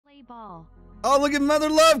Play ball. Oh, look at Mother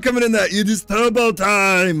Love coming in that. You just turbo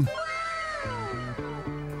time.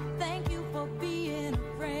 Thank you for being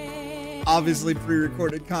a friend. Obviously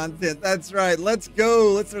pre-recorded content. That's right. Let's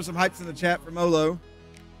go. Let's throw some hypes in the chat for Molo.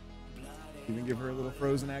 Even give her a little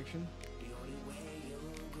Frozen action.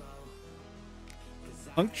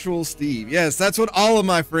 Punctual Steve. Yes, that's what all of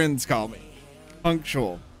my friends call me.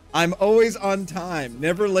 Punctual. I'm always on time.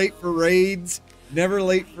 Never late for raids. Never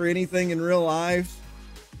late for anything in real life.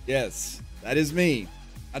 Yes, that is me.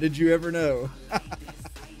 How did you ever know?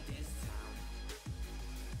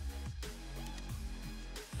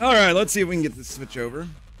 All right, let's see if we can get this switch over.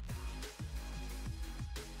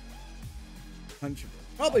 Punchable.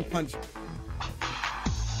 Probably punchable.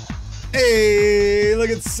 Hey, look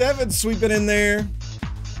at 7 sweeping in there.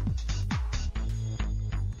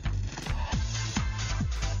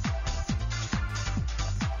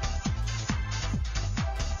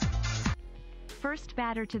 First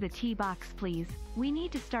batter to the tee box, please. We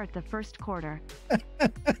need to start the first quarter. Thank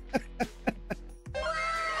you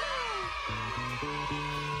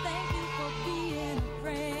for being a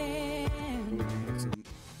friend.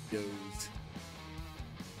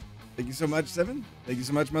 Thank you so much, 7. Thank you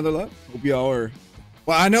so much, Mother Love. Hope y'all are.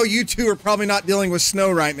 Well, I know you two are probably not dealing with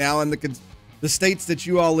snow right now in the states that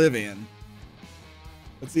you all live in.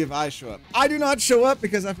 Let's see if I show up. I do not show up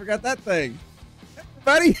because I forgot that thing.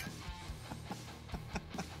 Everybody.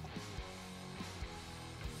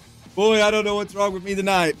 Boy, I don't know what's wrong with me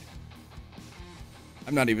tonight.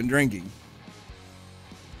 I'm not even drinking.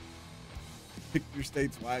 Pick your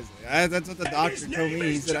states wisely. That's what the doctor told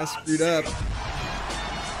me. He said I screwed up.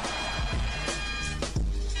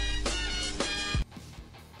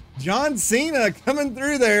 John Cena coming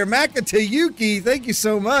through there. Makatayuki, thank you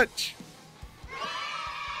so much.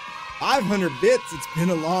 500 bits. It's been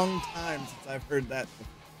a long time since I've heard that before.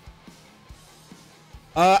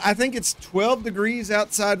 I think it's 12 degrees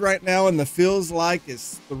outside right now, and the feels like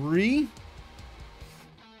is 3.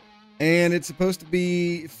 And it's supposed to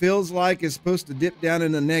be, feels like it's supposed to dip down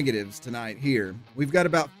in the negatives tonight here. We've got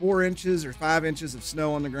about 4 inches or 5 inches of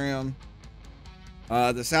snow on the ground.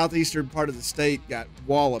 The southeastern part of the state got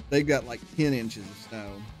walloped. They've got like 10 inches of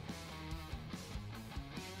snow.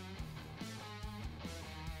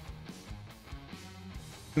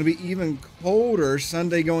 It's going to be even colder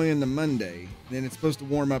Sunday going into Monday. And then it's supposed to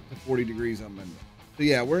warm up to 40 degrees on Monday. So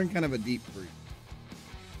yeah, we're in kind of a deep freeze.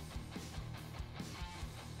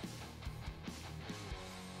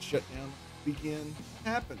 Shut down weekend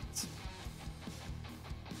happens.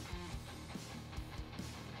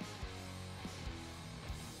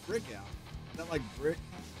 Brick out. Is that like brick?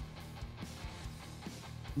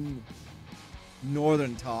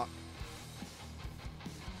 Northern talk.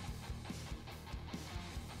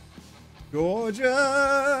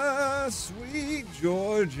 Georgia, sweet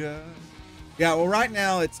Georgia. Yeah, well, right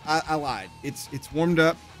now I lied. It's warmed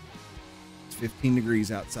up. It's 15 degrees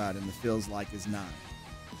outside, and the feels like is 9.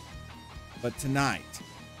 But tonight,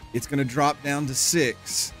 it's going to drop down to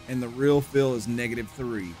 6, and the real feel is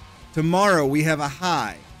 -3. Tomorrow, we have a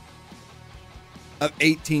high of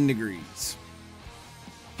 18 degrees.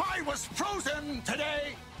 I was frozen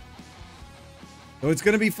today. So it's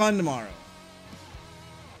going to be fun tomorrow.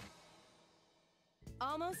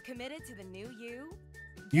 Almost committed to the new you?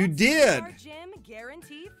 You Get did. Our gym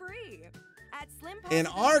guarantee free. At Slim In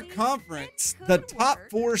our Possibilities, conference, it the could top work.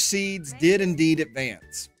 4 seeds did indeed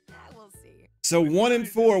advance. We'll see. So 1 and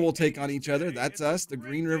 4 will take on each other. That's us, the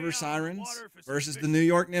Green River Sirens, versus the New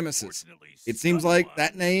York Nemesis. It seems like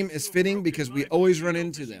that name is fitting because we always run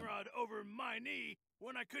into them. Over my knee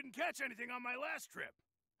when I couldn't catch anything on my last trip.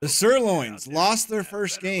 The Sirloins lost their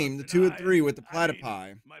first game, the 2 and 3 with the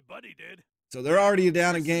Platypi. My buddy did. So they're already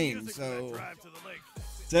down a game. So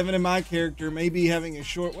 7 in my character may be having a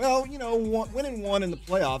short. Well, you know, winning 1 in the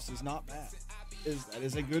playoffs is not bad. That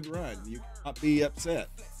is a good run. You cannot be upset.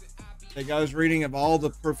 I think I was reading of all the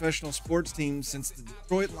professional sports teams since the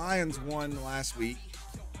Detroit Lions won last week.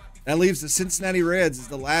 That leaves the Cincinnati Reds as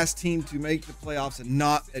the last team to make the playoffs and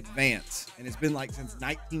not advance. And it's been like since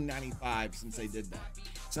 1995 since they did that.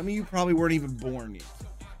 Some of you probably weren't even born yet.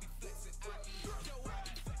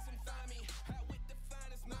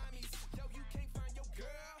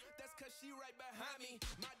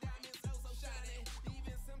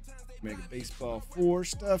 Mega Baseball 4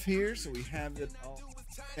 stuff here, so we have it all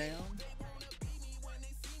down.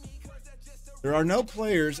 There are no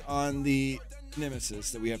players on the Nemesis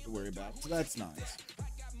that we have to worry about, so that's nice.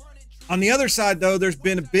 On the other side, though, there's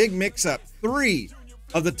been a big mix-up. 3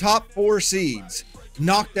 of the top 4 seeds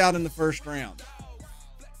knocked out in the first round.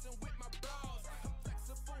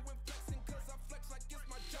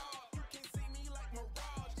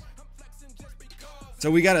 So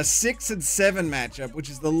we got a 6 and 7 matchup, which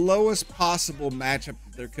is the lowest possible matchup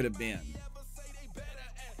that there could have been.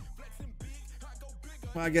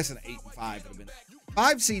 Well, I guess an 8 and 5 would have been.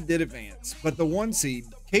 5 seed did advance, but the 1 seed,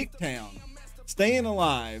 Cape Town, staying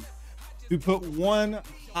alive, who put 1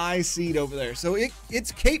 high seed over there. So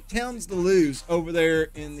it's Cape Town's to lose over there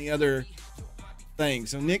in the other thing.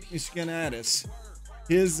 So Nick Muskinatis,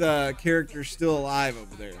 his character's still alive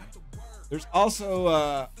over there. There's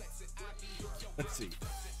also, let's see.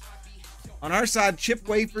 On our side, Chip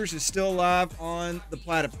Wafers is still alive on the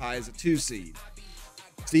Platypi as a 2 seed.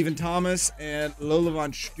 Stephen Thomas and Lola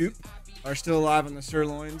Von Stoop are still alive on the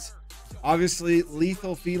Sirloins. Obviously,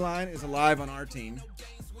 Lethal Feline is alive on our team.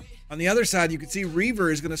 On the other side, you can see Reaver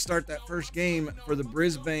is going to start that first game for the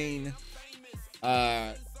Brisbane.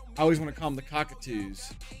 I always want to call them the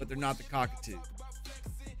Cockatoos, but they're not the Cockatoos.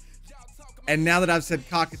 And now that I've said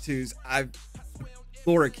Cockatoos,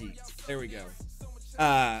 Lorikeets. There we go.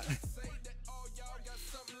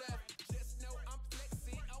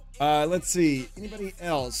 Let's see. Anybody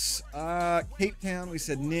else? Cape Town, we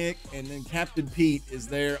said Nick, and then Captain Pete is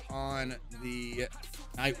there on the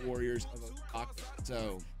Night Warriors of Oaxaca.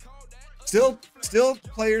 So, still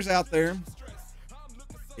players out there.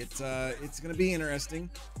 It's going to be interesting.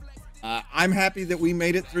 I'm happy that we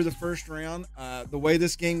made it through the first round. The way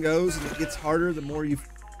this game goes, and it gets harder the more you.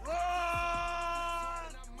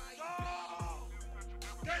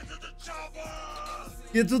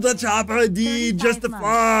 Get to the chopper, D. Just a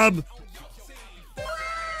fob.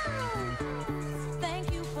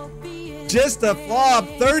 Thank you for being Just a flop.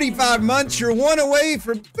 35 months. You're 1 away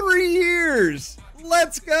from 3 years.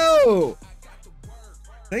 Let's go.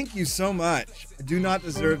 Thank you so much. I do not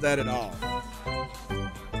deserve that at all.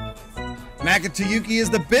 Makatuyuki is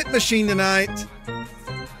the bit machine tonight.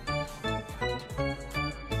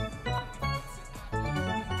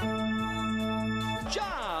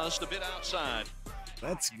 Just a bit outside.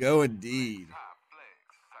 Let's go indeed.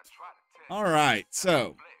 All right,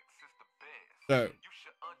 so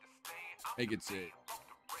make it sick.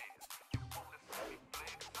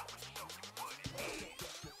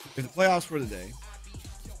 Here's the playoffs for the day.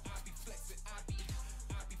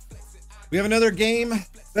 We have another game,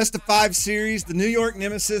 best of 5 series. The New York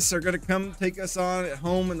Nemesis are going to come take us on at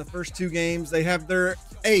home in the first 2 games. They have their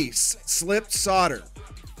ace, Slip Sauter,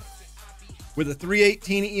 with a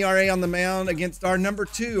 3.18 ERA on the mound against our number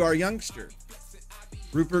 2, our youngster,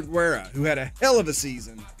 Vladimir Guerrero, who had a hell of a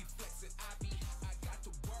season.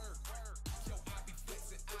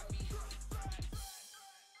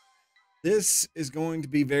 This is going to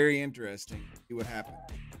be very interesting. See what happens.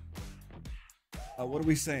 What are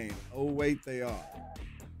we saying? Oh, wait, they are.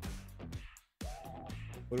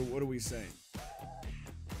 What are we saying?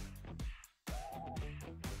 Well,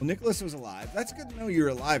 Nicholas was alive. That's good to know you're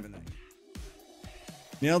alive in that.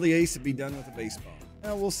 Nail the ace and be done with the baseball.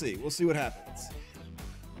 Well, we'll see. We'll see what happens.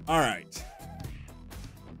 All right.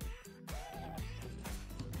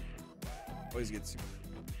 Always gets super.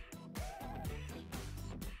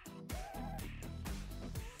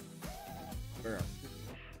 Where are we?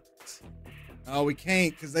 Oh, we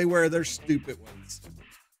can't because they wear their stupid ones.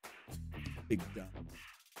 Big dumb.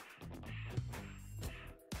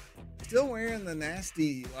 Still wearing the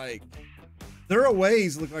nasty, like, their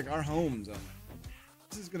aways look like our homes on them.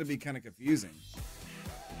 This is going to be kind of confusing.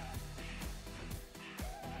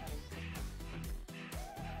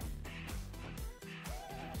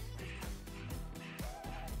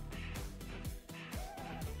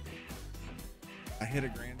 I hit a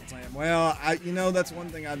grand slam. Well, that's one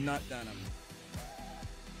thing I've not done.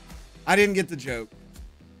 I didn't get the joke.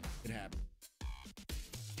 It happened.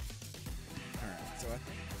 All right, so I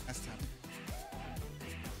think that's time.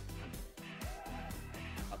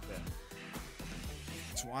 Up there.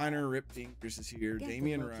 Swiner, Rip Dinkers is here. Get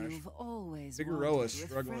Damian the look Rush. You've always Figueroa wanted with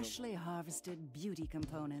struggling. freshly harvested beauty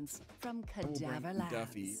components from will bring Cadaver Labs.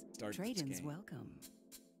 Duffy starts this Trade-ins game. welcome.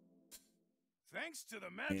 Thanks to the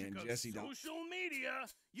magic And of Jesse don't. social media,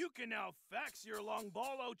 you can now fax your Long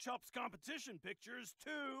Bolo Chops competition pictures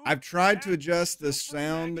to. I've tried to adjust the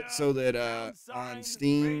sound so that on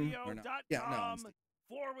Steam or not. Yeah, no. On Steam.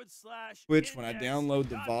 Twitch, when I download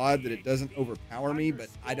the VOD, that it doesn't overpower me, but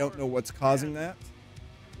I don't know what's causing that.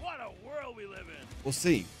 What a world we live in. We'll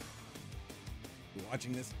see. If you're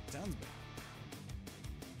watching this, it sounds bad.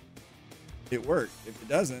 It worked. If it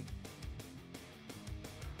doesn't.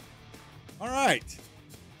 All right.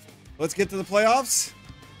 Let's get to the playoffs.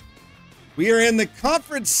 We are in the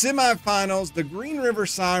conference semifinals. The Green River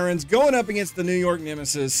Sirens going up against the New York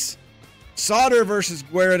Nemesis. Sauter versus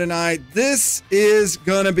Guerra tonight. This is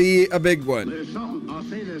going to be a big one. There's something, I'll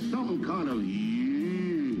say there's something kind of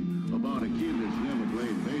about a kid that's never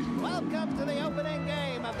to the opening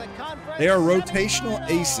game of the conference. They are rotational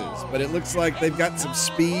aces, but it looks like they've got some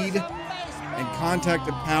speed and contact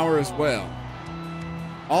and power as well.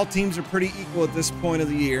 All teams are pretty equal at this point of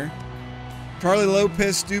the year. Charlie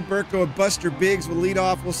Lopez, Stu Burko, and Buster Biggs will lead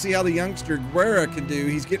off. We'll see how the youngster Guerrero can do.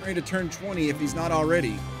 He's getting ready to turn 20 if he's not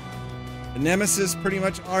already. The nemesis pretty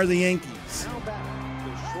much are the Yankees. Now back,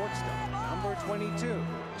 the shortstop, number 22,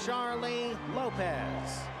 Charlie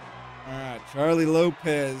Lopez. All right, Charlie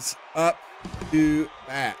Lopez up to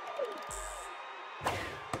bat. Got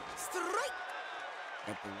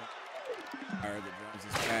the wire that drives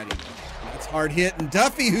his batting. That's hard hit. And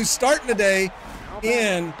Duffy, who's starting today,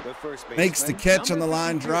 makes the catch on the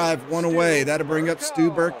line drive, one away. That'll bring up Stu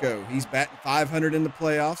Burko. He's batting .500 in the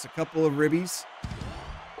playoffs, a couple of ribbies.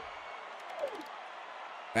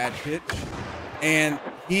 Bad pitch. And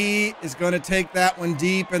he is going to take that one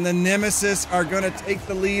deep, and the Nemesis are going to take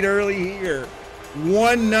the lead early here.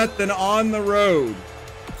 1-0 on the road.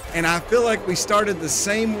 And I feel like we started the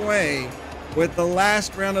same way with the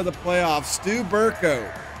last round of the playoffs. Stu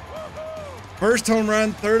Burko. First home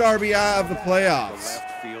run, third RBI of the playoffs.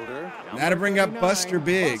 And that'll bring up Buster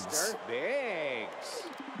Biggs.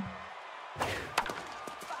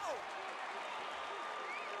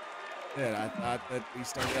 Yeah, I thought that we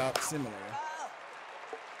started out similar.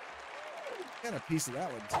 Got a piece of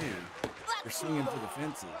that one, too. They're swinging for the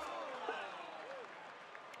fences.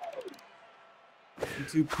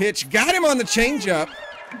 2 pitch. Got him on the changeup.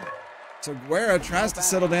 So Guerrero tries to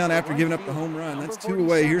settle down after giving up the home run. That's 2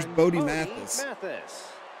 away. Here's Bodie Mathis.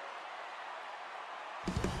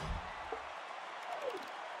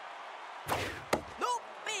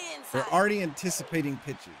 They're already anticipating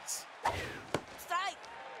pitches.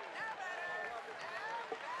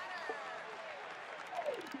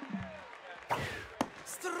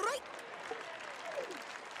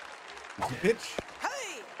 Pitch.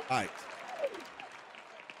 Right.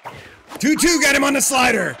 2-2 got him on the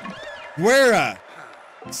slider. Guerra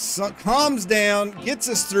calms down, gets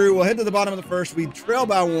us through. We'll head to the bottom of the first. We trail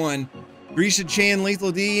by 1. Grisha Chan,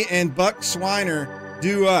 Lethal D, and Buck Swiner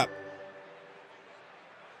due up.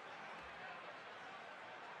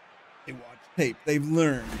 They watch tape. They've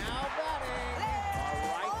learned.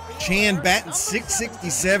 Chan batting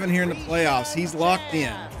 .667 here in the playoffs. He's locked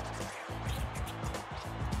in.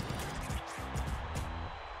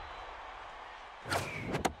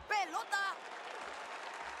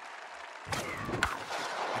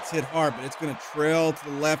 Hit hard, but it's going to trail to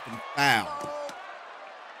the left and foul.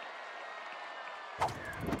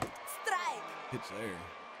 Pitch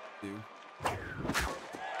there.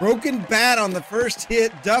 Broken bat on the first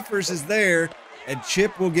hit. Duffers is there, and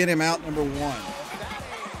Chip will get him out number 1.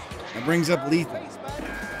 That brings up Lethal.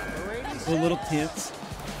 She's a little tense.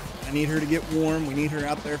 I need her to get warm. We need her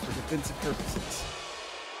out there for defensive purposes.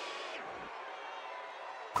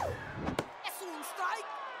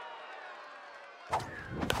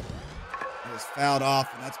 Fouled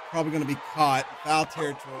off, and that's probably going to be caught. Foul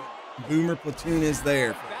territory. Boomer Platoon is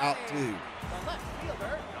there for out 2. The left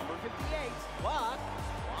fielder, number 58, Buck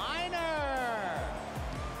Swiner.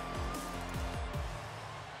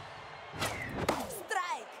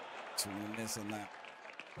 Strike. Swing and miss on that.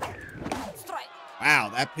 Wow,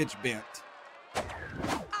 that pitch bent.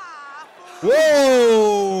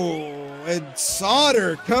 Whoa! And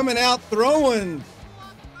Sauter coming out throwing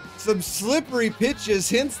some slippery pitches,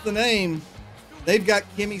 hence the name. They've got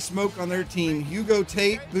Kimmy Smoke on their team. Hugo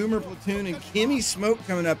Tate, Boomer Platoon, and Kimmy Smoke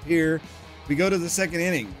coming up here. We go to the second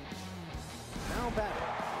inning. Now back,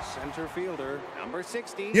 center fielder, number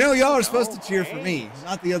 60. You know, y'all are supposed to cheer for me,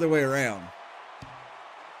 not the other way around. I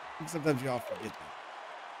think sometimes y'all forget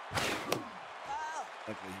that.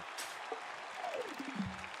 Luckily.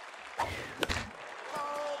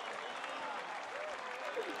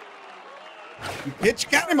 You pitch,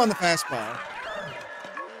 got him on the fastball.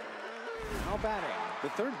 Now batting, the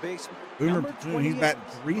third baseman, Boomer Platoon, he's batting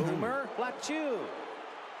 300. Boomer Platoon.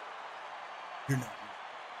 You're not.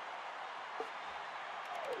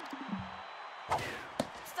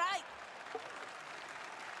 Strike.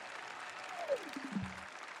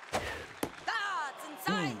 That's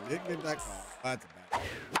inside. Didn't get that call. That's a bad.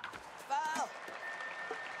 Foul.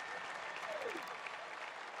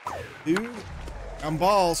 Dude, on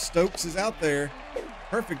ball, Stokes is out there.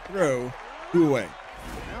 Perfect throw. 2 away.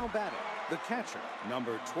 Now batting, the catcher,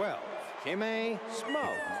 number 12, Kimmy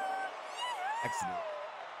Smoke. Accident.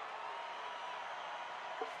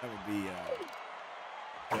 That would be,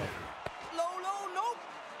 Low,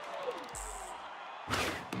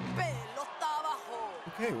 Pelota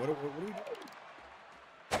abajo. okay, what do we do?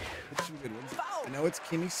 That's some good ones. Foul. I know it's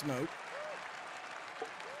Kimmy Smoke.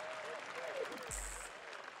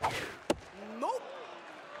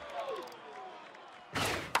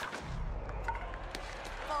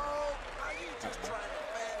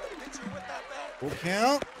 Full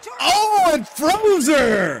count. Oh, it froze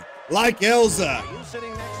her like Elsa. Are you sitting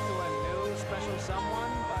next to a new special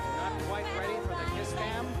someone, but not quite ready for the kiss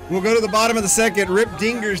cam? We'll go to the bottom of the second. Rip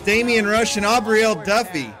Dingers, Damian Rush, and Aubrielle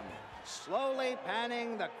Duffy. Slowly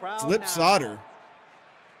panning the crowd. Slip now. Sauter.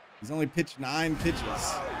 He's only pitched 9 pitches.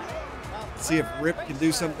 Let's see if Rip can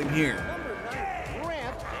do something here. Number 9,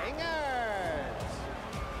 Rip Dingers.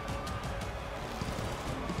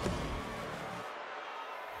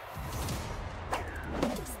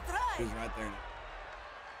 He's right there.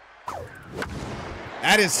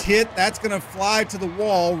 That is hit. That's going to fly to the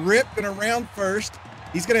wall. Rip going to round first.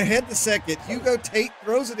 He's going to head the second. Hugo Tate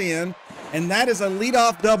throws it in, and that is a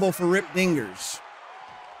leadoff double for Rip Dingers.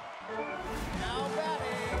 Now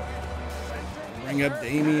batting. Bring up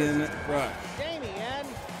Damian Rush. Damien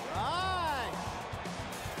Rush.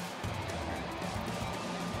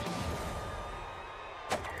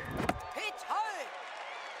 Pitch high.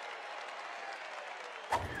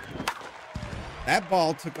 That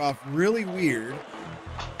ball took off really weird.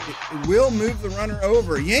 It will move the runner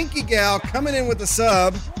over. Yankee Gal coming in with the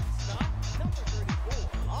sub. Stop. Number 34,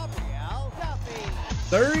 Aubrielle Duffy.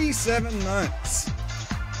 37 months.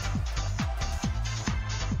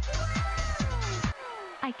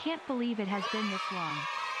 I can't believe it has been this long.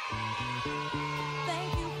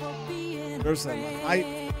 Thank you for being a There's some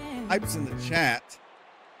friend. hypes in the chat.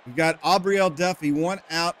 We've got Aubrielle Duffy, 1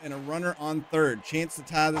 out and a runner on third. Chance to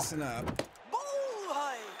tie this one up. Ball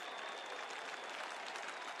high.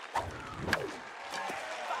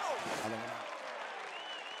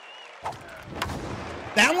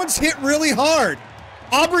 That one's hit really hard.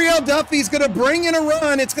 Aubrielle Duffy's going to bring in a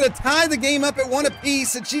run. It's going to tie the game up at 1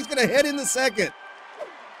 apiece, and she's going to head in the second.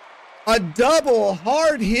 A double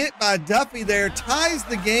hard hit by Duffy there ties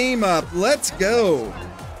the game up. Let's go.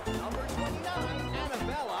 Number 29,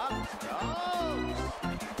 Annabella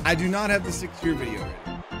Stokes. I do not have the 6-year video ready.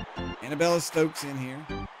 Annabella Stokes in here.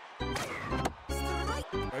 Strike.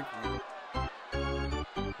 Strike one.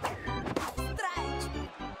 Strike.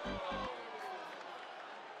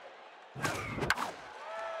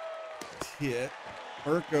 Hit.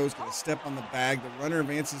 Burko's going to step on the bag. The runner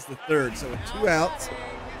advances to third. So with 2 outs,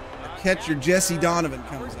 catcher Jesse Donovan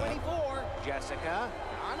comes up. 24, Jessica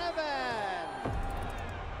Donovan.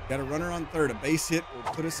 Got a runner on third. A base hit will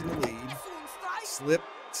put us in the lead. Strike.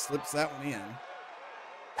 Slips that one in.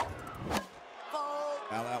 Ball.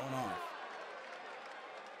 Foul that one off.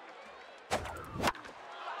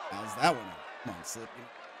 Fouls that one off. Come on, slip.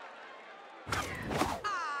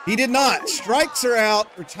 He did not. Strikes her out.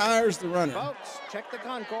 Retires the runner. Folks, check the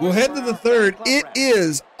concourse. We'll head to the third. It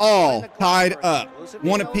is all tied up. Exclusive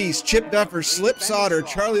 1 deal. apiece. Chip Duffer, Slip Sauter,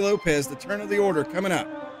 Charlie Lopez. The turn of the order coming up.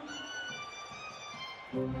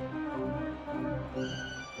 Now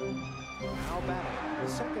batting, the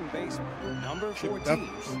second baseman, number Chip 14,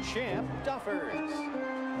 Duffers. Chip Duffers.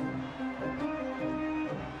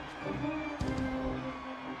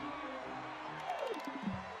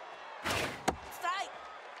 Strike.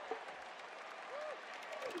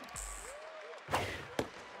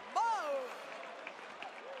 Ball.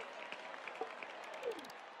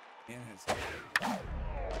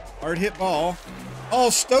 Hard hit ball. Oh,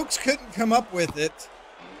 Stokes couldn't come up with it.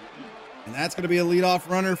 And that's going to be a leadoff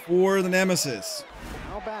runner for the Nemesis.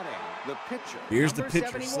 Now batting, the pitcher. Here's the number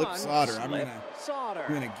pitcher, 71, Slip Sauter. I'm Slip gonna- Sauter.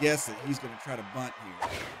 I'm going to guess that he's going to try to bunt here.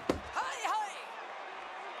 High, high.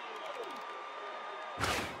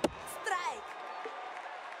 Strike.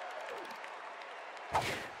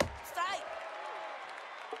 Strike.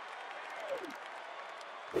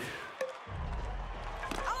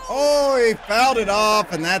 Oh, he fouled it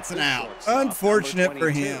off, and that's an out. Shortstop, Unfortunate number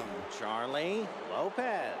for 22, him. Charlie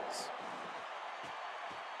Lopez.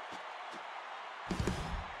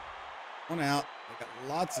 1 out. They got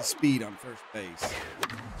lots of speed on first base.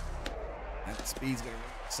 That speed's going to run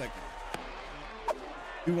second.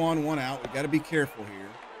 2 on, 1 out. We've got to be careful here.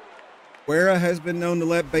 Guerra has been known to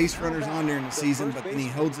let base runners on during the season, but then he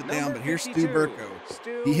holds it down. But here's Stu Burko.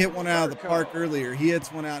 He hit one out of the park earlier. He hits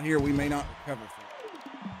one out here. We may not recover from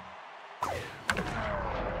it.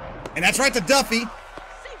 And that's right to Duffy.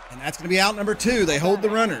 And that's going to be out number 2. They hold the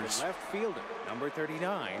runners. Left fielder, number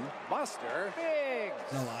 39, Buster Higgs.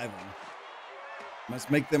 An alive one. Must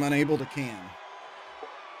make them unable to can.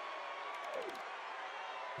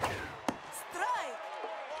 Strike.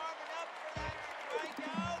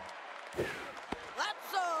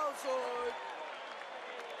 That's outside.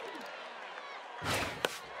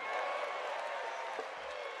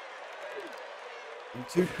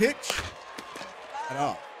 1-2 pitch. Cut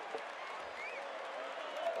off.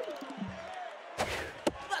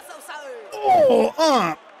 That's outside. Oh,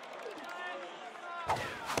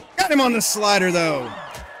 got Got him on the slider, though.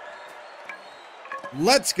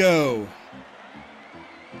 Let's go.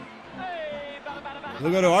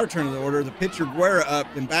 We'll go to our turn of the order. The pitcher Guerrero up,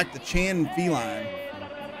 then back to Chan Feline.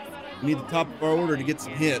 We need the top of our order to get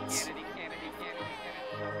some hits.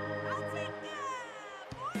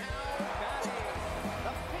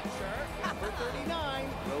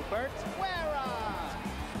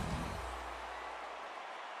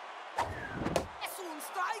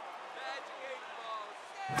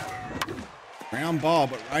 Ground ball,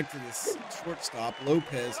 but right to the shortstop.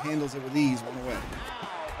 Lopez handles it with ease, one away.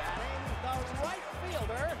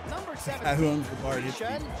 Guy who owns the bar hits me.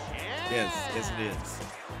 Yes, it is.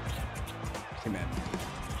 Hey, man.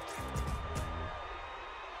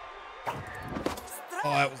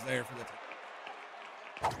 Oh, that was there for the.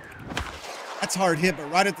 That's hard hit, but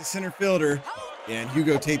right at the center fielder. Yeah, and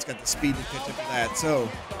Hugo Tate's got the speed to catch up to that. So,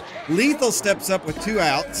 Lethal steps up with 2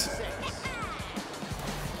 outs.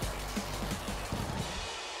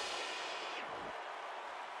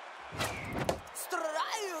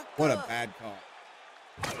 What a bad call.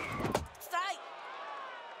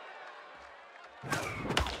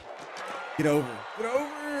 Get over,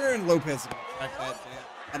 and Lopez will track that down.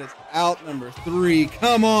 That is out number 3.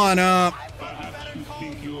 Come on up.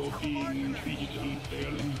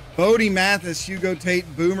 Bodie Mathis, Hugo Tate,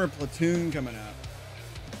 Boomer platoon coming up.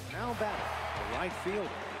 Now back, the right fielder,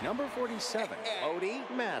 number 47, Bodie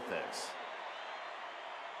Mathis.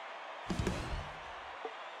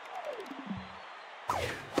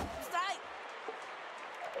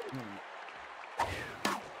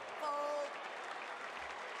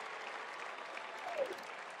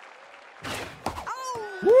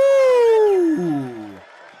 Woo!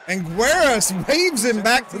 And Guerras waves him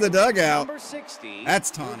back to the dugout. Number 60,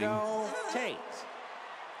 that's taunting. Tate.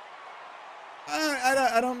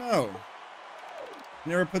 I don't know.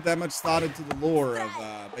 Never put that much thought into the lore of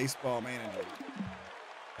baseball manager.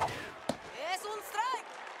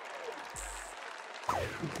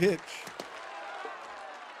 Good pitch.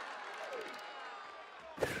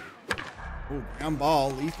 Oh, ground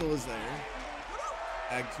ball. Lethal is there.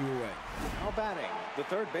 Bag 2 away. Now batting, the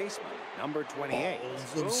third baseman, number 28,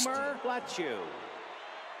 Boomer Plateau.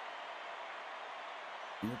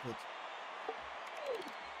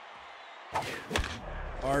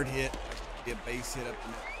 Hard hit. Get base hit up the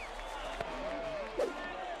middle.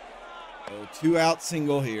 So 2 out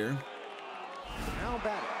single here. Now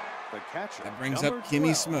batting, the catcher. That brings up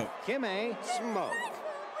Kimmy Smoke. Kimmy Smoke.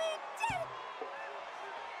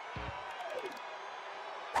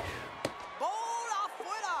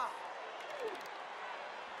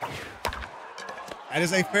 That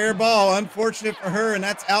is a fair ball. Unfortunate for her, and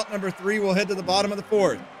that's out number 3. We'll head to the bottom of the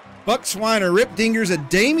 4th. Buck Swiner, Rip Dingers, a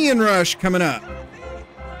Damien Rush coming up.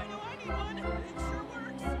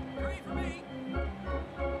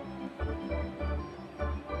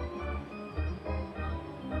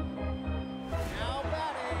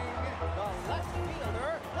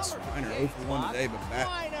 Swiner 0 for 1 today, but bat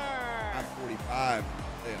 545.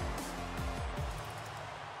 Yeah.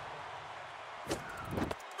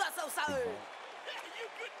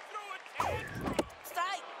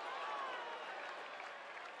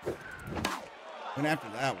 Went after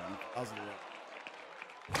that one.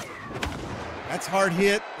 That's hard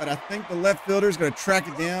hit, but I think the left fielder is going to track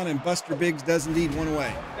it down, and Buster Biggs does indeed 1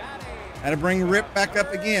 away. Had to bring Rip back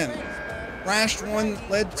up again. Thrashed one,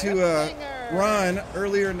 led to a run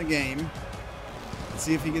earlier in the game. Let's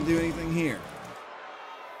see if he can do anything here.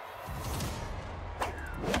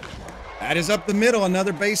 That is up the middle.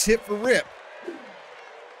 Another base hit for Rip.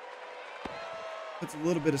 Puts a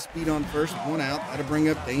little bit of speed on first, 1 out. That'll bring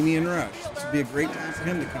up Damien Rush. This would be a great time for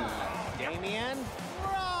him to come out. Damien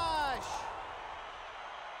Rush.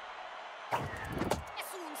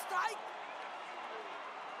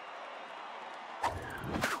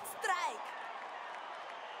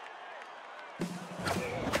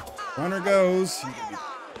 Runner goes.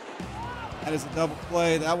 That is a double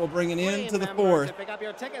play. That will bring it into the 4th.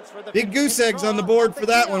 Big goose eggs on the board for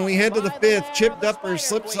that one. We head to the 5th. Chip Dupper,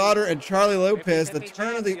 Slip Sauter, and Charlie Lopez. The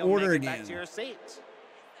turn of the order again.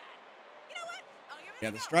 Yeah,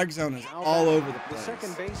 the strike zone is all over the place. The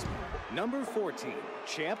second baseman, number 14,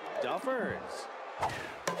 Chip Duffers.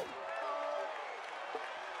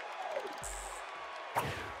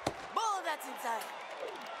 Ball that's inside.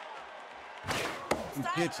 Good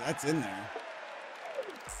pitch. That's in there.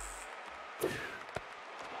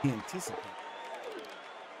 He anticipated.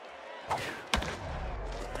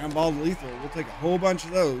 Ground ball to Lethal. We'll take a whole bunch of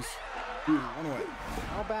those. 1 away.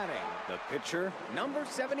 Now batting, the pitcher, number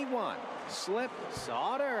 71, Slip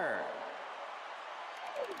Sauter.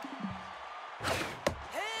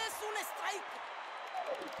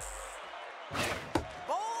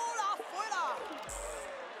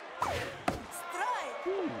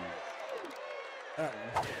 That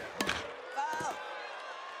one.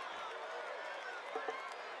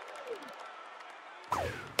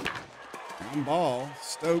 On ball,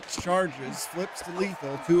 Stokes charges, flips to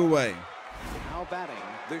lethal, 2 away. Now batting,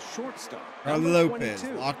 the shortstop. Charlie number Lopez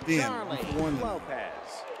 22, locked in. Charlie 1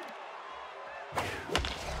 Lopez.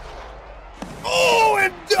 Oh,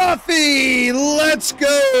 and Duffy! Let's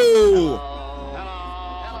go!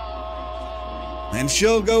 And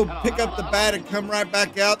she'll go pick up the bat and come right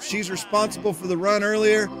back out. She's responsible for the run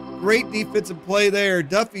earlier. Great defensive play there.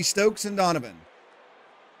 Duffy, Stokes, and Donovan.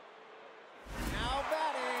 Now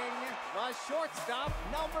batting, the shortstop,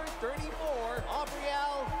 number 34,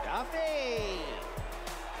 Aubrielle Duffy.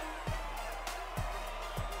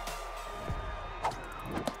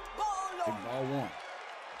 Big ball 1.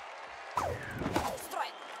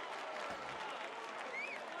 Strike.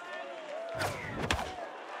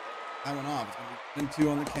 That one off. It's going to be 2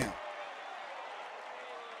 on the count.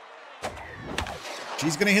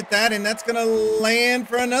 She's going to hit that, and that's going to land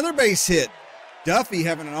for another base hit. Duffy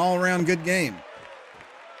having an all-around good game.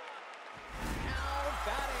 Now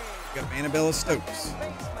batting, We got Annabella Stokes.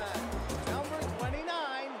 baseman, number 29,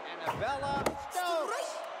 Annabella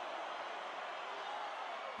Stokes.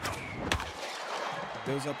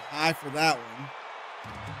 Goes up high for that one.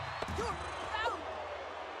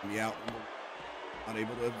 Be out. Not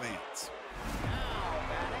able to advance. Now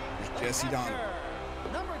batting, There's the Jesse catcher,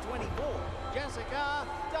 Donovan. number 24, Jessica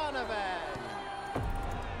Donovan.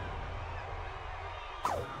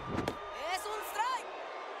 Es un strike.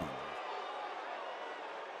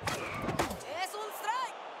 Es un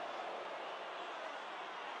strike.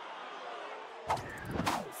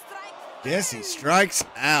 Strike. Jesse strikes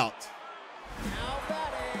out. Now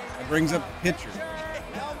batting, That brings up the pitcher.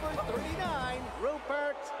 number 39,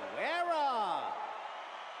 Rupert Guerrero.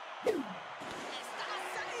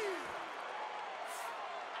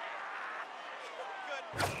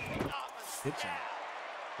 Pitching.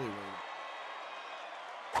 Really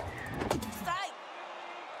Strike.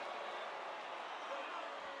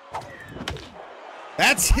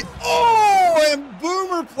 That's hit. Oh, and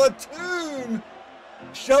Boomer Platoon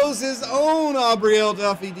shows his own Aubrielle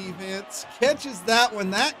Duffy defense. Catches that one.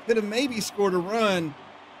 That could have maybe scored a run.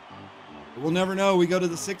 But we'll never know. We go to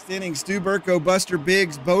the 6th inning. Stu Burko, Buster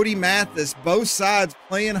Biggs, Bodie Mathis, both sides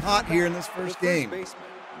playing hot here in this first The game. baseman,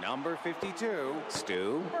 number 52,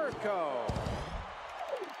 Stu Burko.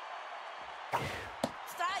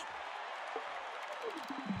 Strike.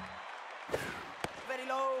 Very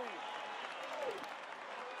low.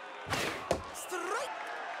 Strike.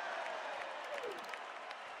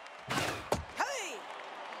 Hey.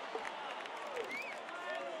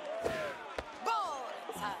 Ball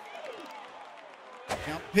inside.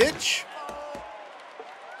 Count pitch.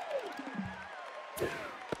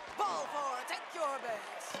 Ball four. Take your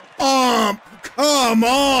base. Come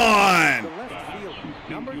on. The left fielder,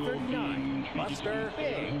 number 39, Buster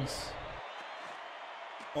Biggs.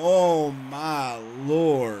 Oh, my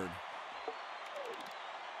Lord.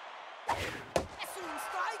 Es un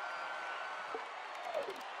strike.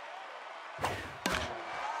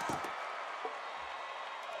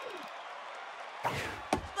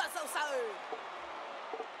 That's outside.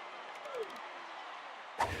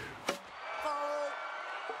 Ball.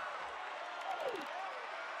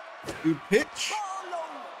 Good pitch. Ball low.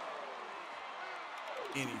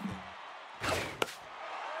 Anything.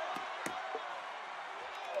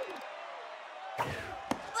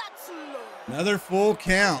 That's low. Another full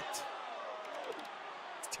count.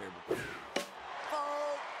 It's terrible.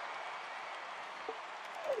 Ball.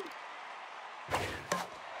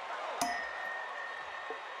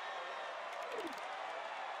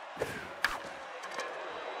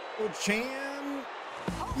 Chan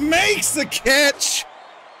makes the catch.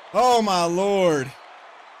 Oh, my Lord.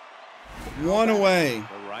 1 away.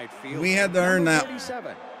 The right fielder, We had to earn number that.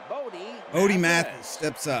 37, Bodie Odie Mathis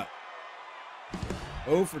steps up.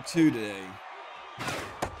 0 for 2 today.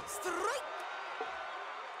 Strike.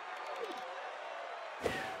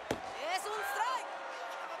 Es un strike.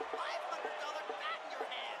 $500 bat in your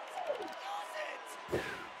hands. Use it.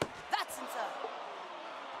 That's inside.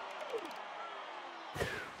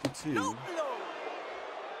 2. Low.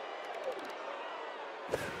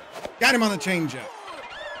 Got him on the changeup.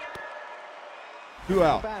 2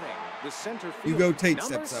 out. batting. The center fielder, Hugo Tate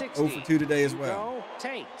number steps up. 60, 0 for 2 today as well. Hugo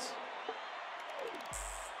Tate.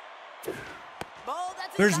 Ball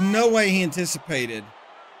that's There's inside. no way he anticipated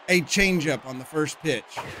a changeup on the first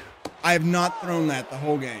pitch. I have not thrown that the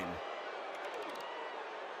whole game.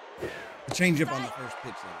 A changeup on the first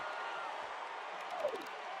pitch,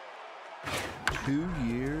 though. 2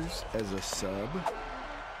 years as a sub.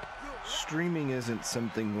 Streaming isn't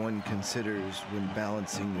something one considers when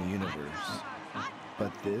balancing the universe, but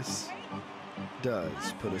this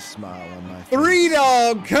does put a smile on my face. Three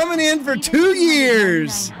Dog coming in for 2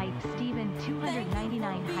 years. Hype, Steven,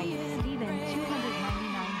 299 hype, Steven,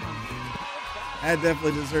 299 hype. That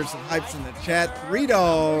definitely deserves some hypes in the chat. Three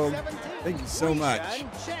Dog, thank you so much.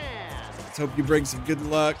 Let's hope you bring some good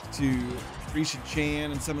luck to Risha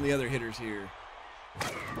Chan and some of the other hitters here. Es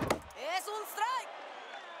un strike.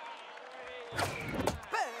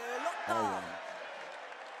 Pelota.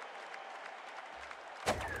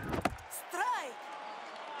 Strike.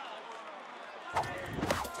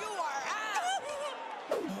 You are out.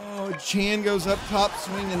 Oh, Chan goes up top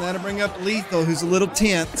swing, and that'll bring up Lethal, who's a little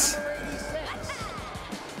tense.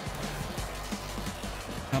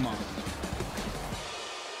 Come on.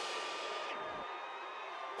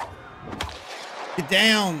 Get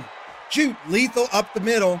down. Shoot. Lethal up the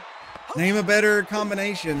middle. Name a better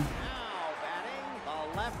combination.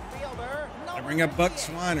 I bring up Buck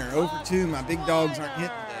Swiner. Over 2. My big dogs aren't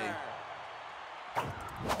hitting today.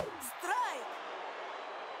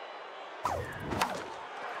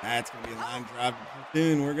 That's going to be a line drive to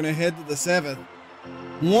Platoon. We're going to head to the 7th.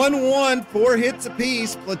 1-1, 4 hits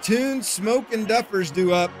apiece. Platoon, Smoke, and Duffers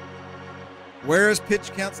do up. Whereas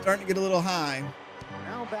pitch count starting to get a little high.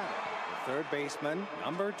 Now back, the third baseman,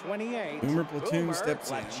 number 28. Boomer Platoon Boomer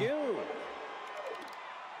steps in. Fletchew.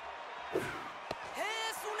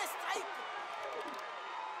 Es un strike.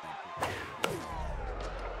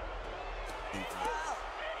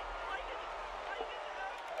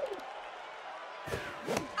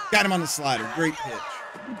 Got him on the slider. Great pitch.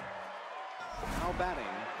 Now batting,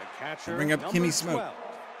 the catcher, Bring up number Kimmy Smoke. 12.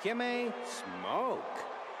 Kimmy Smoke.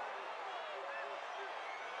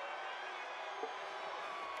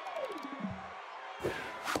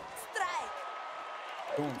 Strike.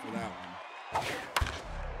 Going for that one.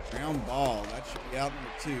 Ground ball. That should be out number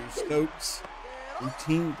 2. Stokes.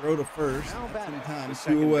 Routine throw to first. Now That's in batting, time. the 2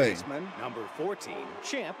 second away. baseman, number 14,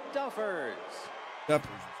 Chip Duffers. Duffers.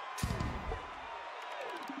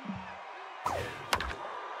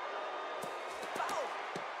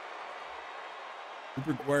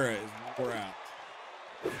 Vladimir Guerrero is wore out.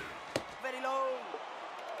 Very low.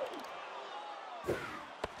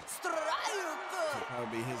 Strike. That'll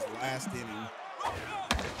probably be his last inning.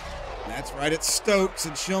 And that's right at Stokes,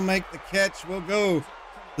 and she'll make the catch. We'll go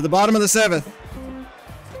to the bottom of the 7th.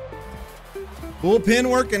 Bullpen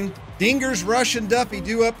working. Dingers, Rush, and Duffy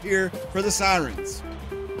due up here for the Sirens.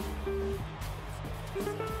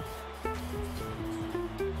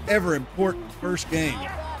 Ever important first game.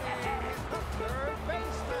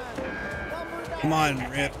 Come on,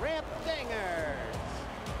 Rip. Rip Dingers.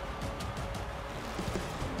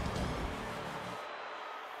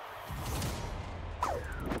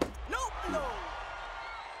 Nope, no.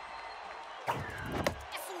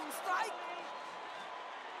 Es un strike.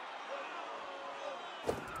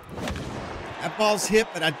 That ball's hit,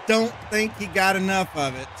 but I don't think he got enough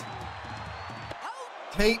of it.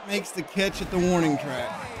 Tate makes the catch at the warning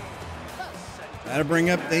track. That'll bring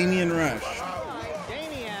up Damien Rush.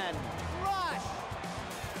 Damien Rush.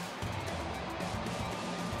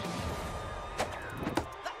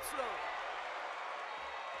 That's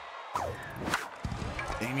low.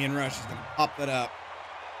 Damien Rush is going to pop that up.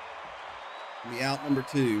 Be out number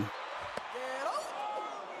 2. Now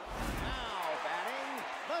batting,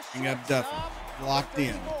 the Bring up Duffy. shortstop, Locked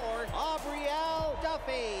in. Aubrielle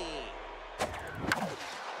Duffy.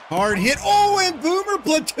 Hard hit. Oh, and Boomer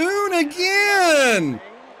Platoon again.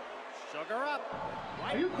 Sugar up.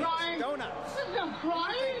 Are you crying? Donuts. There's no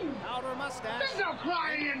crying. Powder mustache. There's no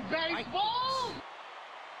crying in baseball.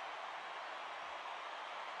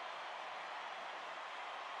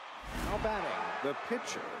 Now batting, the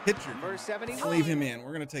pitcher. Pitcher. Number 71. Leave him in.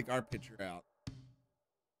 We're going to take our pitcher out.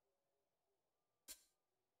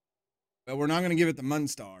 But we're not going to give it the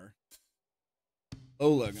Munstar.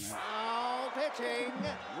 Lola going to Now pitching,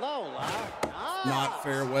 Lola. not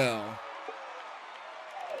fare well.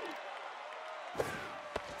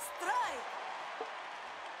 Strike.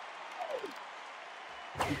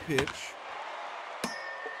 Good pitch.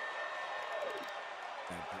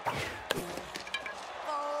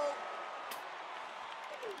 Oh.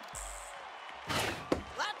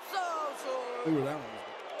 That's also. Ooh, that one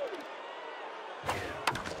was good.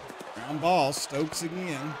 Ground ball. Stokes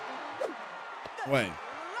again. Way.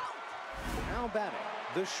 Now batting,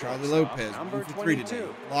 the Charlie shortstop, Lopez, number 1 for 3 22. today.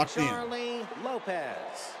 Locked in. Charlie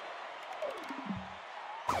Lopez.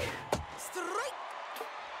 Strike.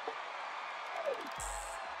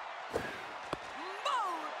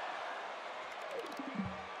 Ball.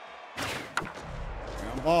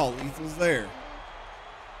 Ground ball. Lethal's there.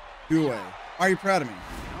 2 away. Are you proud of me?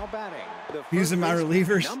 Now batting. The Using my first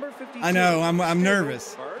relievers? number 52, I know, I'm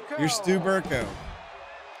nervous. Burko. You're Stu Burko.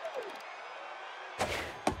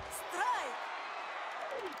 Strike.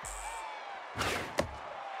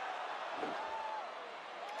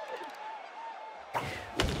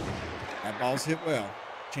 That ball's hit well.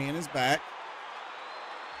 Chan is back.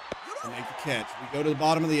 To make the catch. We go to the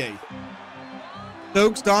bottom of the 8th.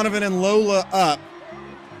 Stokes, Donovan, and Lola up.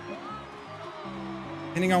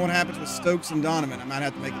 Depending on what happens with Stokes and Donovan, I might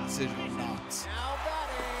have to make a decision on Knox. Now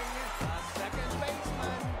batting. The second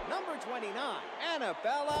baseman, number 29,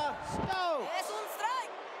 Annabella Stokes. Es un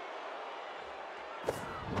strike.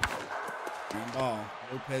 Ground ball.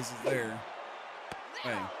 Lopez is there. Hey.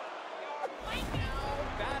 Now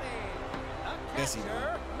batting. The Yes, he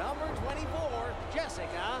catcher, number 24,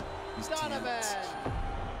 Jessica He's Donovan. tense.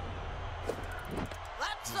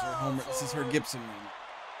 That's This is her Gibson moment.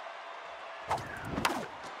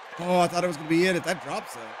 Oh, I thought it was going to be it if that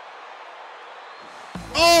drops though.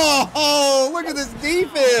 Oh, look at this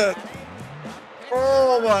defense.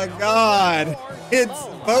 Oh my God. It's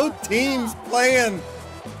both teams playing.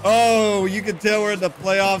 Oh, you can tell we're in the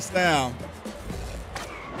playoffs now.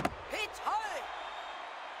 Pitch high.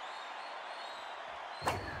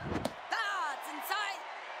 That's inside.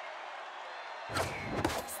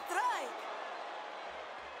 Strike.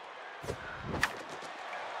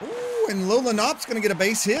 Ooh, and Lola Knopp's going to get a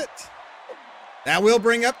base hit. That will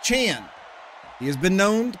bring up Chan. He has been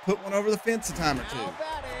known to put one over the fence a time or two. Now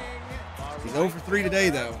batting. He's 0 for 3 today,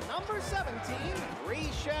 though. Number 17,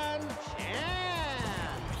 Rishan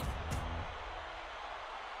Chan.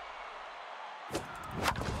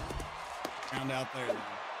 Round out there.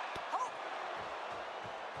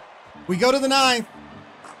 We go to the 9th.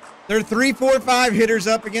 There are 3, 4, 5 hitters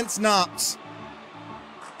up against Knox.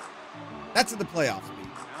 That's in the playoffs.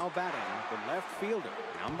 Now batting, the left fielder,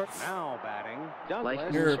 now batting, Douglas.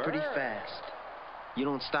 Life You're moves pretty fast. You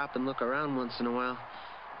don't stop and look around once in a while,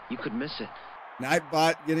 you could miss it.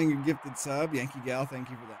 Nightbot getting a gifted sub. Yankee Gal, thank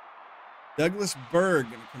you for that. Douglas Berg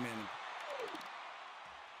going to come in.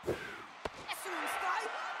 Es un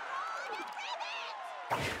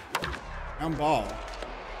strike. Down ball.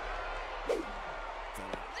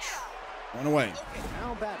 1 away.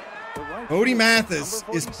 Now batting, the right Bodie fielder, Mathis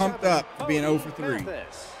number is pumped up for being 0 for 3.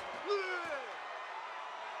 Mathis.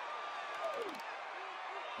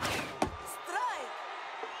 Strike.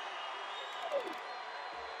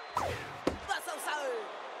 That's outside.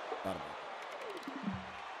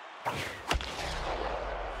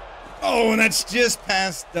 Oh, and that's just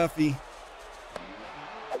past Duffy.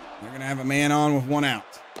 They're going to have a man on with 1 out.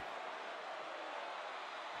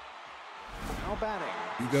 Now batting,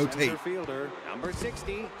 You go center Tate. fielder, number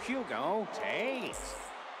 60, Hugo Tate. Es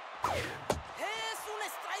un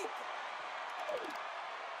strike.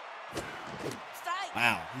 Strike.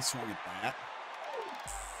 Wow, he swung at that.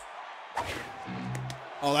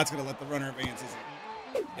 Oh, that's going to let the runner advance, isn't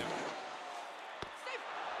it? Yeah.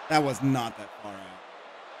 That was not that far out.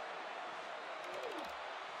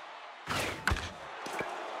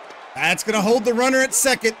 That's going to hold the runner at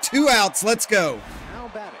second. 2 outs. Let's go. Now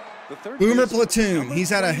batting, the third Boomer baseman, Platoon. number He's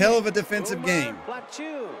had a hell of a 28, defensive Boomer game.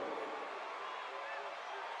 Platoon.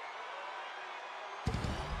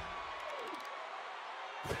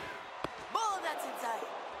 Ball that's inside.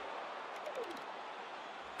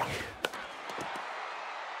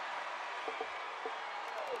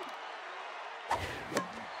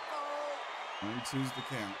 Oh, 1-2's the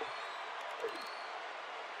count.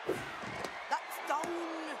 that's down.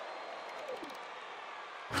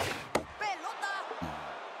 Pelota.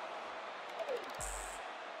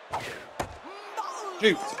 Ball.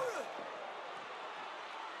 Shoot.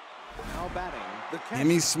 Now batting, the catcher,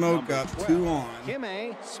 Gimme Smoke number up, 12, 2 on.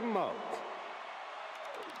 Gimme Smoke.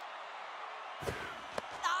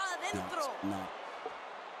 No, Adentro. it's not.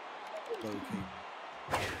 Okay.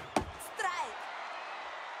 Strike.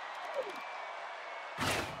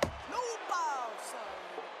 No pause.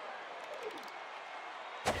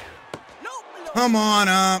 No blow. Come on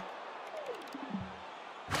up.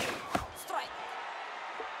 Strike.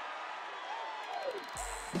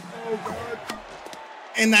 Oh, God.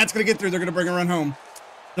 And that's going to get through. They're going to bring a run home.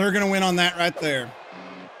 They're going to win on that right there.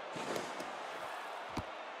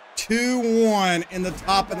 2-1 in the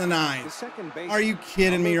top of the 9th. The second baseman, Are you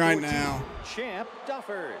kidding me number right 14, now? Champ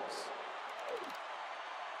Duffers.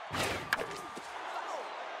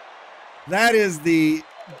 That is the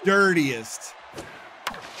dirtiest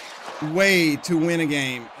way to win a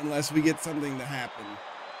game unless we get something to happen.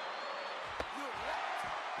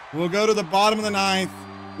 We'll go to the bottom of the 9th.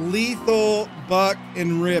 Lethal, Buck,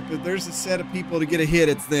 and Rip. If there's a set of people to get a hit,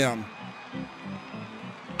 it's them.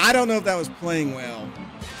 I I don't know if that was playing well.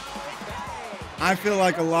 I feel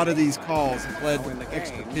like a lot of these calls have led to the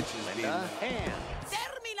extra pitches being.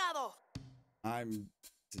 Terminado. This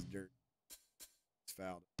is dirt. It's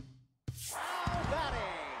fouled. Foul batting.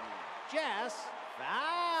 Jess,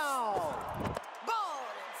 foul. Ball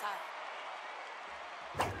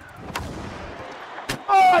inside.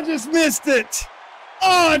 Oh, I just missed it.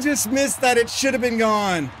 Oh, I just missed that. It should have been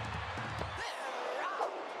gone.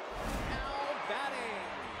 Now batting.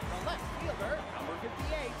 The left fielder, number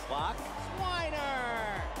 58, Buck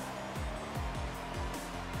Swiner.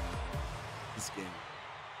 This game.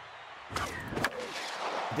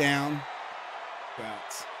 Down.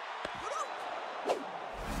 Bouts.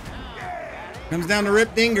 Comes down to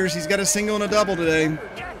Rip Dingers. He's got a single and a double today. Rip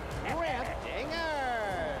Dinger.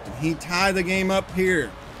 And he tied the game up here.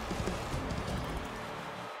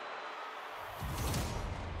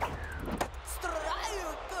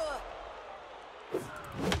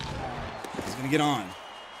 He's going to get on.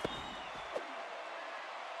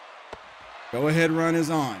 Go ahead run is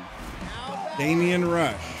on. Damian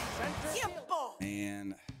Rush.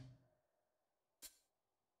 And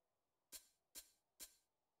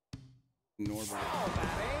Norbert.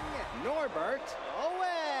 Norbert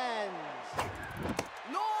Owens.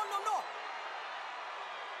 No.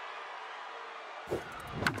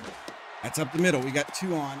 That's up the middle. We got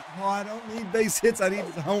 2 on. Oh, I don't need base hits. I need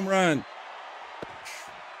a home run.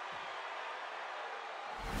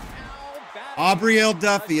 Aubrielle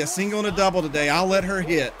Duffy, a single and a double today. I'll let her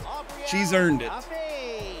hit. She's earned it. Oh,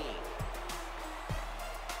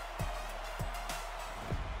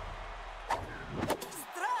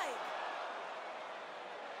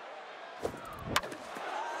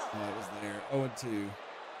 it was there. 0-2.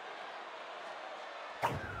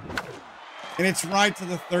 And it's right to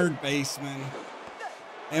the third baseman.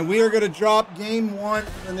 And we are going to drop game 1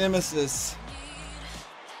 for the Nemesis.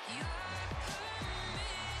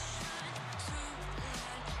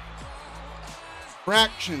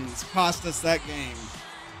 Fractions cost us that game.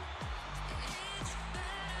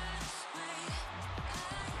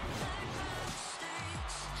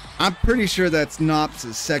 I'm pretty sure that's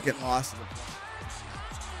Knops' second loss of the play.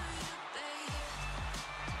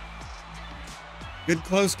 Good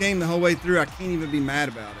close game the whole way through. I can't even be mad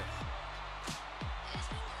about it.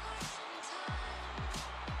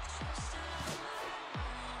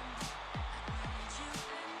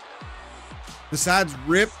 Besides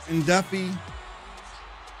Rip and Duffy,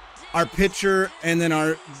 our pitcher and then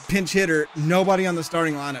our pinch hitter, nobody on the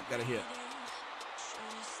starting lineup got a hit.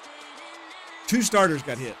 2 starters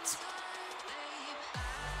got hits.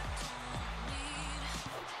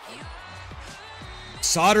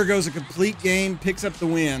 Sauter goes a complete game, picks up the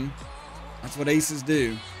win. That's what aces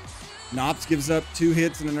do. Knops gives up 2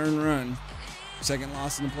 hits and an earned run. Second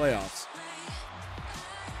loss in the playoffs.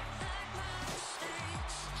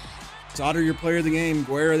 Sauter, your player of the game.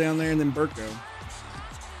 Guerrero down there, and then Burko.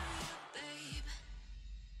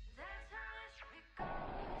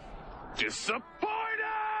 Disappointed!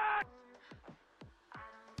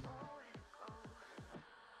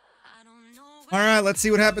 All right, let's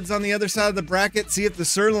see what happens on the other side of the bracket. See if the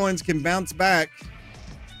Sirloins can bounce back.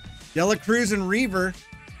 Dela Cruz and Reaver.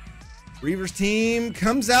 Reaver's team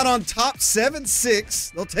comes out on top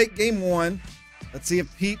 7-6. They'll take game 1. Let's see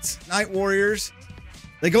if Pete's Night Warriors.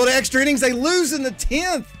 They go to extra innings. They lose in the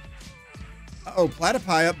 10th. Uh-oh,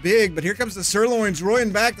 Platypi up big, but here comes the Sirloins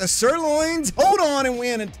roaring back. The Sirloins hold on and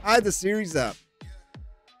win and tie the series up.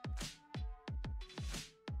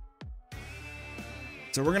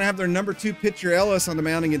 So we're going to have their number 2 pitcher, Ellis, on the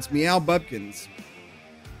mound against Meow Bubkins.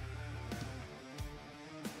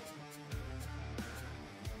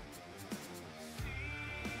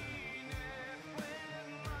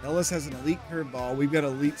 Ellis has an elite curveball. We've got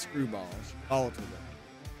elite screwball. Volatile though.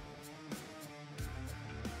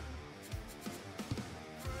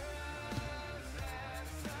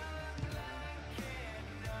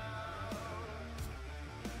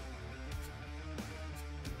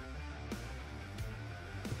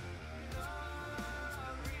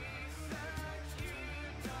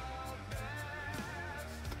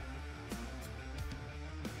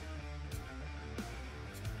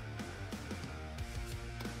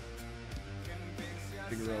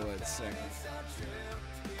 Figueroa at second.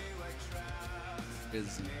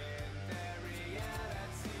 Busy.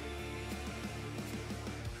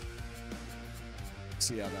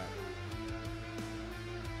 See how that.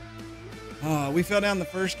 Oh, we fell down the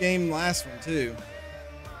first game last one too.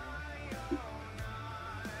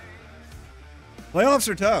 Playoffs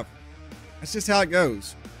are tough. That's just how it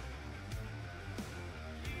goes.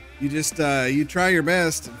 You just you try your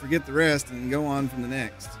best and forget the rest and go on from the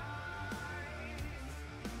next.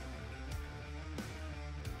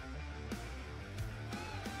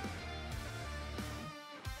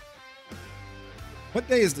 What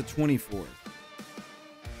day is the 24th?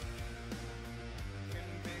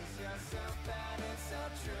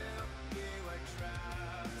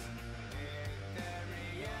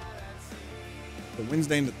 The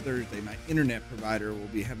Wednesday and the Thursday, my internet provider will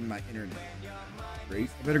be having my internet. Great.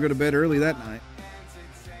 I better go to bed early that night.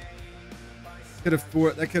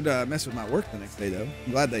 That could mess with my work the next day, though.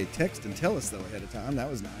 I'm glad they text and tell us, though, ahead of time. That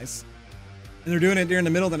was nice. And they're doing it during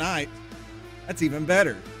the middle of the night. That's even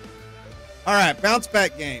better. All right, bounce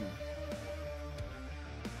back game.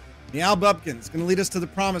 Meow Bupkins going to lead us to the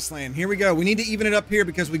promised land. Here we go. We need to even it up here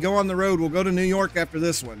because we go on the road. We'll go to New York after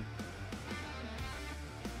this one.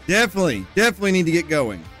 Definitely need to get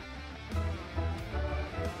going.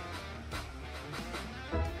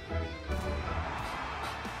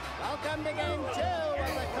 Welcome to game 2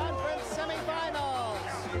 of the conference semifinals.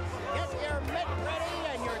 Get your mitt ready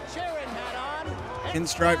and your cheering hat on.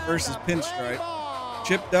 Pinstripe versus pinstripe.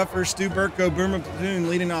 Chip Duffer, Stu Burko, Boomer Platoon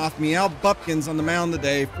leading off. Meow Bupkins on the mound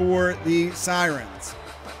today for the Sirens.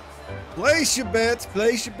 Place your bets,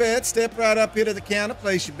 place your bets. Step right up here to the counter,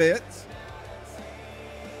 place your bets.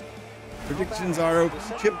 Predictions are open.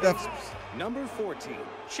 Chip Duffers. Number 14,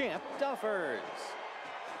 Chip Duffers.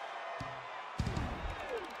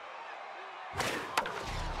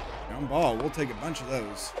 Ground ball. We'll take a bunch of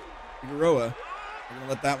those. Figueroa. We're going to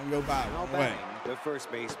let that one go by. One away. The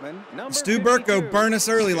first baseman, number Stu Burko burned us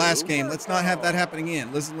early last game. Let's not have that happen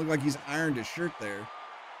again. Doesn't look like he's ironed his shirt there.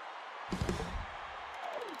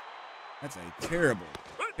 That's a terrible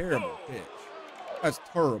pitch. That's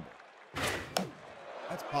terrible.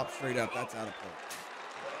 That's popped straight up. That's out of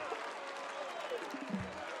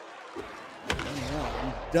play.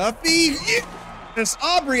 Duffy. Yes,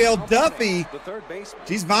 Aubrielle Duffy.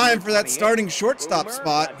 She's vying for that starting shortstop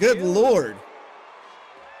spot. Good Lord.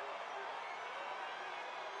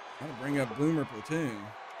 I'm going to bring up Boomer Platoon.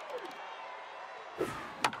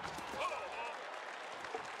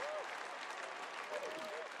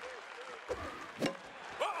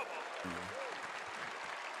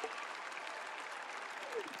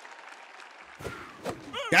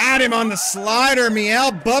 Got him on the slider.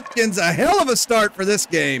 Meow Bupkins, a hell of a start for this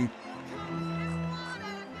game.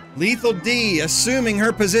 Lethal D, assuming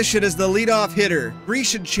her position as the leadoff hitter.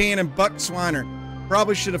 Grisha Chan and Buck Swiner.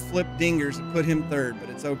 Probably should have flipped Dingers and put him third, but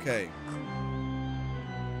it's okay.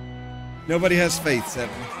 Nobody has faith,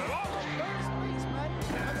 Seven.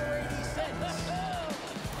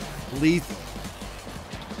 Lethal.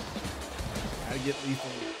 Gotta get Lethal.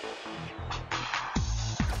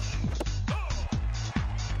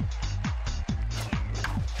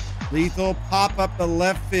 Lethal pop up the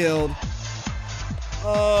left field.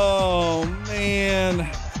 Oh, man.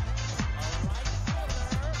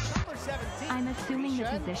 I'm assuming the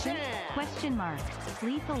position? Question mark.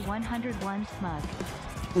 Lethal 101 smug.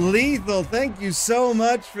 Lethal, thank you so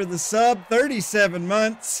much for the sub. 37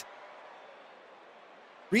 months.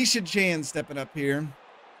 Risha Chan stepping up here.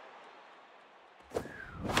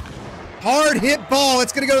 Hard hit ball.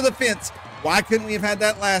 It's going to go to the fence. Why couldn't we have had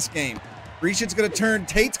that last game? Risha's going to turn.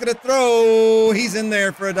 Tate's going to throw. He's in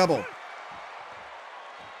there for a double.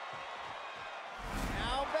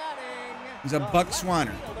 Now batting. He's a Buck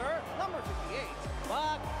Swiner. Number 58,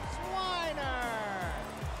 Buck Swiner.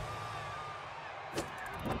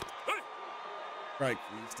 Strike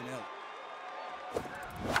for Easton Elliott.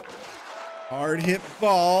 Hard hit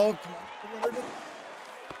ball.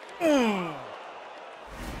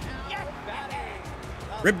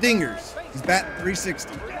 Rip Dingers. He's batting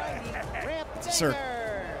 360. Circle.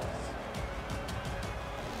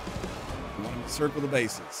 You want him to circle the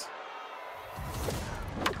bases.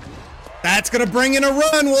 That's going to bring in a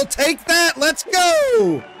run. We'll take that. Let's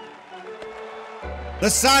go. The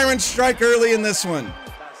Sirens strike early in this one. The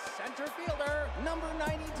center fielder, number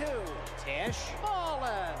 92, Tish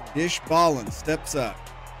Ballin. Tish Ballin steps up.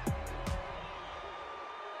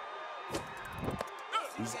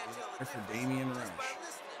 He's there for Damien Rush.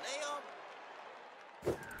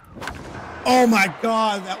 Oh my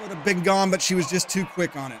God, that would have been gone, but she was just too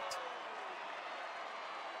quick on it.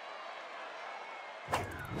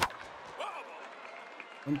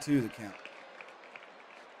 1-2 the count.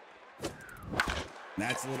 And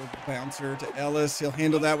that's a little bouncer to Ellis. He'll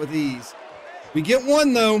handle that with ease. We get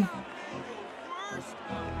one though.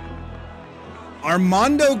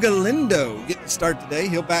 Armando Galindo getting the start today.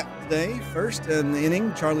 He'll bat today. First in the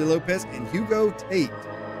inning, Charlie Lopez and Hugo Tate.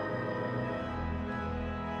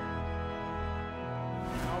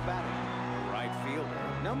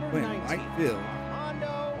 Right field.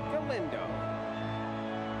 Armando Galindo.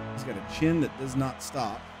 He's got a chin that does not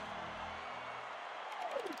stop.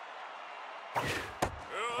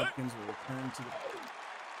 Hopkins will return to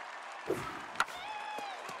the...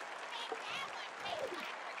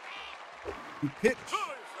 Pitch.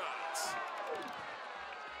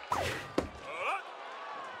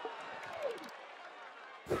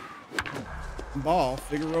 Ball.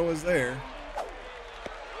 Figueroa's there.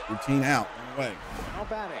 Routine out. One away. Now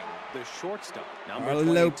batting, the shortstop, number Charlie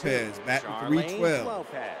 22, Lopez, batting Charlene 312.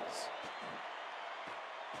 Lopez.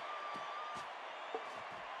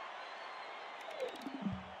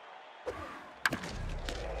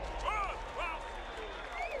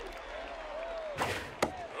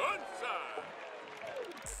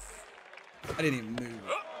 I didn't even move it.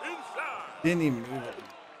 Didn't even move it.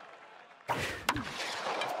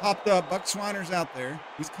 Popped up. Buck Swiner's out there.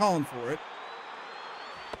 He's calling for it.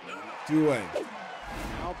 2 away.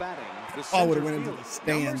 Now batting, the Ball would have center went into the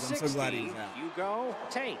fielder, stands. number I'm so glad he 16, was out. Hugo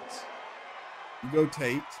Tate. You go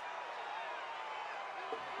Tate.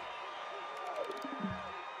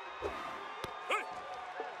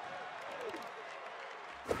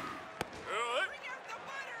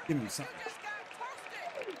 Give him something.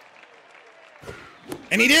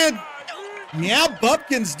 And he did. Meow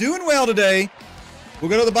Bupkins doing well today. We'll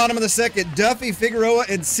go to the bottom of the second. Duffy, Figueroa,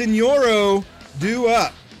 and Senoro due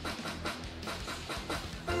up.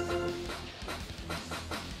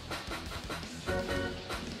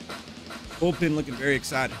 Bullpen looking very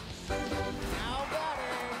excited. Now batting,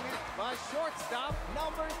 the shortstop,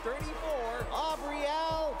 number 34,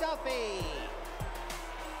 Aubrielle Duffy.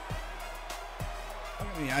 I don't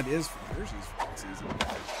have any ideas for jerseys for the season.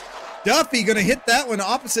 Duffy gonna hit that one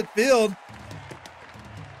opposite field.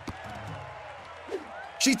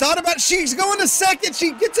 She thought about it. She's going to second.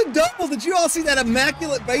 She gets a double. Did you all see that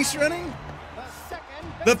immaculate base running?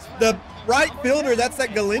 The right fielder, that's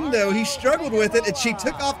that Galindo, he struggled with it, and she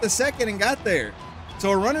took off the second and got there.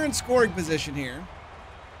 So a runner in scoring position here.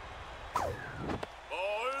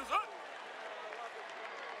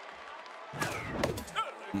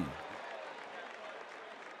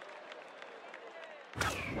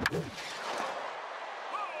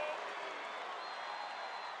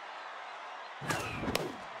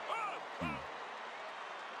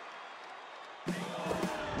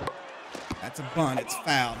 That's a bunt. It's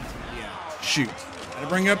fouled. Yeah, shoot. Got to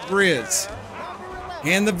bring up Grizz.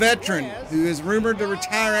 And the veteran, who is rumored to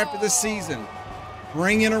retire after this season.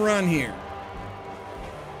 Bring in a run here.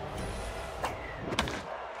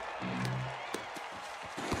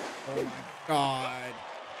 Oh, my God.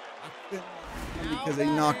 Because they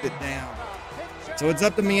knocked it down. So it's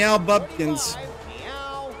up to Meow Bupkins.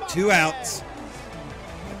 2 outs.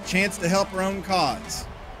 A chance to help her own cause.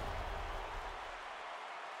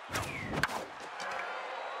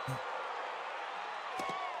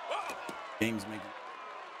 Game's making.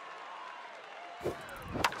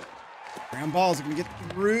 Ground balls are going to get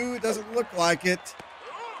through. It doesn't look like it.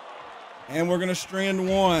 And we're going to strand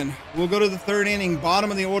 1. We'll go to the 3rd inning. Bottom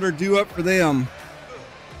of the order due up for them.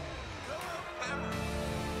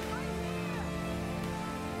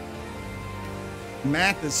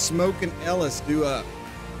 Mathis, Smoke, and Ellis due up.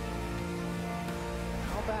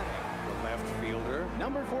 Now batting, the left fielder,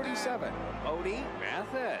 number 47, Odie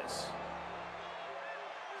Mathis.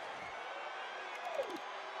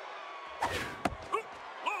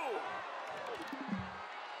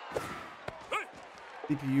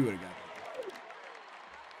 CPU would have got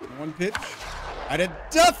it. 1 pitch. I did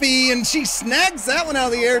Duffy, and she snags that one out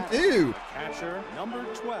of the air, too. Catcher, number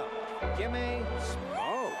 12, Gimme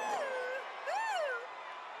Smoke.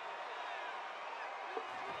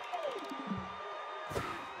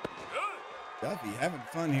 Duffy having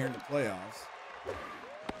fun here in the playoffs.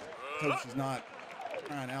 Hope she's not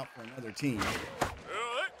crying out for another team.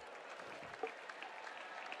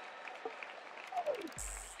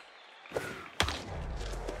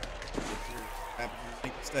 Happy to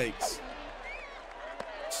make mistakes.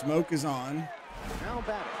 Smoke is on. Now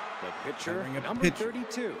batting, the pitcher, number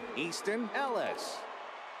 32, Easton Ellis.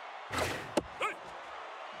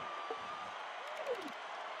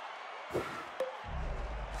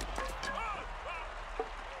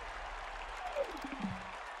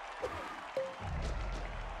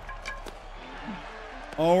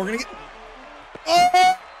 Oh, we're going to get...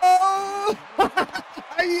 Oh!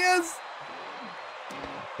 Yes!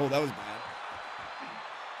 Oh, that was bad.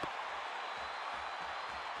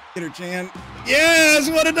 Get her, Chan. Yes!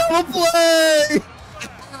 What a double play!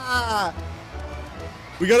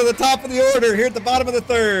 We go to the top of the order here at the bottom of the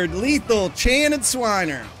 3rd. Lethal, Chan, and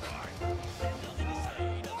Swiner.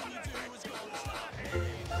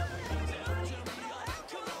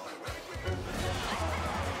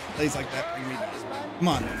 Plays like that bring me down. Come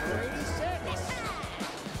on.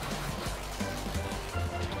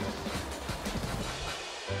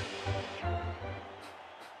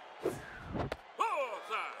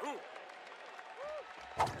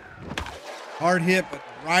 Hard hit, but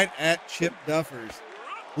right at Chip Duffers.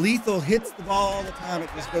 Lethal hits the ball all the time.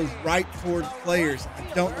 It just goes right towards players. I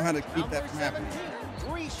don't know how to keep that from happening.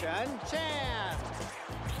 Grecian Chan.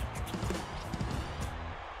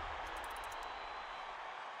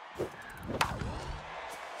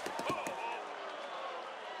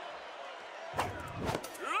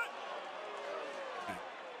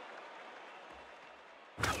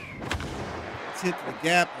 Hit the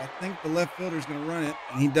gap. I think the left fielder's going to run it,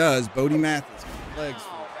 and he does. Bodie Mathis with the legs.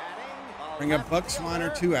 Bring up Buck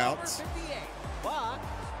Swiner, 2 outs. Buck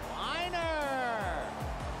Swiner.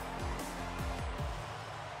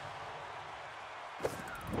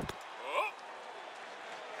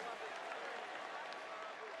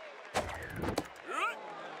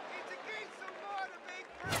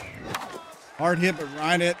 Hard hit, but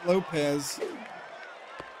right at Lopez.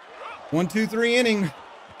 1-2-3 inning.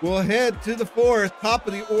 We'll head to the 4th. Top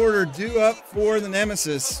of the order, due up for the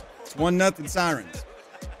Nemesis. It's 1-0 Sirens.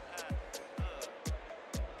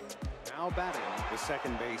 Now batting, the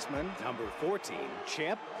second baseman, number 14,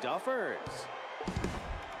 Chip Duffers.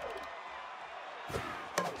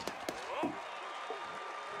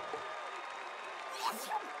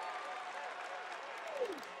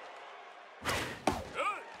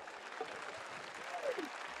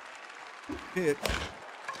 Pitch.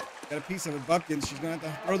 Got a piece of it, Buckins. She's going to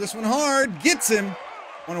have to throw this one hard. Gets him.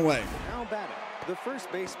 One away. Now batting, the first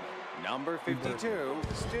baseman, number 52,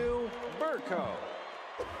 Stu Burko.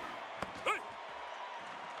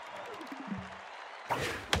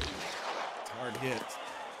 It's a hard hit.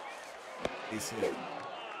 Base hit.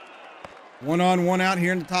 1 on, 1 out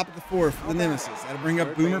here in the top of the 4th for the Nemesis. That'll bring up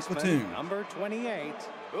Third Boomer baseman, Platoon. number 28,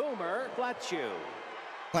 Boomer Platoon.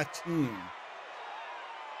 Platoon.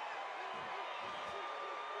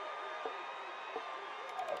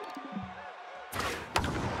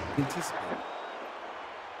 Anticipate.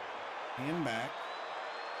 Hand back.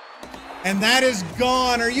 And that is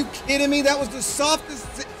gone. Are you kidding me? That was the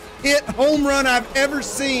softest hit home run I've ever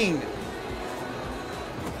seen.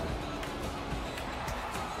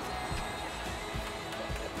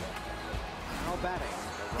 Now batting,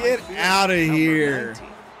 the Get right field, out of number here. 19,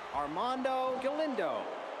 Armando Galindo.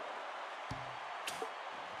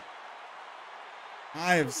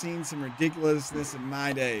 I have seen some ridiculousness in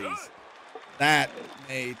my days. That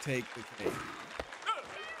may take the cake.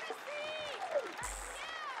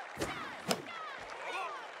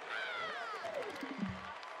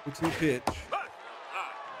 Two pitch.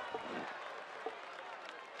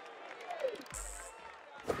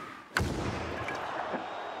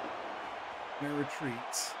 No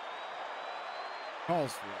retreats.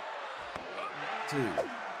 Calls for it. 2.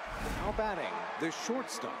 Now batting, the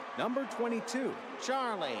shortstop, number 22,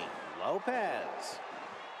 Charlie Lopez.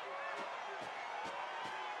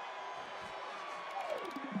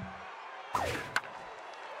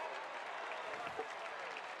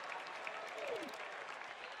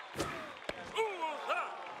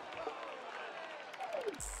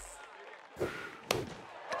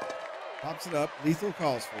 Pops it up. Lethal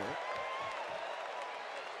calls for it.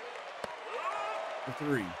 For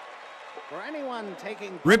 3. For anyone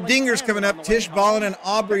taking Rip Dinger's coming up. Tish Ballin and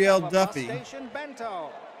Aubrielle Duffy. Station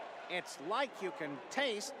Bento. It's like you can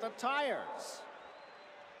taste the tires.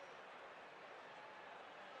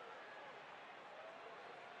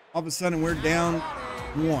 All of a sudden, we're down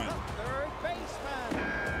 1. Third baseman,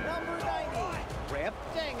 number 90, Rip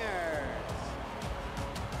Dingers.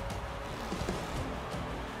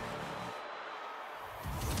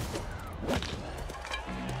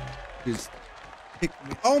 Just picked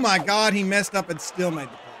me. Oh my God, he messed up and still made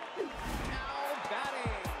the play. Now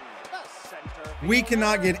batting, the center We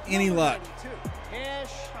cannot get any number luck. 92,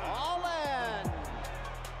 Tish Ballin.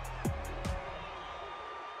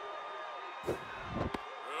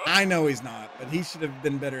 I know he's not, but he should have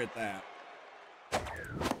been better at that.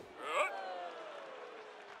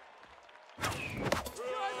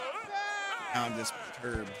 Now I'm just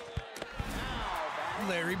perturbed.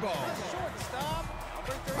 Larry Ball. Shortstop,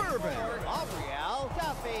 number 34, Bourbon. Aubrielle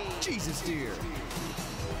Duffy. Jesus dear.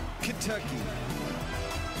 Kentucky.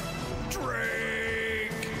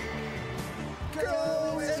 Drake.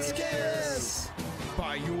 Go SKS.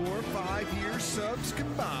 By your 5-year subs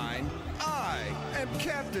combined, I am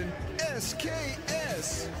Captain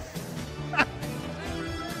SKS.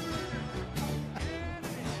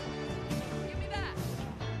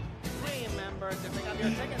 Remember to pick up your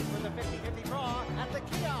tickets for the 50-50 draw at the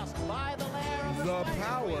kiosk by the lair of The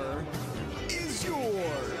power is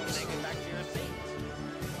yours. Take it back to your seat.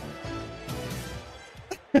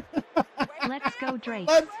 Let's go, Drake.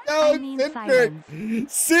 Let's go, I mean Cedric.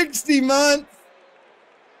 Sirens. 60 months.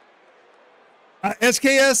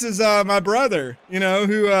 SKS is my brother, you know,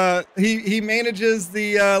 who he manages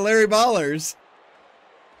the Larry Ballers.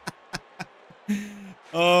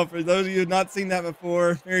 Oh, for those of you who have not seen that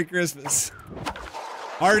before, Merry Christmas.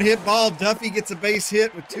 Hard hit ball. Duffy gets a base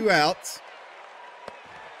hit with 2 outs.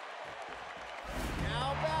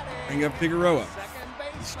 Bring up Figueroa.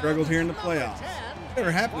 He struggled here in the playoffs.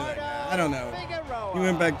 Whatever happened to that guy? I don't know. He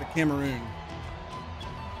went back to Cameroon.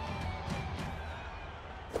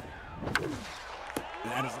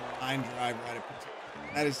 That is a line drive right at Pittsburgh.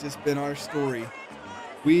 That has just been our story.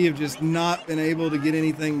 We have just not been able to get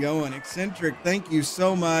anything going. Eccentric, thank you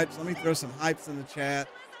so much. Let me throw some hypes in the chat.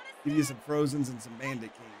 Give you some Frozens and some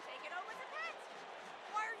Bandit Kings.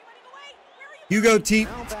 Hugo Tate.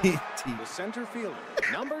 The center fielder,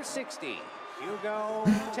 number 60, Hugo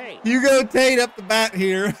Tate. Hugo Tate up the bat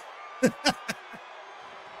here.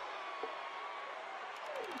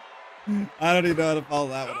 I don't even know how to follow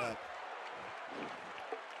that one up.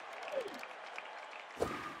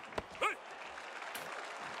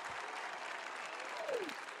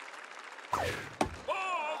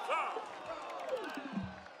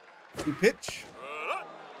 Two pitch.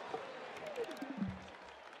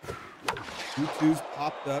 2-2's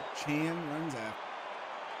popped up. Chan runs after.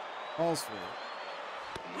 Falls for it.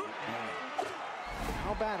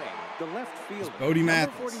 Now batting, the left fielder, Bodie number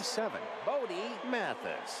Mathis. 47, Bodie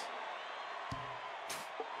Mathis.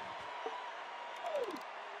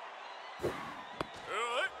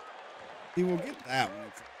 He will get that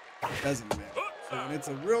one. It doesn't matter. So when it's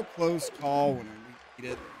a real close call, when we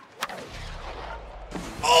need it.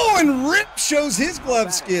 Oh, and Rip shows his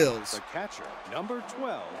glove skills. The catcher, number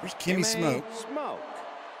 12. There's Kimmy Smoke.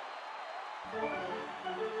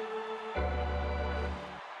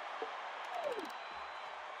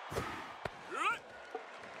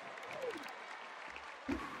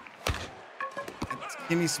 That's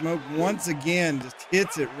Kimmy Smoke once again just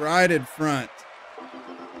hits it right in front.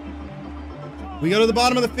 We go to the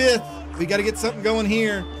bottom of the 5th. We got to get something going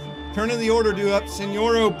here. Turn of the order due up.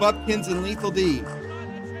 Senoro, Bupkins, and Lethal D.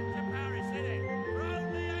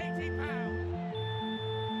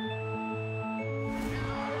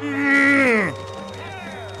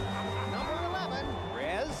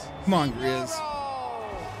 Come on, Grizz.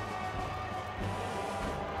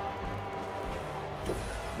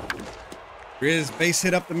 Grizz, base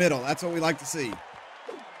hit up the middle. That's what we like to see.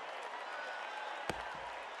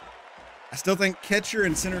 I still think catcher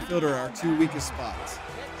and center fielder are our 2 weakest spots.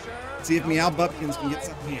 Let's see if Meow Bupkins can get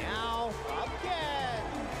something here.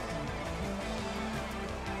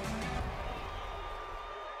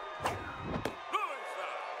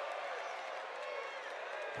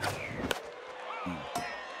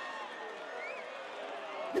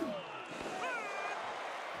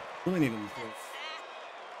 Really need him to throw.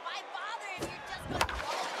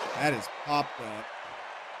 That is popped up.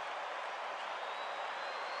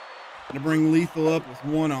 Gonna bring Lethal up with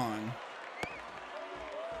 1 on.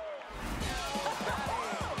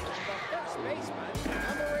 First baseman,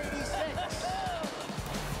 number 86.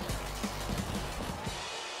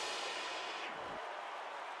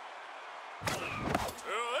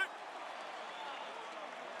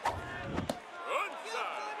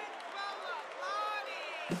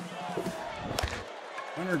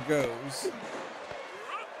 Runner goes.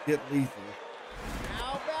 Get Lethal.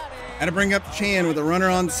 Had to bring up Chan with a runner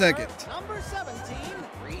on second. Number 17,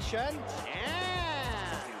 Rishan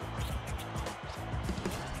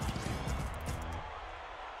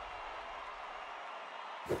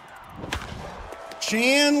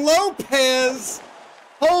Chan Lopez.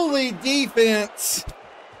 Holy defense.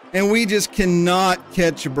 And we just cannot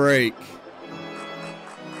catch a break.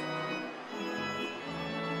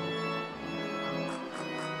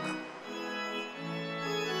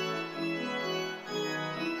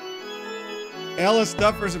 Ellis,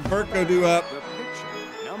 Duffers, and Burko do up.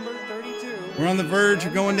 number 32. We're on the verge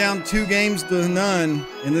of going down 2 games to none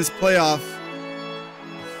in this playoff.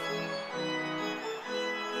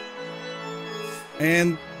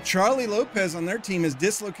 And Charlie Lopez on their team has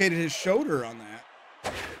dislocated his shoulder on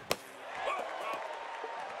that.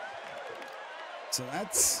 So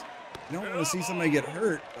that's, you don't want to see somebody get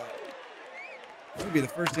hurt, but that would be the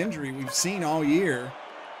first injury we've seen all year.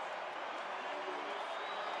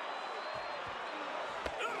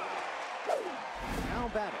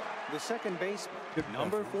 Now batting, the second baseman,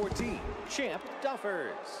 number 14, Champ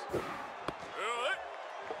Duffers.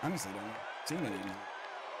 Honestly, don't see him anymore.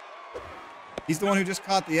 He's the one who just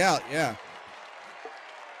caught the out, yeah.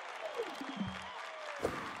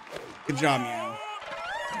 Good job, Meow.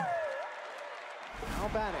 Now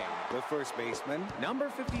batting, the first baseman, number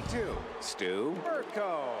 52, Stu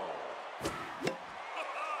Burko.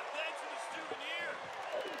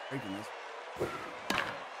 breaking this.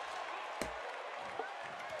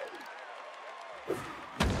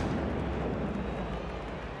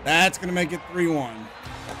 That's going to make it 3-1.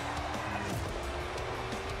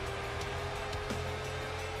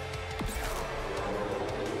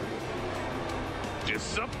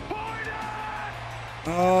 Disappointed!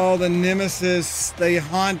 Oh, the nemesis. They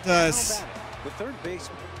haunt us. The third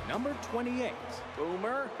baseman, number 28,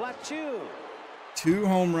 Boomer Plachu. 2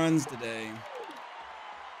 home runs today.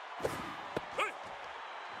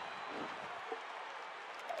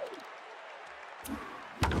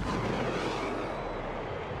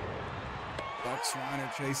 Buck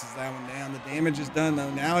Swiner chases that one down. The damage is done,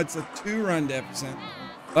 though. Now it's a 2-run deficit.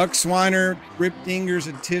 Buck Swiner, Rip Dingers,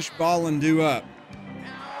 and Tish Ballin do up.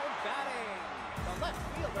 Now batting, the left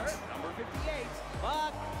fielder, number 58,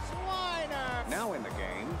 Buck Swiner. Now in the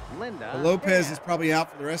game, Linda. Well, Lopez is probably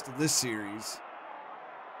out for the rest of this series.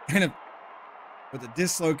 And with a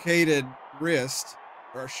dislocated wrist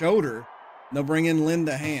or shoulder, they'll bring in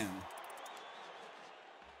Linda Hand.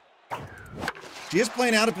 She is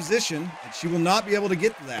playing out of position, and she will not be able to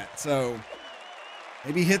get to that. So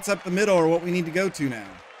maybe hits up the middle are what we need to go to now.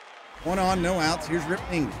 1 on, no outs. Here's Rip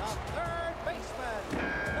Dingers.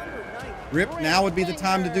 Rip, now would be the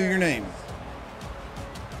time to do your name.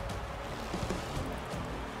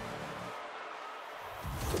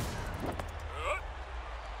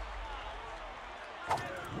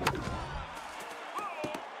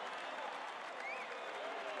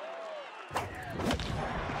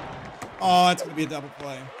 Oh, it's going to be a double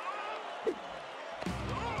play.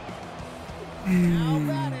 Now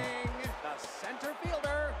batting, the center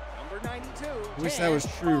fielder, number 92. I wish that was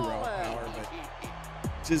true raw power, but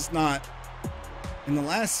just not. In the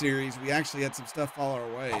last series, we actually had some stuff fall our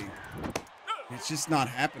way. It's just not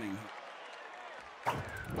happening.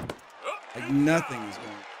 Like nothing is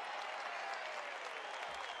going.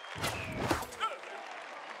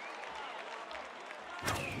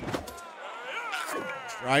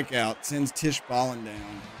 Strikeout sends Tish Ballin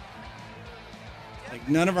down. Like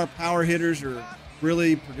none of our power hitters are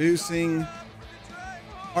really producing.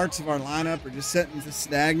 Parts of our lineup are just setting to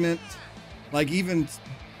stagnant. Like even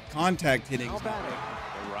contact hitting. Now batting,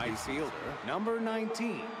 the right fielder, number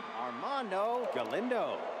 19, Armando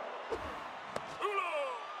Galindo.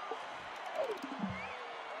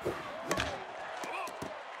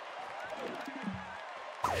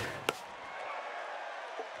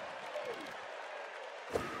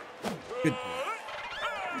 Good.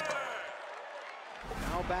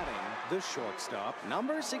 Now batting, the shortstop,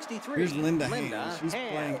 number 63. Here's Linda Hand. She's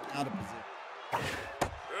playing out of position.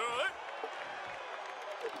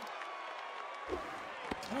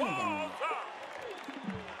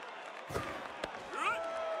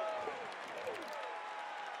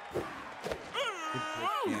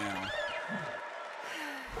 Yeah.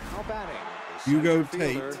 Now batting, the Hugo center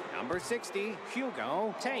fielder, Tate. number 60,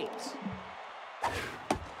 Hugo Tate.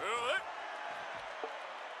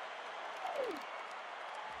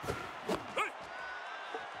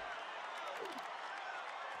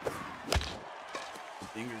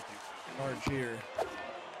 Fingers charge here.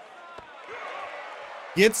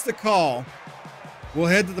 Gets the call. We'll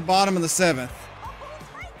head to the bottom of the 7th.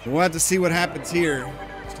 We'll have to see what happens here.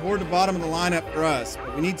 It's toward the bottom of the lineup for us,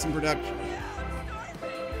 but we need some production.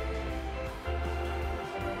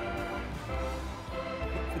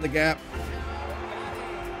 Look for the gap.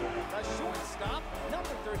 The shortstop, number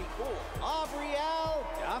 34, Aubrielle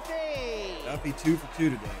Duffy. Duffy 2 for 2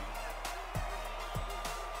 today.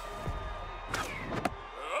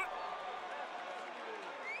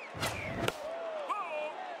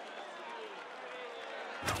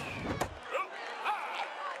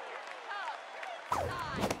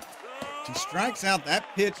 She strikes out. That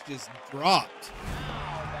pitch just dropped.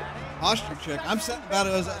 Posture check. I'm setting about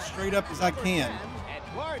it as straight up as I can.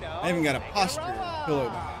 I even got a posture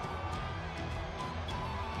pillow.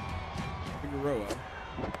 Figueroa.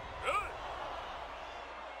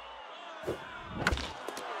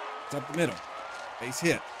 It's up the middle. Base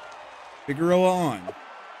hit. Figueroa on.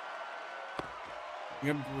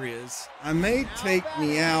 We got Briz. I may take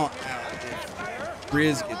Meow out if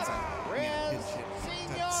Briz gets out.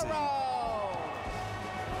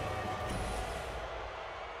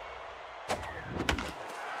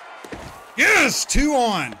 Yes! 2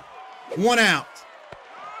 on. 1 out.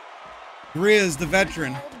 Grizz, the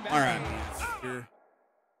veteran. All right.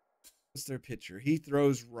 What's their pitcher? He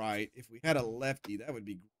throws right. If we had a lefty, that would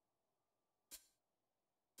be great.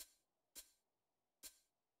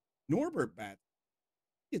 Norbert bats.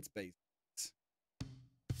 It's base.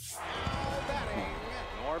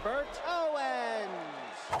 Norbert Owens.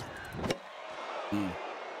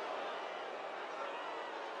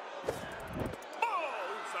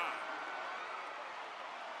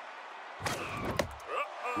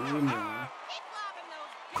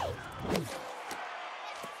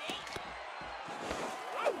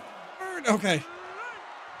 Okay.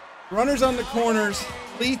 Runners on the corners.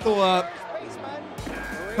 Lethal up.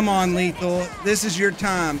 Come on, Lethal. This is your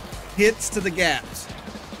time. Hits to the gaps.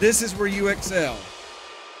 This is where you excel.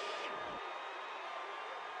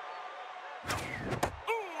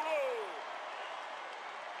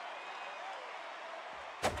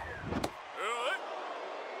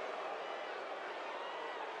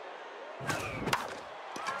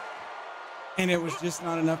 And it was just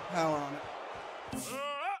not enough power on it.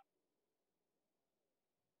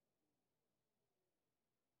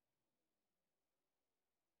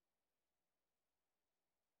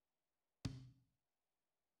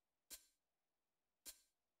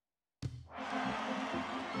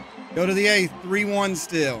 Go to the eighth, 3-1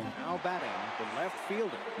 still. Now batting, the left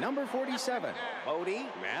fielder, number 47, Bodie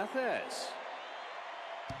Mathis.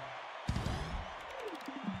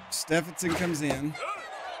 Stephenson comes in.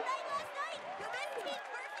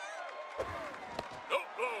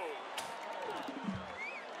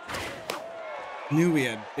 Knew we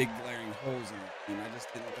had big glaring holes in it, and I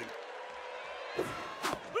just didn't think.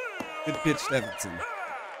 Good pitch, Stephenson.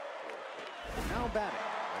 Now batting,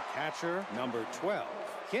 the catcher, number 12,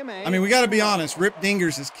 Kim A. I mean, we got to be honest. Rip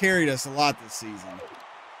Dingers has carried us a lot this season.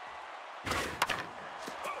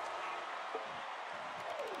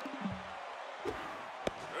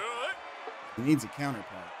 He needs a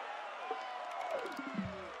counterpart.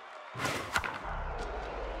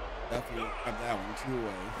 Definitely grab that one 2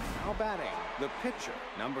 away. Now batting, the pitcher,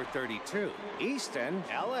 number 32, Easton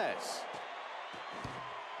Ellis.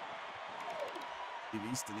 Give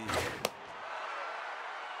Easton in.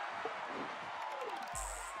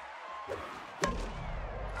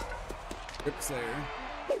 Rips there.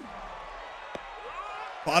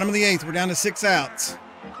 Bottom of the eighth, we're down to 6 outs.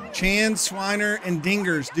 Chan, Swiner, and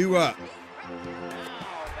Dingers due up. Now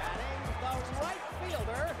batting, the right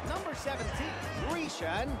fielder, number 17,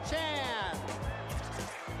 Rishan Chan.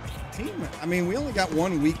 Team, I mean, we only got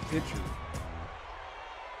one weak pitcher.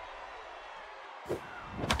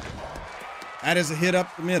 That is a hit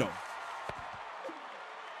up the middle.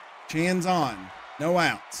 Chan's on. No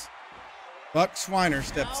outs. Buck Swiner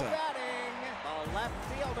steps Now up. batting, the left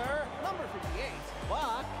fielder, number 58,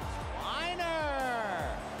 Buck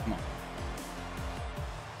Swiner. Come on.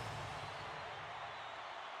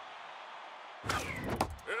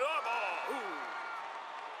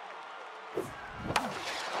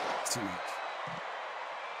 It's too much.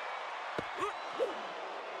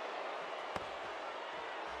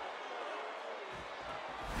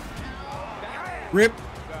 Rip,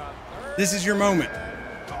 this is your moment.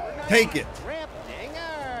 Take it. Rip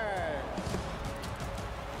Dinger.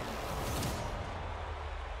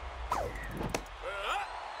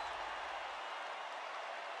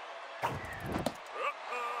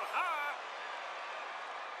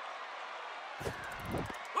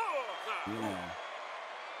 Yeah.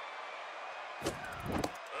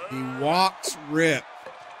 He walks Rip.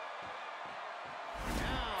 Now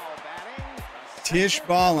batting, the Tish second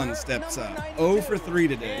Ballin fielder, steps number up. 92, 0 for 3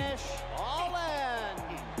 today. Tish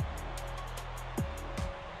Ballin.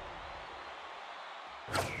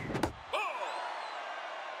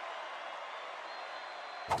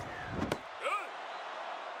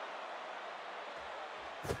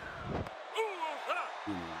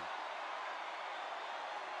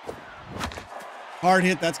 Hard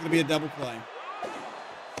hit, that's going to be a double play.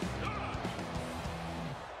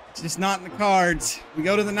 It's just not in the cards. We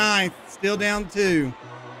go to the ninth, still down 2.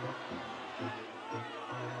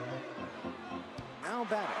 Now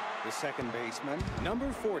batting, the second baseman,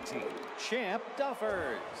 number 14, Champ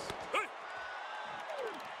Duffers.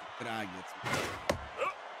 Good eye gets me.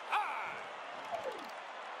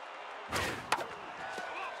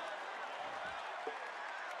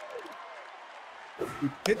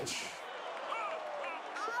 Good pitch.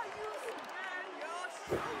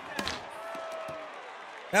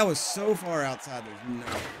 That was so far outside, there's no.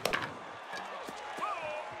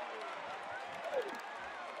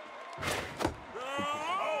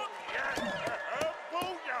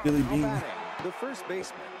 Billy Now Bean. batting, the first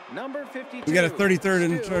baseman, number 52. We got a 33rd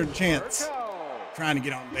and Stu 3rd chance. Burko. Trying to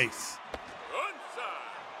get on base.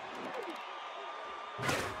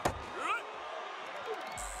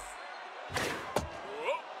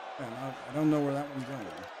 Man, I don't know where that one's going.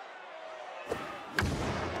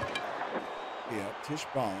 Yeah, Tish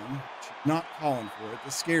Ballin. Not calling for it.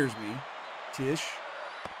 This scares me. Tish.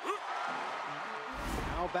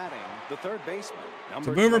 Now batting, the third baseman,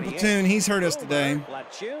 number So Boomer 28, Platoon, he's hurt us Boomer today.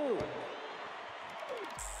 Platoon.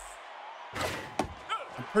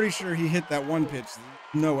 I'm pretty sure he hit that one pitch.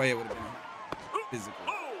 No way it would have been physical.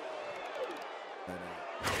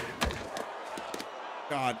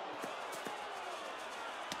 God.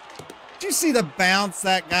 Did you see the bounce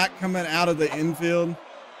that got coming out of the infield?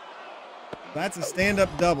 That's a stand-up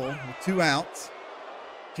double with 2 outs.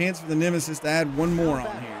 Chance for the Nemesis to add one more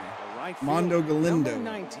on here. Armando Galindo.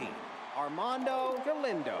 Number 19, Armando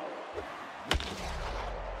Galindo.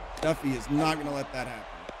 Duffy is not going to let that happen.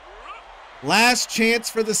 Last chance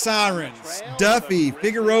for the Sirens. Duffy,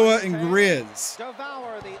 Figueroa, and Grizz.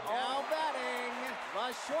 Devour the all batting.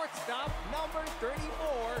 The shortstop, number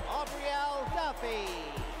 34, Aubriel Duffy.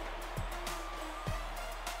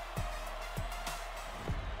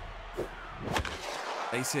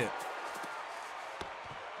 Base hit.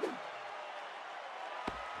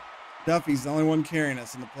 Duffy's the only one carrying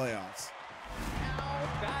us in the playoffs. Now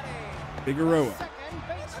batting. Figueroa. Second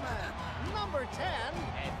baseman, number 10,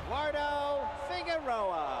 Eduardo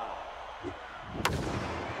Figueroa.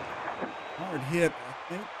 Hard hit, but I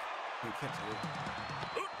think he catch it.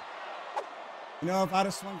 You know, if I'd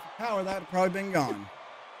have swung for power, that would have probably been gone.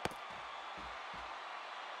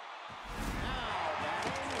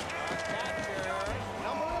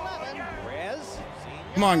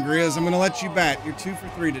 Come on, Grizz. I'm going to let you bat. You're 2 for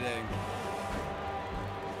 3 today.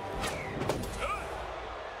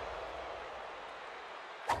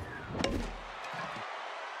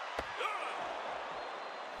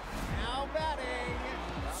 Now batting.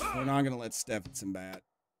 We're not going to let Stephenson bat.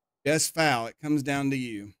 Yes, foul. It comes down to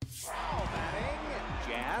you. Now batting.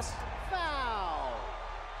 Jazz foul.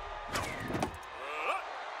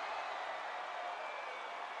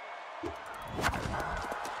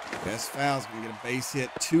 Yes, foul's going to get a base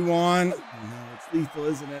hit. 2 on. No, it's lethal,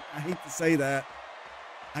 isn't it? I hate to say that.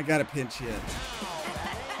 I got a pinch hit.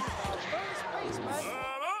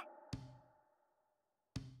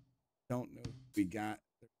 Don't know who we got.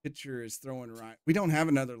 The pitcher is throwing right. We don't have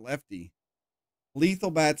another lefty.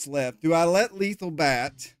 Lethal bats left. Do I let Lethal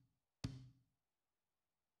bat?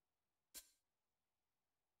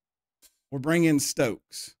 Or bring in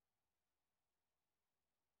Stokes?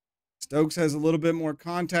 Stokes has a little bit more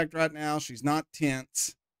contact right now. She's not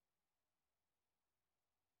tense.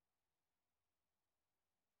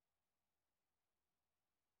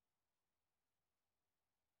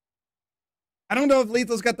 I don't know if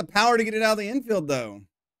Lethal's got the power to get it out of the infield, though.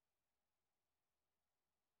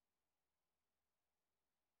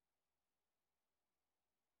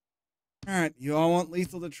 All right, you all want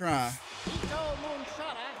Lethal to try. Ito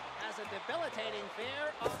Moonshana has a debilitating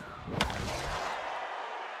fear of...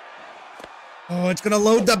 Oh, it's going to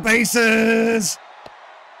load the bases.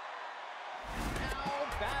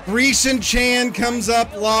 Grecian Chan comes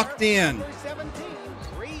up locked in. Number 17,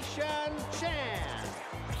 Grecian Chan.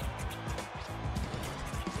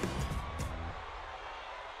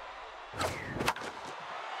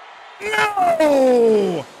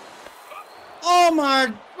 No! Oh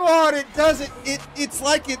my God, it doesn't, it's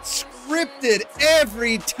like it's scripted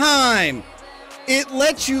every time. It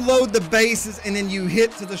lets you load the bases and then you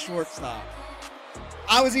hit to the shortstop.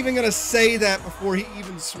 I was even going to say that before he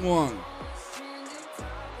even swung.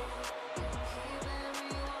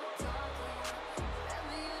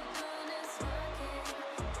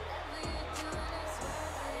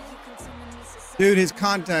 Dude, his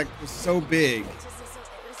contact was so big.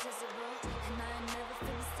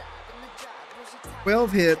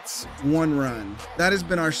 12 hits, 1 run. That has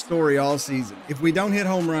been our story all season. If we don't hit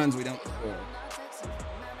home runs, we don't score.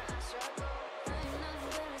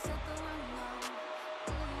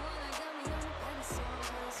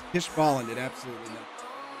 Fishballin did absolutely nothing.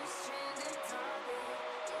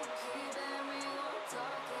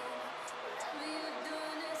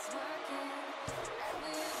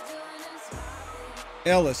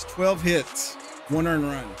 Ellis, 12 hits, 1 earned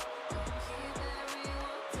run.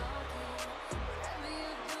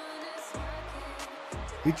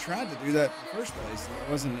 We tried to do that in the first place, and there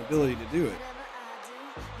wasn't an ability to do it.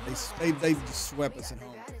 They just swept us at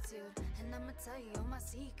home.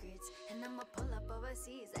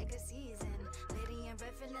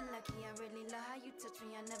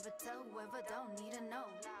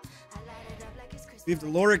 See if the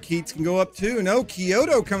Laura Keats can go up too. No,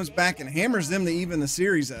 Kyoto comes back and hammers them to even the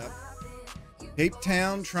series up. Cape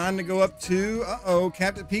Town trying to go up 2. Uh-oh,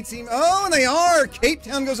 Captain Pete team. Oh, and they are. Cape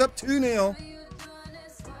Town goes up 2-0.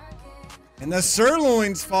 And the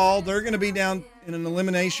Sirloins fall. They're going to be down in an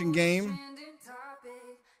elimination game.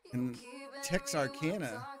 And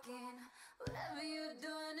Texarkana.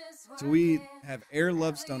 So we have Air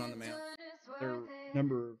Lovestone on the mound. They're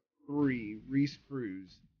number 3, Reese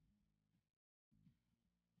Cruz.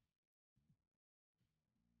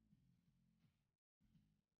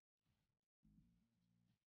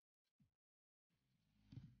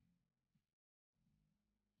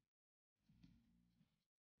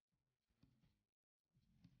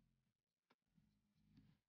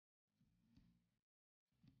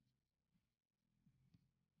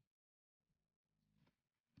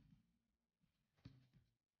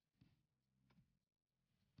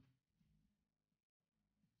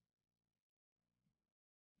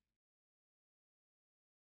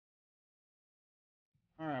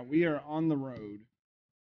 All right, we are on the road.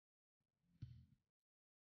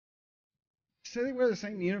 So they wear the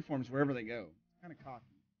same uniforms wherever they go. Kind of cocky.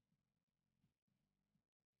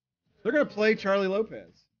 They're going to play Charlie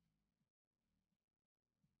Lopez.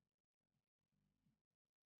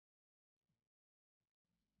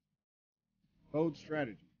 Bold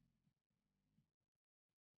strategy.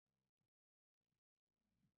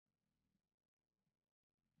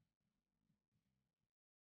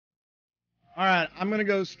 All right, I'm going to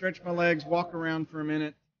go stretch my legs, walk around for a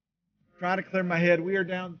minute, try to clear my head. We are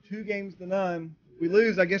down 2-0. If we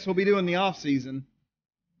lose, I guess we'll be doing the off season.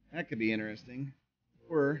 That could be interesting.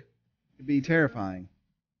 Or it could be terrifying.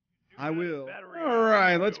 I will. All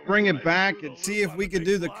right, let's bring it back and see if we can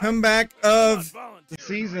do the comeback of the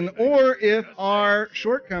season, or if our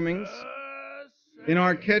shortcomings in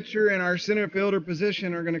our catcher and our center fielder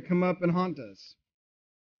position are going to come up and haunt us.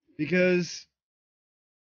 Because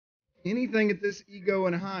anything at this ego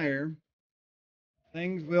and higher,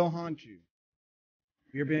 things will haunt you.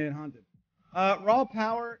 You're being haunted. Raw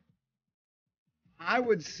Power, I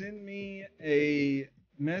would send me a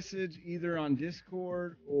message either on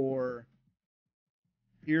Discord or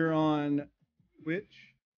here on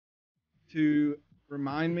Twitch to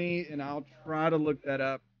remind me, and I'll try to look that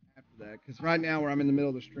up after that. Because right now, where I'm in the middle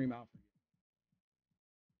of the stream, I'll forget.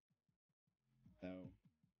 So.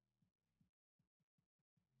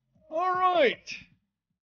 All right.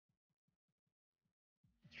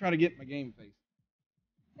 Let's try to get my game face.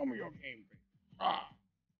 Show me your game face. Ah.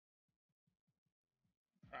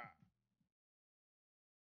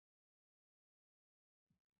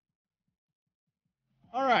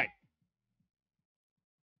 All right.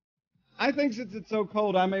 I think since it's so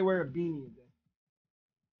cold, I may wear a beanie today.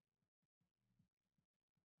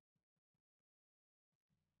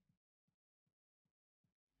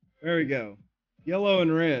 There we go. Yellow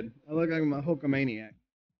and red. I look like I'm a Hulkamaniac.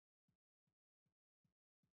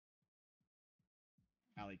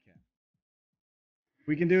 Alley cat.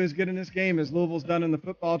 We can do as good in this game as Louisville's done in the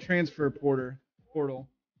football transfer portal. We'll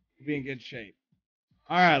be in good shape.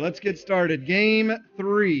 All right, let's get started. Game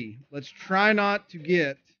 3. Let's try not to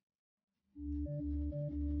get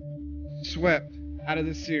swept out of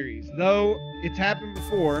this series. Though it's happened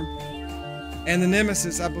before, and the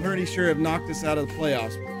Nemesis, I'm pretty sure, have knocked us out of the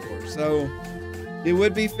playoffs before. So it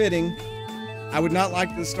would be fitting. I would not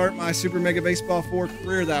like to start my Super Mega Baseball 4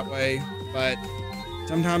 career that way, but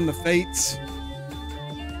sometimes the fates,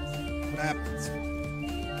 what happens.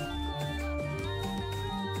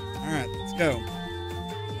 All right, let's go.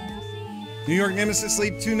 New York Nemesis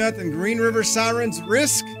lead 2-0. Green River Sirens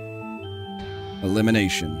risk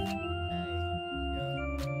elimination.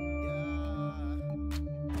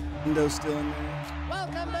 Windows still in there.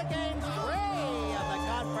 Welcome to Game 3 of the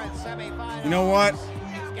conference semifinals. You know what?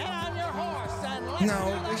 Get on your horse and let's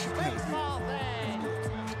No, do they should the have baseball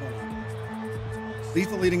thing.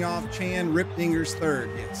 Lethal leading off. Chan, Rip Dinger's third.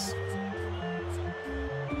 Yes.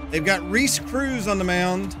 They've got Reese Cruz on the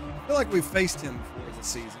mound. I feel like we've faced him before this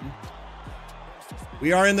season.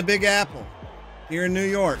 We are in the Big Apple here in New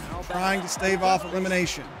York, trying to stave off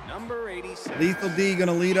elimination. Number 87. Lethal D going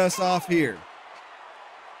to lead us off here.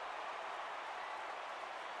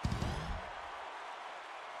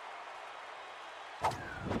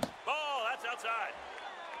 Ball, that's outside.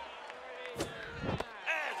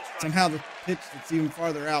 Somehow the pitch that's even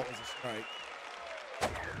farther out was a strike.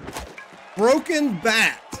 Broken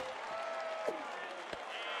bat.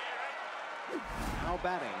 Now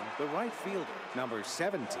batting, the right fielder, number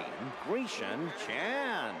 17, Grecian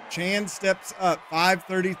Chan. Chan steps up,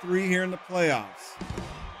 5:33 here in the playoffs.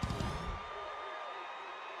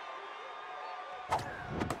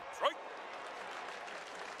 Strike.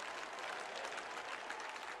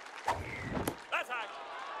 That's high.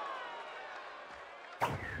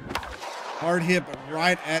 Hard hit, but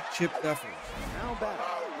right at Chip Duffy. Now batting,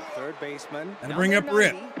 the third baseman, And bring up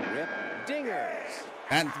Rip. Rip Dingers.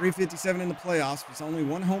 Batting .357 in the playoffs. Was only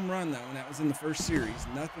one home run, though, and that was in the first series.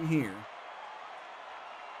 Nothing here.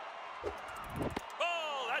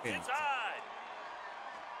 Ball, that's inside.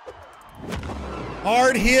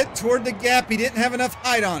 Hard hit toward the gap. He didn't have enough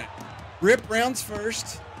height on it. Rip rounds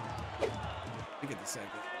first. Look at the second.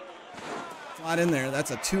 Slide in there.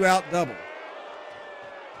 That's a 2-out double.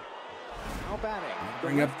 Now batting, the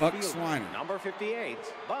Bring up left Buck fielder, Swiner. number 58,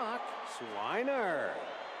 Buck Swiner.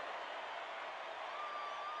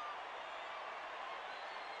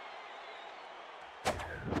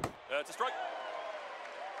 That's a strike.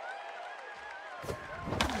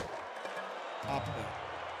 Popped up.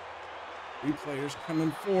 3 players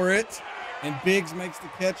coming for it. And Biggs makes the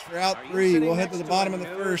catch for out 3. We'll head to the bottom of the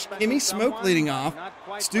first. Kimmy Smoke leading off.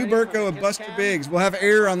 Stu Burko and Buster Biggs. We'll have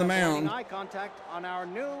error on the mound.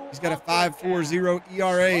 He's got a 5.40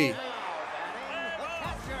 ERA.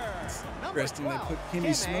 Interesting, they put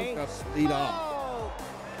Kimmy Smoke up to lead off.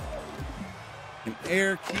 And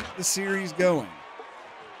Air keep the series going.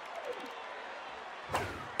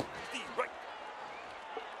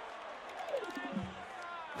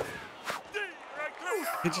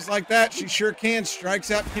 Pitches like that, she sure can.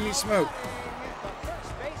 Strikes out Kimmy Smoke.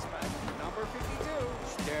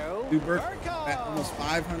 Stu Burke at almost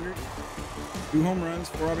 500. 2 home runs,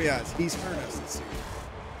 4 RBIs. He's hurt us this season.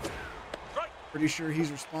 Pretty sure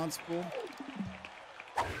he's responsible.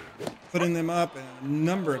 Putting them up in a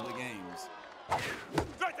number of the games.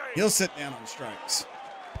 He'll sit down on strikes.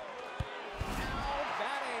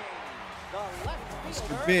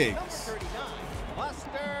 Mr. Biggs. Buster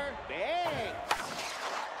Biggs.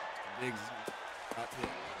 Biggs out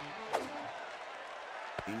there.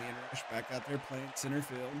 Damon Rush back out there playing center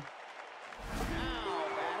field.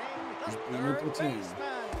 There's Boomer platoon.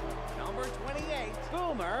 Number 28,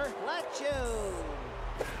 Boomer Platoon.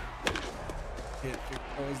 Hit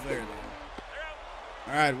was there then.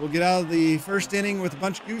 All right, we'll get out of the first inning with a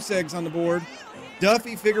bunch of goose eggs on the board.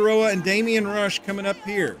 Duffy, Figueroa, and Damian Rush coming up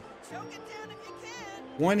here.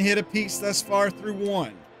 1 hit apiece thus far through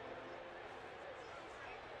 1.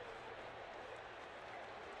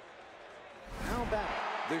 Now batting,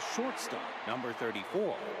 the shortstop, number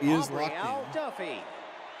 34. He is locked in. Duffy.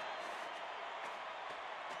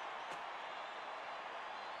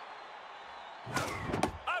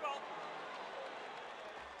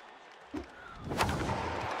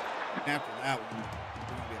 After that one, we're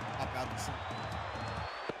going to be able to pop out the center.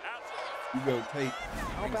 You go, Tate.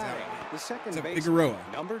 Now batting, the second baseman, Figueroa.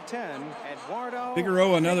 number 10, Eduardo.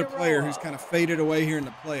 Figueroa, another Figueroa. player who's kind of faded away here in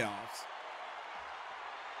the playoffs.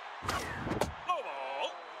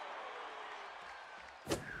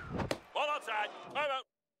 Ball outside. Time out.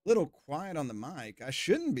 Little quiet on the mic. I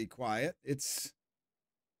shouldn't be quiet. It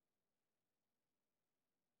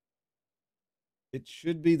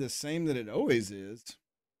should be the same that it always is.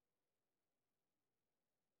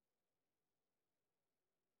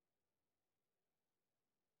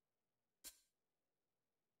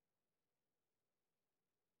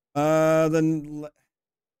 Then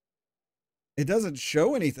it doesn't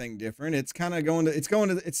show anything different. It's kind of going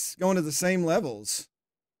to the same levels.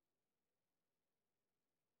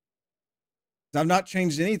 I've not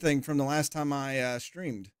changed anything from the last time I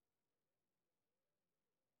streamed.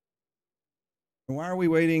 And why are we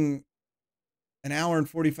waiting an hour and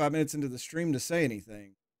 45 minutes into the stream to say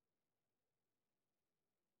anything?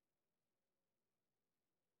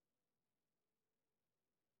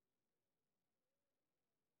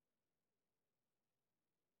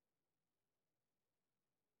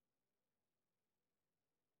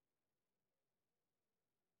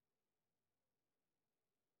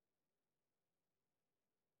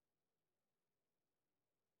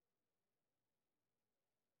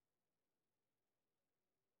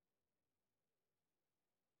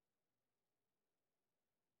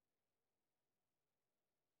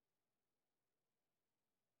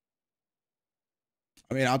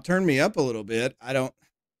 I mean, I'll turn me up a little bit. I don't.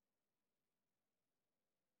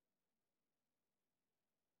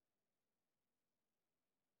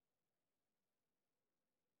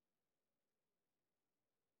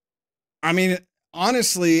 I mean,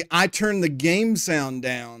 honestly, I turned the game sound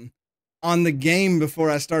down on the game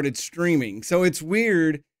before I started streaming. So it's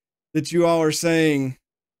weird that you all are saying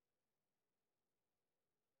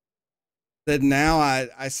that now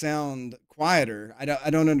I sound quieter. I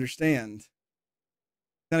don't understand.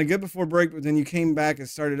 Sounded good before break, but then you came back and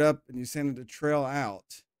started up and you sounded to trail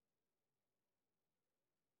out.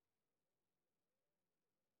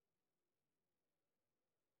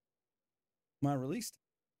 My release.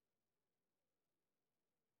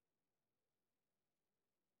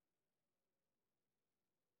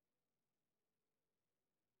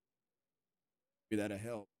 Maybe that'll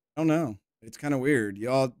help. I don't know. It's kind of weird.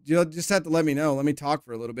 Y'all just have to let me know. Let me talk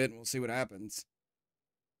for a little bit and we'll see what happens.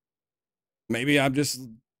 Maybe I'm just...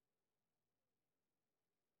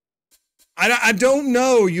 I don't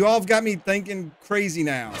know. You all have got me thinking crazy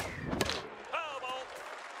now.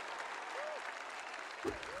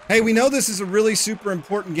 Hey, we know this is a really super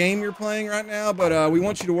important game you're playing right now, but we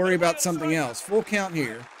want you to worry about something else. Full count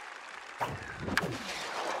here.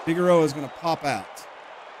 Figueroa is going to pop out.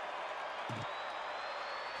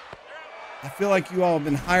 I feel like you all have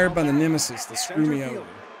been hired by the nemesis to screw me over.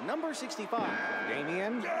 Number 65,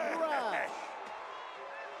 Damon Rush.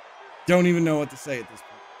 Don't even know what to say at this point.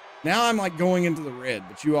 Now I'm like going into the red,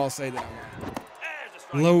 but you all say that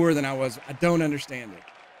I'm lower than I was. I don't understand it.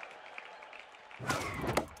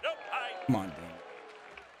 Come on, Damon.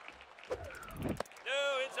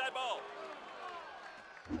 No, inside ball.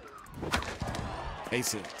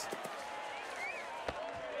 Base hit.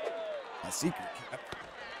 A secret cap.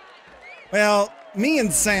 Well, me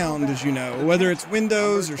and sound, as you know, whether it's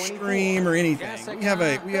Windows or Stream or anything, we have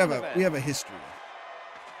a history.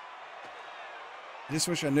 I just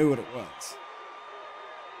wish I knew what it was.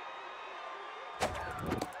 No,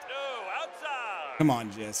 outside. Come on,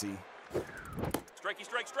 Jesse. Strikey,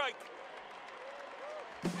 strike, strike.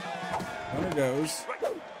 Runner goes.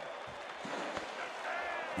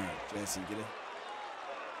 All right, Jesse, get it.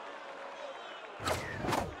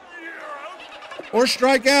 Or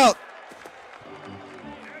strike out.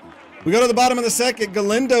 We go to the bottom of the second.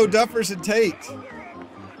 Galindo, Duffers, and Tate. Now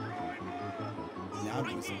I'm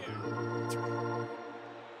gonna say, that's right.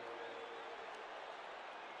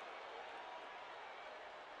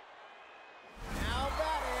 Now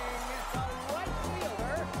batting, the right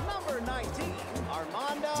fielder, number 19,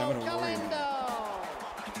 Armando Galindo.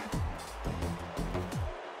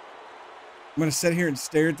 I'm gonna sit here and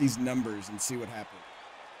stare at these numbers and see what happens.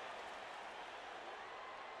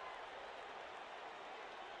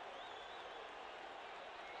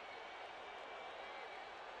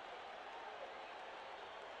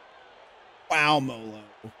 Wow, Molo.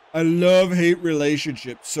 A love-hate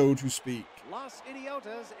relationship, so to speak. Los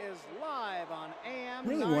Idiotas is live on AM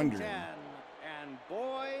Really 910. wondering. And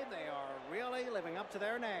boy, they are really living up to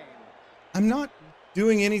their name. I'm not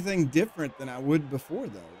doing anything different than I would before,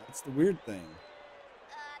 though. That's the weird thing.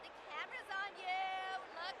 The camera's on you.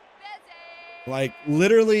 Look busy. Like,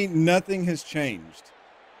 literally nothing has changed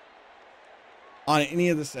on any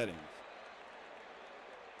of the settings.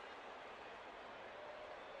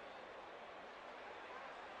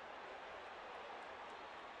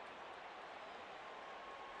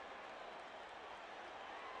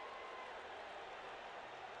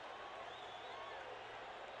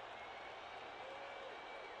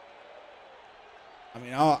 I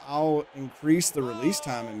mean, I'll increase the release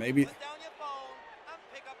time and maybe. Put down your phone and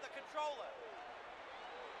pick up the controller.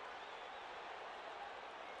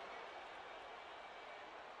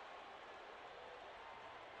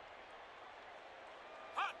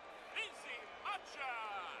 Hot, easy, matcha.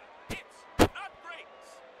 It's not great.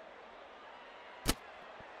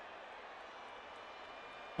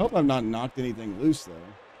 Hope I've not knocked anything loose though.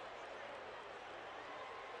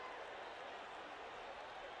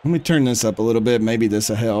 Let me turn this up a little bit. Maybe this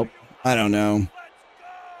will help. I don't know.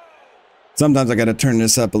 Sometimes I got to turn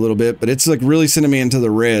this up a little bit, but it's like really sending me into the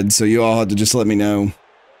red. So you all have to just let me know.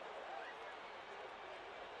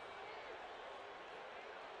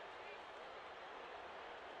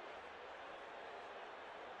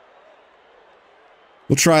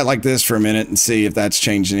 We'll try it like this for a minute and see if that's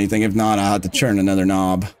changed anything. If not, I'll have to turn another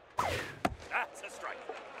knob. That's a strike.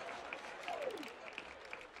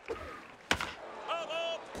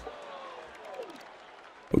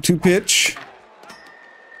 0-2 pitch.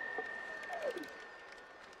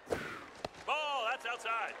 Ball, that's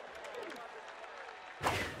outside.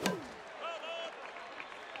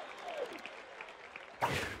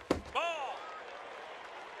 Ball.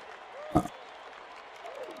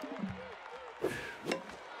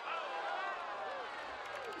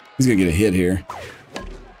 He's going to get a hit here.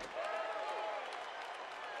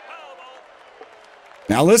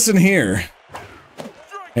 Now listen here.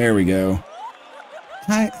 There we go.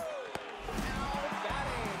 Hi.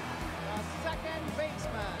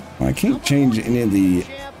 Well, I can't change any of the.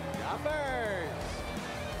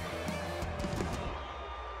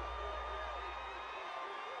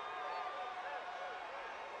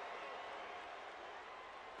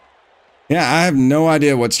 Yeah, I have no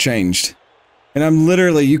idea what's changed. And I'm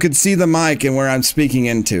literally, you could see the mic and where I'm speaking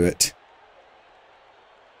into it.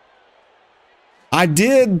 I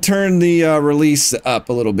did turn the release up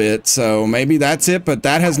a little bit, so maybe that's it, but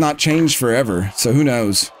that has not changed forever, so who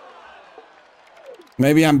knows?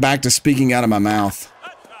 Maybe I'm back to speaking out of my mouth.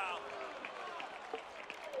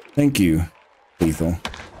 Thank you, Lethal.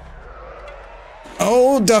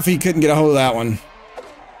 Oh, Duffy couldn't get a hold of that one.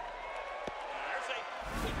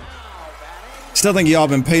 Still think y'all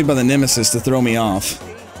been paid by the Nemesis to throw me off.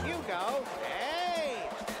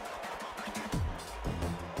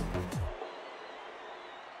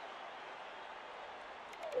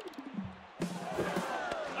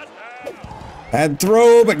 Bad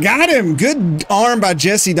throw, but got him. Good arm by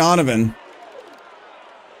Jesse Donovan.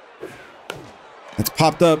 It's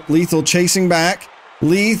popped up. Lethal chasing back.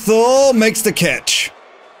 Lethal makes the catch.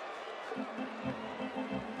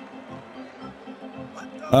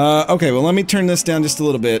 Okay, well, let me turn this down just a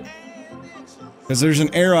little bit. Because there's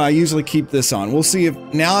an arrow, I usually keep this on. We'll see if,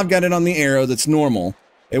 now I've got it on the arrow that's normal.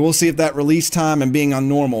 And we'll see if that release time and being on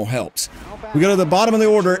normal helps. We go to the bottom of the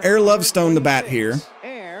order, Air Lovestone the bat here.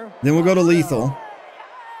 Then we'll go to Lethal.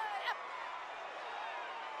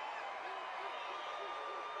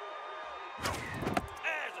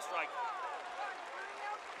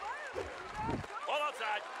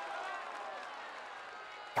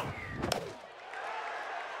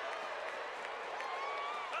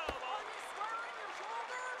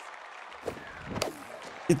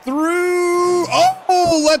 Get through.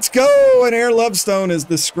 Oh, let's go. And Air Lovestone as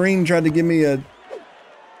the screen tried to give me a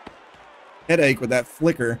headache with that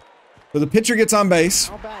flicker. So the pitcher gets on base.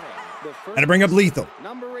 And I bring up Lethal.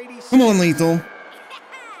 Come on, Lethal.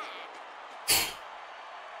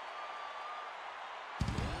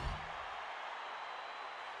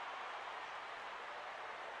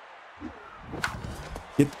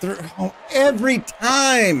 Get through. Oh, every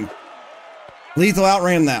time. Lethal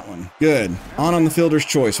outran that one. Good. On the fielder's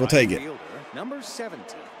choice. We'll take it.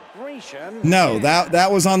 No,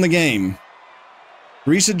 that was on the game.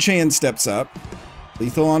 Grayson Chan steps up.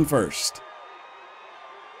 Lethal on first.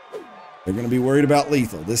 They're going to be worried about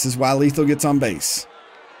Lethal. This is why Lethal gets on base.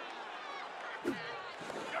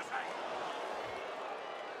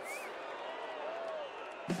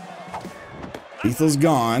 Lethal's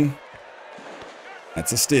gone.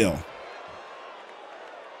 That's a steal.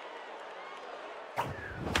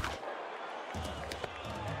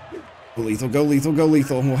 Go Lethal, go Lethal, go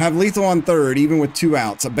Lethal. We'll have Lethal on third, even with 2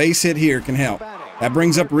 outs. A base hit here can help. That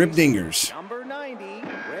brings up Rip Dingers. Number 90,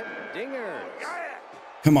 Rip Dingers.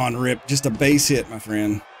 Come on, Rip. Just a base hit, my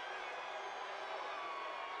friend.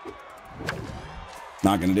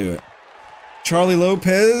 Not going to do it. Charlie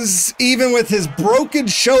Lopez, even with his broken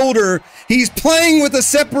shoulder, he's playing with a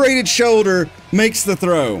separated shoulder, makes the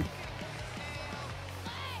throw.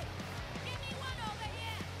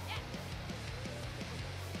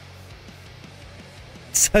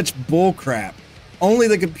 Such bullcrap. Only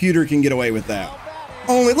the computer can get away with that.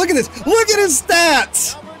 Only, look at this. Look at his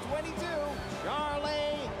stats.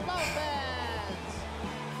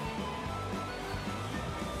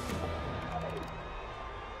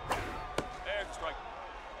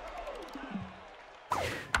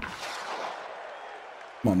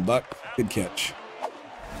 Come on, Buck. Good catch.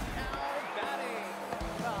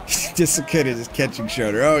 Dislocated his catching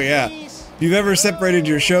shoulder. Oh, yeah. If you've ever separated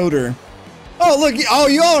your shoulder. Oh, look. Oh,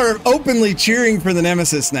 you all are openly cheering for the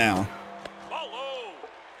Nemesis now.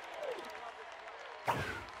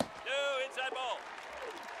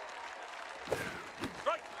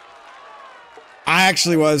 I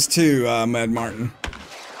actually was too, Mad Martin.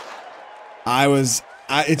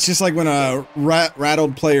 It's just like when a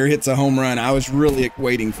rattled player hits a home run. I was really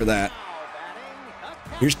waiting for that.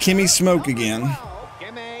 Here's Kimmy Smoke again.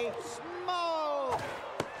 Kimmy Smoke.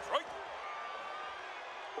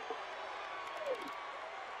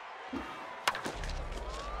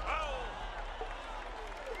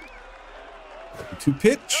 2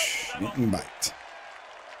 pitch, and bite.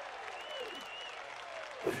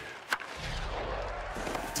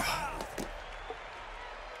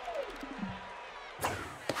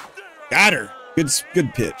 Got her.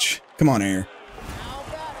 Good pitch. Come on, Air.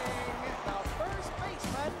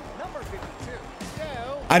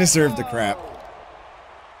 I deserve the crap.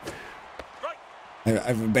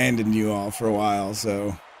 I've abandoned you all for a while,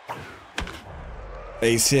 so.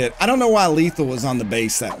 Base hit. I don't know why Lethal was on the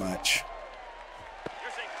base that much.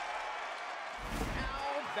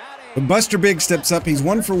 But Buster Big steps up. He's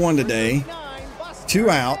 1 for 1 today. 2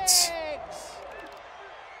 outs.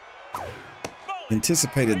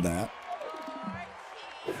 Anticipated that.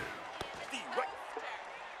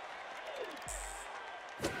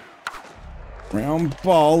 Round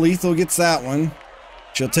ball. Lethal gets that one.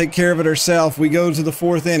 She'll take care of it herself. We go to the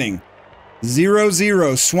 4th inning.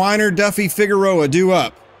 0-0. Swiner, Duffy, Figueroa due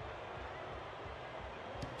up.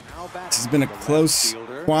 This has been a close,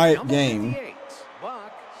 quiet game.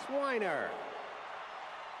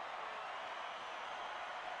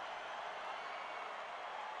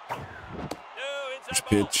 First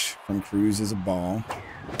pitch from Cruz is a ball.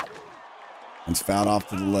 It's fouled off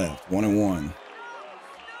to the left. 1-1.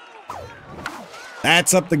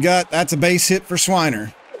 That's up the gut. That's a base hit for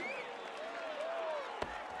Swiner.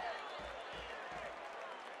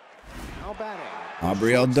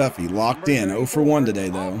 Aubrielle Duffy locked in. 0 for 1 today,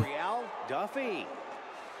 though. Duffy.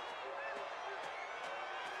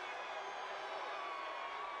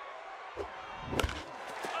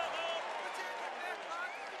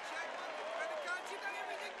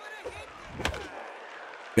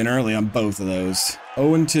 Been early on both of those.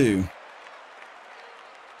 0-2.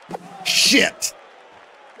 shit.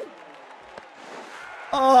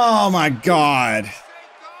 Oh my God.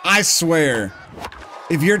 I swear,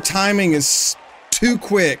 if your timing is too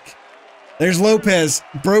quick, there's Lopez,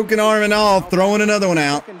 broken arm and all, throwing another one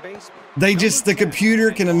out. The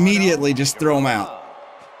computer can immediately just throw them out.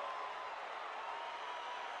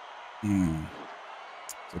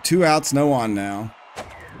 So 2 outs, no on now.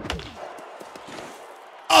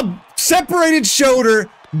 A separated shoulder,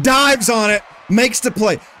 dives on it, makes the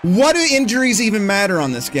play. What do injuries even matter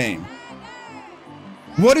on this game?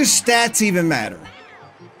 What do stats even matter?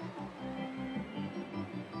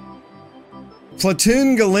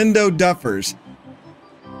 Platoon Galindo Duffers.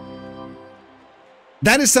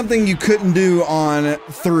 That is something you couldn't do on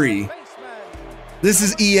 3. This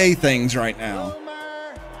is EA things right now.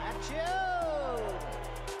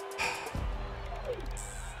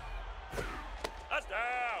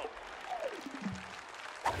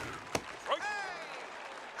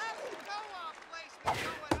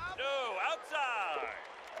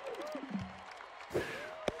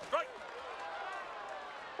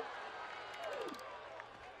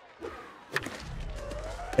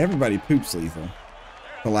 Everybody poops lethal.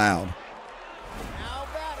 Allowed.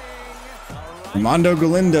 Armando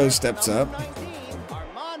Galindo steps up.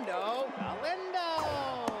 I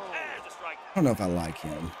don't know if I like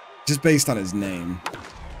him, just based on his name.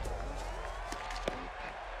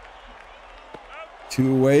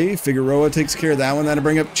 2 away. Figueroa takes care of that one. That'll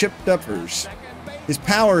bring up Chip Duffers. His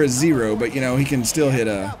power is 0, but you know he can still hit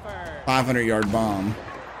a 500-yard bomb.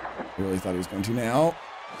 I really thought he was going to now.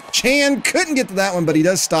 Chan couldn't get to that one, but he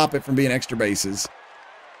does stop it from being extra bases.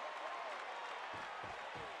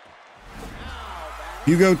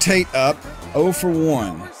 Hugo Tate up, 0 for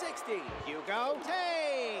 1. Hugo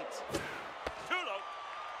Tate.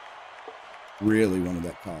 Really wanted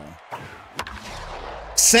that call.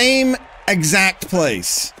 Same exact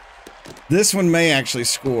place. This one may actually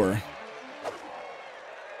score.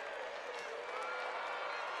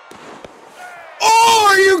 Oh,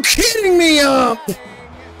 are you kidding me up?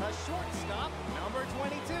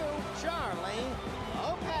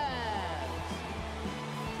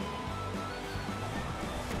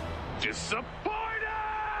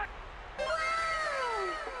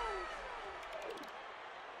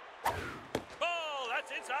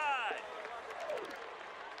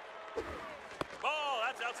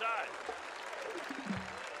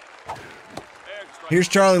 Here's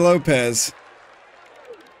Charlie Lopez,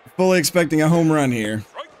 fully expecting a home run here.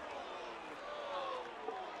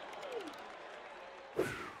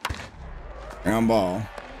 Ground ball.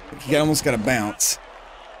 He almost got a bounce.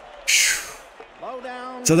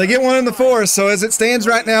 So they get one in the 4th. So as it stands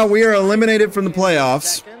right now, we are eliminated from the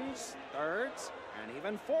playoffs.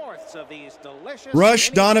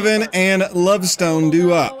 Rush, Donovan, and Lovestone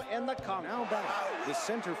do up.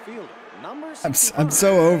 I'm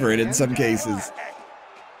so over it in some cases.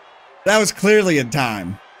 That was clearly in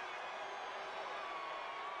time.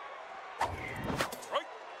 I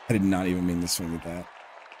did not even mean to swing at that.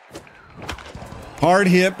 Hard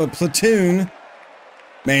hit, but platoon.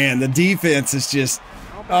 Man, the defense is just,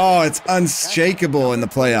 oh, it's unshakable in the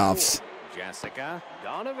playoffs.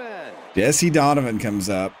 Jesse Donovan comes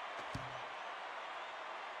up.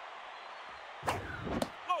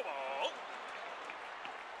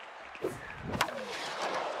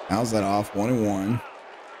 How's that off? 1-1.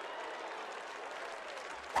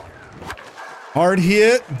 Hard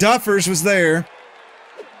hit. Duffers was there.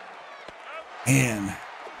 Man.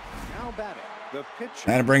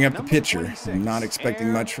 Had to bring up the pitcher. I'm not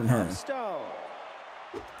expecting much from her.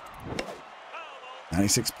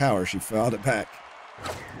 96 power. She fouled it back.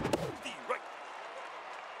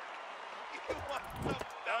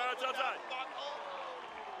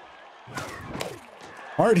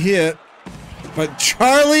 Hard hit. But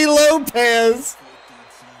Charlie Lopez.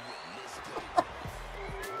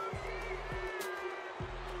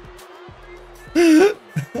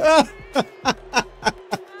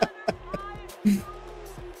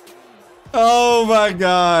 Oh my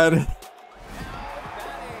God.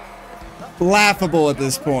 Laughable at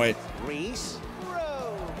this point.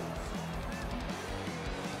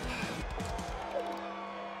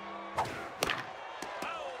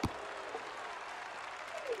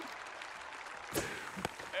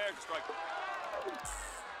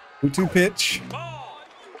 Two pitch.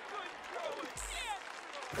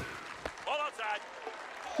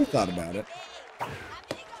 Who thought about it?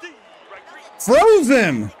 Froze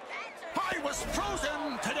him!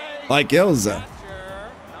 Like Elza.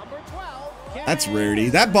 That's rarity.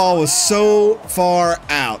 That ball was so far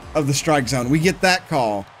out of the strike zone. We get that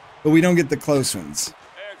call, but we don't get the close ones.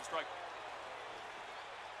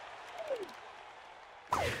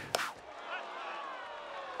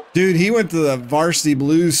 Dude, he went to the varsity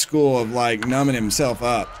blues school of like numbing himself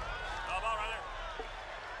up.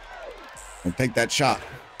 And take that shot.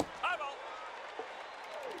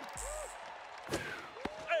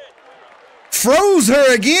 Froze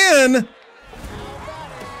her again.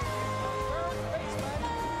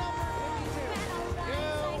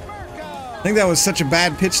 I think that was such a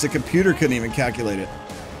bad pitch the computer couldn't even calculate it.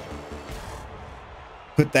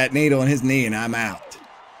 Put that needle in his knee and I'm out.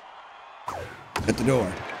 Shut the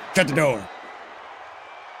door. Shut the door.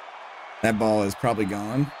 That ball is probably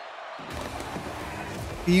gone.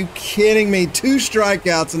 Are you kidding me? 2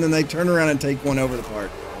 strikeouts and then they turn around and take one over the park.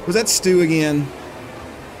 Was that Stu again?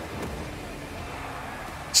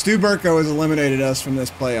 Stu Burko has eliminated us from this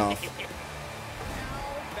playoff.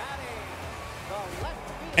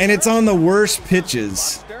 And it's on the worst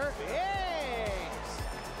pitches.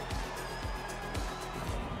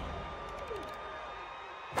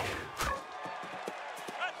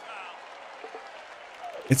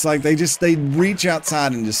 It's like they reach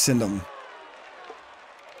outside and just send them.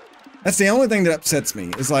 That's the only thing that upsets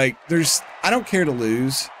me. Is like I don't care to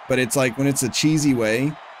lose, but it's like when it's a cheesy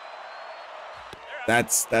way.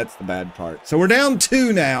 That's the bad part. So we're down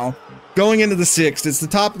 2 now, going into the 6th. It's the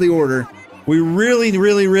top of the order. We really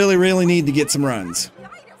need to get some runs.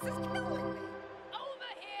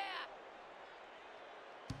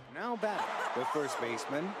 Now back, the first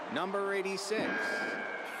baseman, number 86.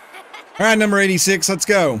 All right, number 86, let's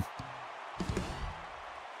go.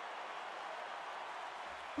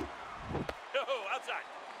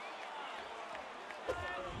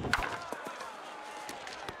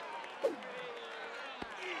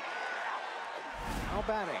 Now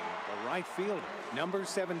batting, the right fielder, number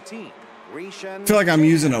 17. I feel like I'm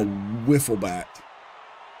using a wiffle bat.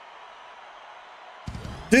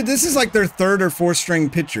 Dude, this is like their 3rd or 4th string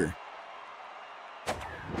pitcher.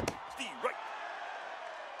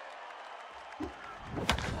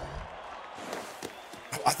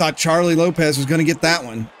 I thought Charlie Lopez was going to get that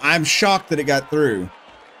one. I'm shocked that it got through.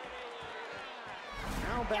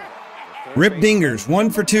 Rip Dingers, 1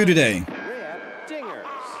 for 2 today.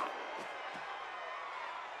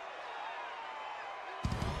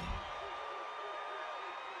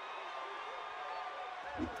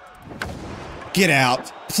 Get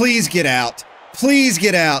out. Please get out. Please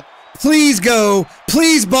get out. Please go.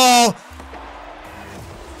 Please ball.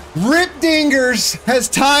 Rip Dingers has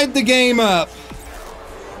tied the game up.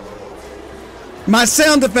 My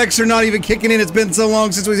sound effects are not even kicking in. It's been so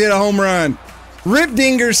long since we hit a home run. Rip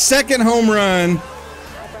Dingers' 2nd home run.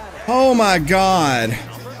 Oh my God.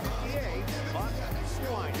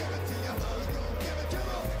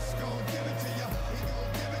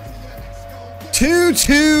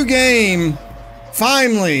 2-2 game.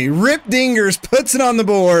 Finally, Rip Dingers puts it on the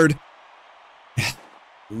board.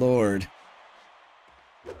 Lord.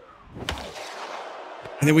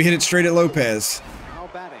 And then we hit it straight at Lopez. Now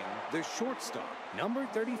batting, the shortstop, number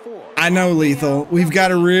 34. I know, Lethal. We've got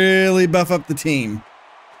to really buff up the team.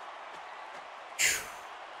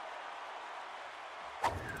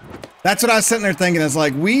 That's what I was sitting there thinking. It's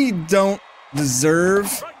like, we don't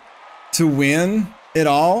deserve to win at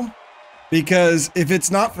all. Because if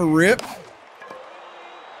it's not for Rip,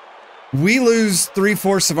 we lose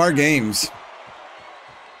 3/4 of our games.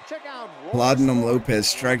 Vladimir Lopez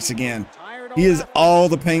strikes again. He is all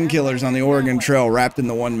the painkillers on the Oregon Trail wrapped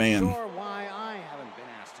into one man.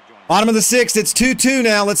 Bottom of the 6th, it's 2-2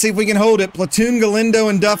 now. Let's see if we can hold it. Platoon, Galindo,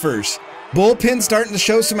 and Duffers. Bullpen starting to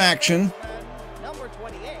show some action. Number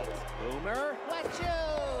 28, Boomer Fletcher.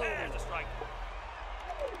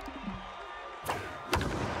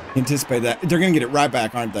 Anticipate that. They're going to get it right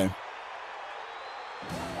back, aren't they?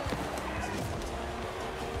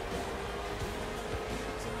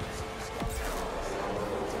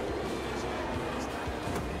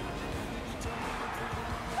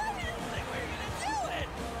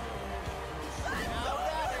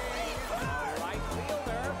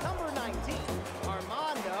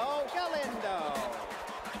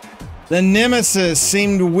 The Nemesis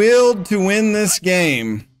seemed willed to win this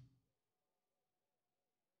game.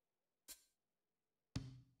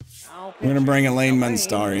 We're going to bring Elaine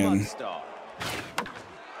Munstar in.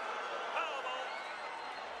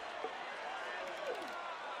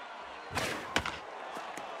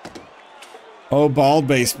 Oh, bald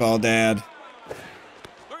baseball, Dad.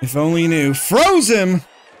 If only you knew. Froze him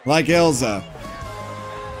like Elsa.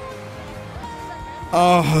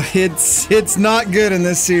 Oh, it's not good in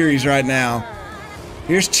this series right now.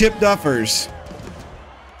 Here's Chip Duffers.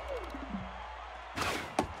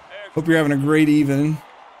 Hope you're having a great evening,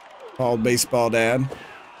 bald baseball dad.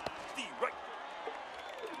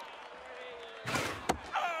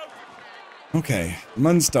 Okay,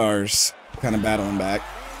 Munstars kind of battling back.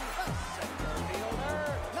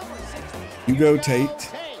 You go,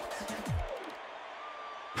 Tate.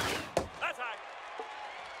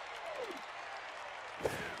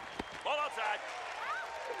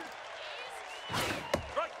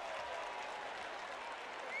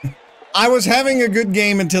 I was having a good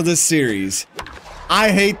game until this series.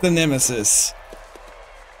 I hate the Nemesis.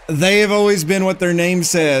 They have always been what their name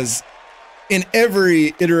says in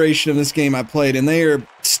every iteration of this game I played, and they are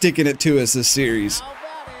sticking it to us this series.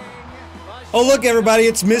 Oh, look, everybody,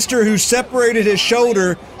 it's Mr. who separated his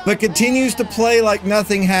shoulder but continues to play like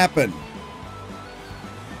nothing happened.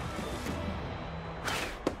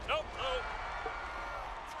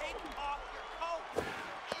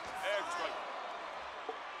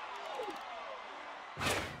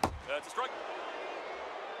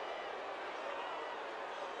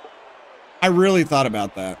 I really thought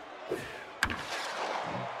about that.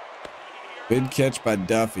 Good catch by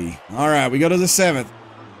Duffy. All right, we go to the 7th.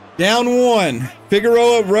 Down 1.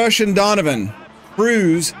 Figueroa, Rush, and Donovan.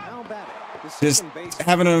 Cruz just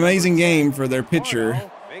having an amazing game for their pitcher,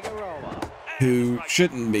 who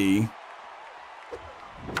shouldn't be.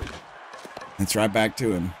 It's right back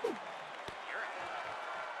to him.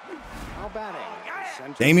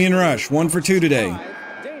 Damien Rush, 1 for 2 today.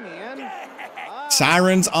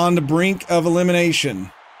 Sirens on the brink of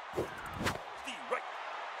elimination.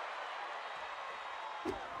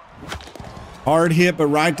 Hard hit, but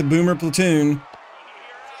right to Boomer Platoon.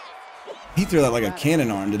 He threw that like a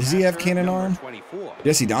cannon arm. Does he have cannon arm?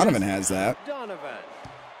 Jesse Donovan has that.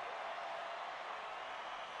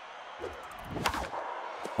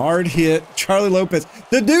 Hard hit. Charlie Lopez.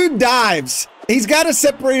 The dude dives. He's got a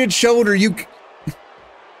separated shoulder.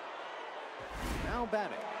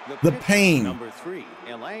 The pain. Number 3,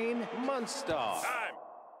 Elaine Munster.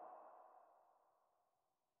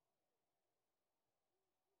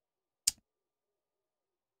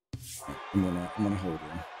 I'm gonna hold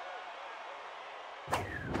him.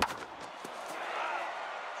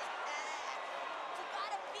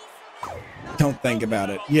 Don't think about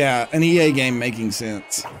it. Yeah, an EA game making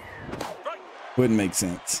sense. Wouldn't make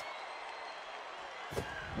sense.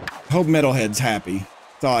 Hope Metalhead's happy.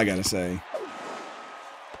 That's all I gotta say.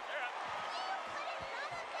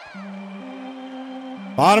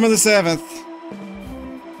 Bottom of the 7th.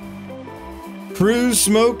 Cruz,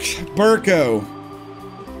 Smoke, Burko.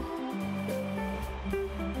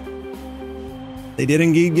 They did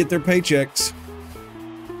indeed get their paychecks.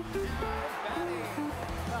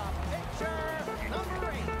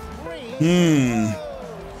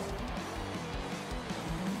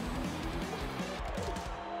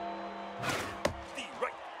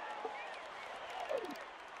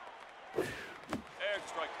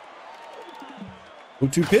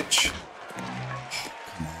 O2 pitch.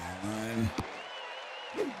 Come on.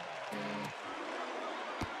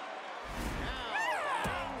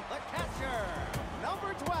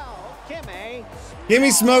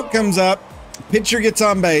 Gimme Smoke comes up. Pitcher gets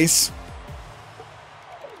on base.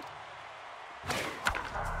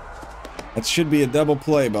 That should be a double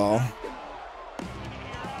play ball.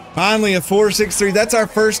 Finally, a 4-6-3. That's our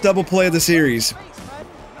first double play of the series.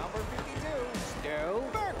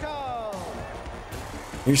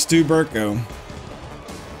 Here's Stu Burko.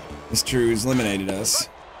 It's true, he's eliminated us.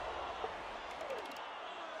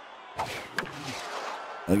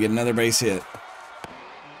 They'll get another base hit.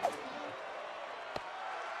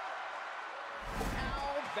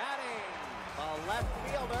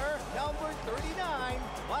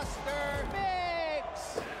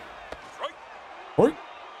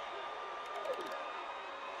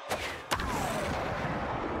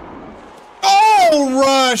 Oh,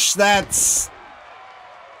 Rush! That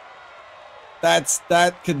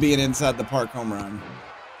could be an inside the park home run.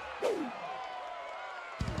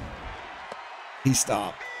 He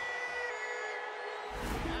stopped.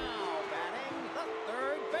 Now batting the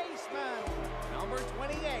third baseman, number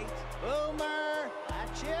 28, Boomer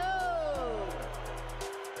Achoo.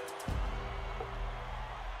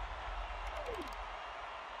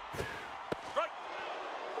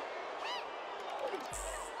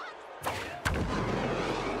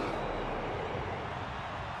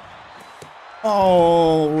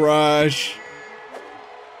 Oh, Rush.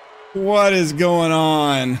 What is going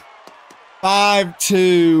on?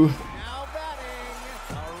 5-2. Now batting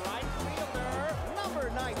the right fielder,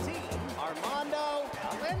 number 19, Armando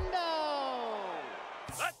Galindo.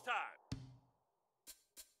 That time.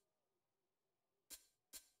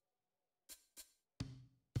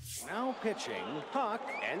 Now pitching, Huck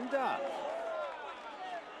and Duff.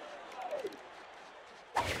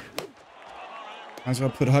 Might as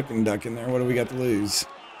well put Huck and Duck in there. What do we got to lose?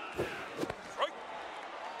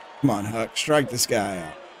 Come on, Huck. Strike this guy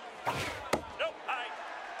out.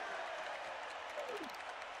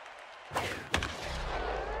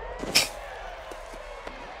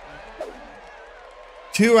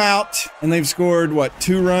 Two out, and they've scored, what,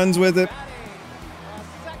 2 runs with it?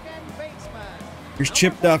 Here's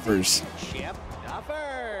Chip Duffers. Chip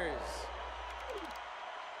Duffers.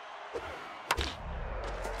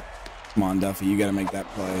 Come on, Duffy, you got to make that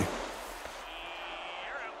play.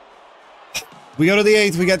 We go to the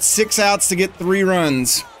 8th. We got 6 outs to get 3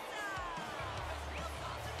 runs.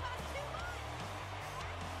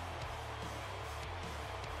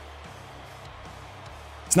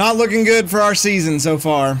 It's not looking good for our season so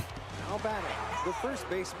far. Now batting, the first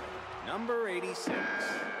baseman, number 86.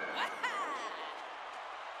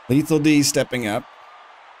 Lethal D stepping up.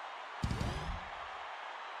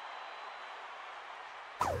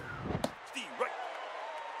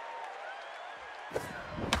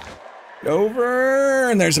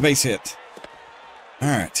 Over, and there's a base hit. All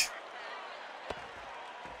right.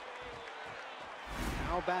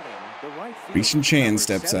 Now batting, the right fielder, Grecian Chan number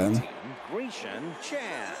steps 17, up. Grecian Chan.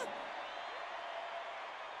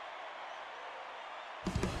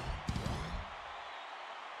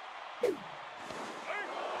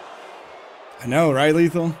 I know, right,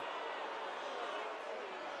 Lethal? No,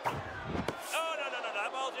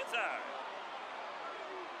 that ball's inside.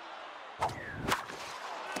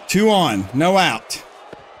 2 on, no out.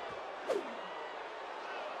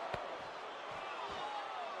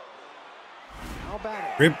 Now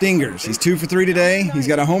batting, Rip Dingers. He's 2 for 3 today. He's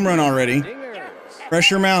got a home run already.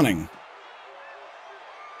 Pressure mounting.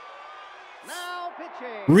 Now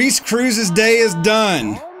pitching. Reese Cruz's day is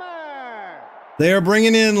done. Homer. They are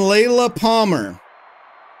bringing in Layla Palmer.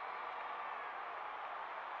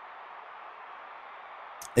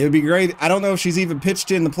 It would be great. I don't know if she's even pitched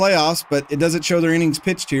in the playoffs, but it doesn't show their innings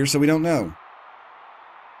pitched here, so we don't know.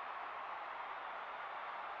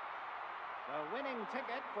 The winning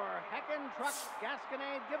ticket for Heckin' Truck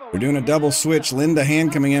Gasconade giveaway. We're doing a double switch. Linda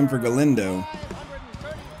Hand coming in for Galindo.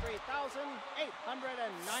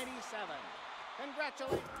 533,897.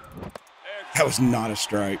 Congratulations. That was not a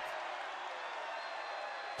strike.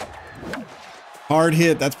 Hard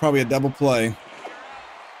hit. That's probably a double play.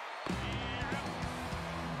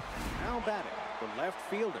 now batting, the left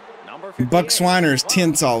fielder, number 58. Buck Swiner is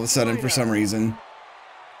tense all of a sudden for some reason.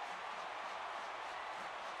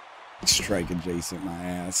 Strike adjacent, my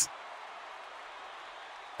ass.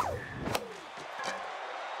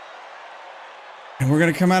 And we're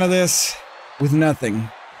going to come out of this with nothing.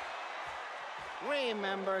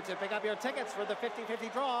 Remember to pick up your tickets for the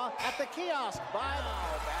 50-50 draw at the kiosk. By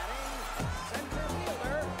now batting, center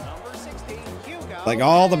fielder, number 60, Hugo. Like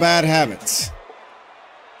all the bad habits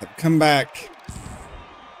have come back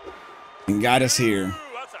and got us here.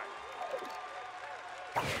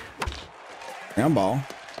 Ground ball.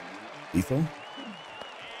 Lethal.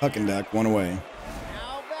 Huck and duck, 1 away.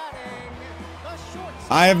 Now batting, the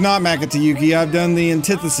shortstop. I have not Makatayuki. I've done the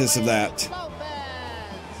antithesis of that.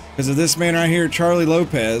 Because of this man right here, Charlie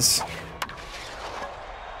Lopez.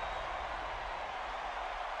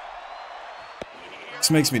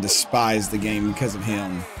 This makes me despise the game because of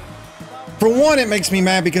him. For one, it makes me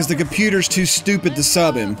mad because the computer's too stupid to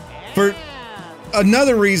sub him. For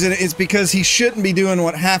another reason, it's because he shouldn't be doing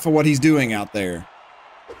half of what he's doing out there.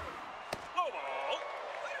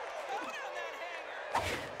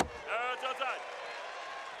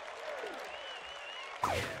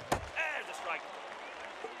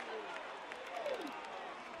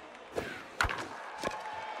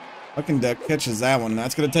 Huck and duck catches that one.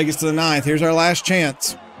 That's going to take us to the 9th. Here's our last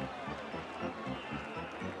chance.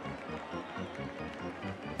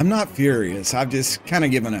 I'm not furious. I've just kind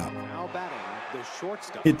of given up. Now batting, the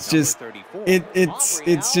shortstop, It's just, number 34,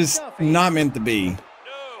 it's just not meant to be. No,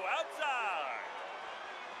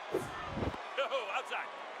 outside. No, outside.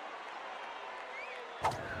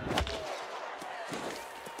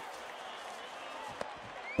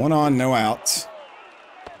 1 on, no outs.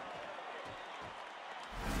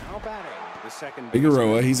 Now batting, the second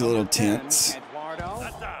Figueroa, baseman, he's a little number 10, tense. Eduardo.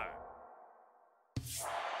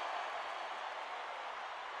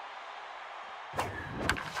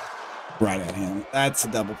 Right at him. That's a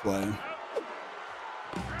double play.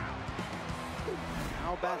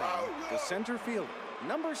 Now batting, the center fielder,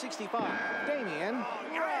 number 65, Damon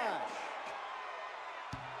Rush.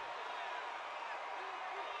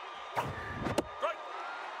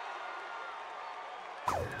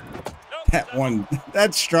 That one,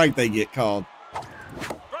 that strike they get called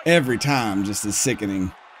every time just is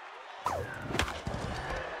sickening.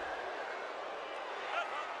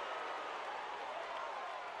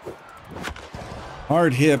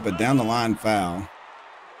 Hard hit, but down the line foul.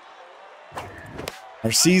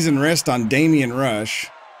 Our season rests on Damon Rush,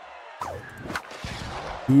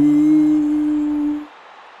 who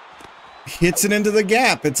hits it into the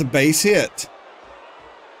gap. It's a base hit.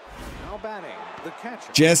 Now batting, the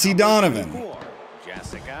catcher. Jesse Donovan.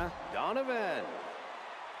 Jessica Donovan.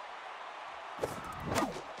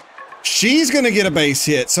 She's going to get a base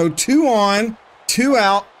hit. So 2 on, 2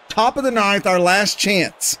 out, top of the 9th, our last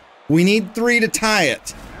chance. We need 3 to tie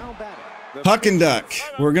it. Huck and Duck.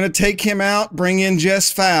 We're going to take him out, bring in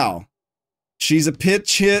Jess Fowl. She's a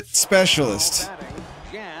pitch hit specialist.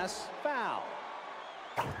 Jess Fowl.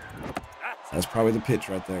 That's probably the pitch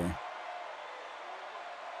right there.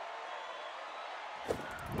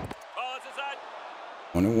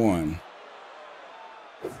 One and one.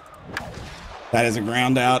 That is a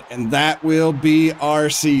ground out, and that will be our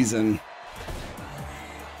season.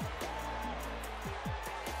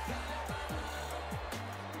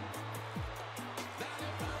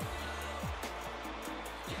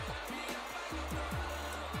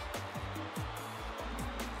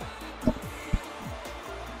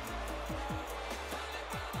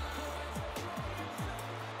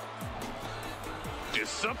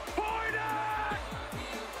 Disappointed!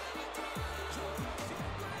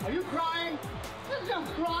 Are you crying? There's no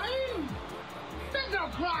crying. There's no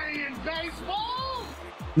crying in baseball.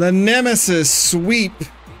 The Nemesis sweep.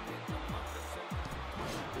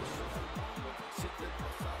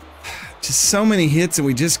 Just so many hits, and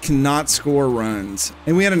we just cannot score runs.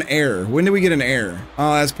 And we had an error. When did we get an error?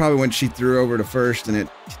 Oh, that's probably when she threw over to first, and it...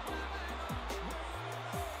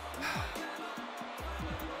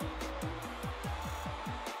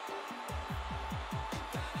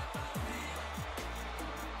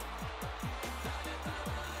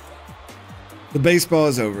 The baseball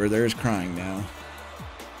is over. There's crying now.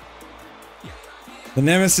 The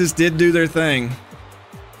Nemesis did do their thing.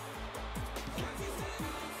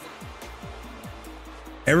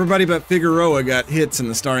 Everybody but Figueroa got hits in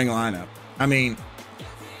the starting lineup. I mean,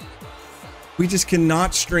 we just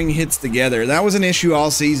cannot string hits together. That was an issue all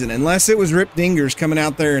season. Unless it was Rip Dingers coming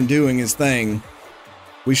out there and doing his thing,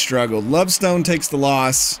 we struggled. Lovestone takes the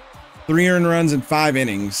loss. 3 earned runs in 5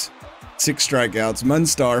 innings. 6 strikeouts.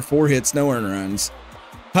 Munstar, 4 hits, no earned runs.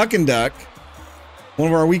 Huck and Duck, one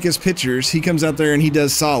of our weakest pitchers, he comes out there and he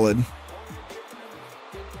does solid.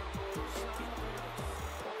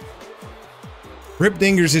 Rip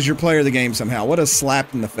Dingers is your player of the game somehow. What a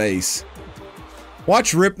slap in the face.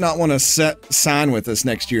 Watch Rip not want to sign with us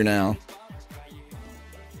next year now.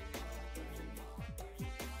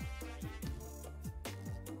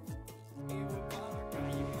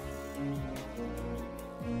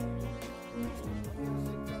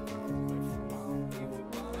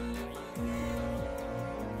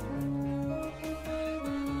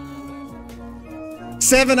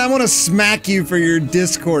 Seven, I want to smack you for your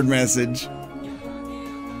Discord message.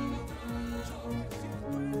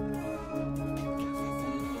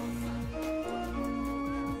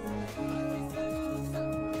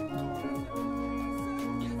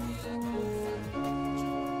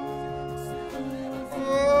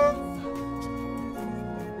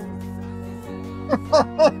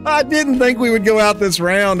 I didn't think we would go out this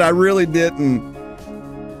round. I really didn't.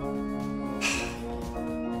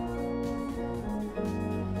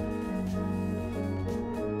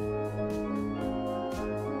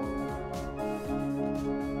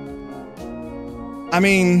 I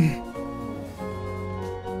mean,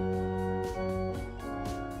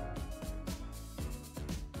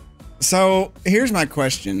 so here's my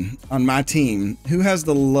question on my team. Who has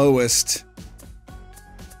the lowest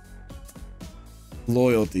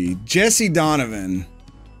loyalty? Jesse Donovan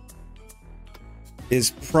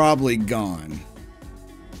is probably gone.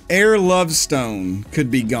 Air Lovestone could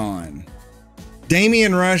be gone.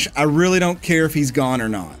 Damon Rush, I really don't care if he's gone or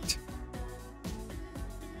not.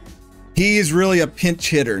 He is really a pinch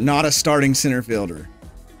hitter, not a starting center fielder.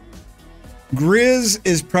 Grizz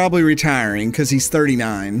is probably retiring because he's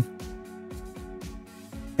 39.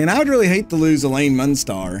 And I would really hate to lose Elaine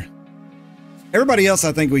Munstar. Everybody else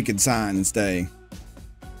I think we could sign and stay.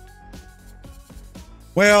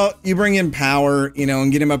 Well, you bring in Power, you know,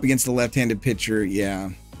 and get him up against the left-handed pitcher,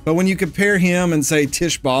 yeah. But when you compare him and say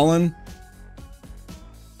Tish Ballin,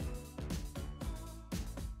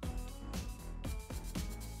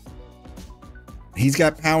 he's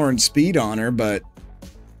got power and speed on her, but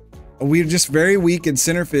we were just very weak in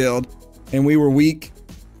center field, and we were weak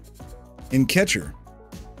in catcher.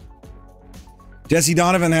 Jesse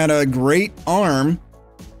Donovan had a great arm,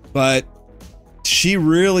 but she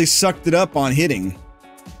really sucked it up on hitting.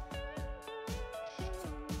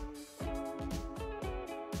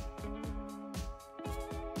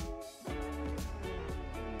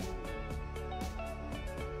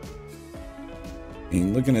 I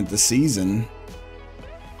mean, looking at the season,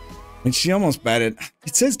 I mean, she almost batted.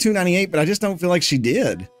 It says 298, but I just don't feel like she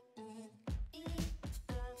did.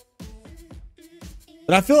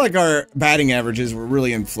 But I feel like our batting averages were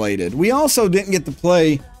really inflated. We also didn't get to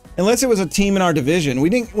play, unless it was a team in our division.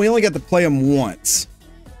 We only got to play them once,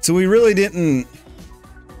 so we really didn't.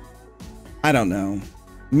 I don't know.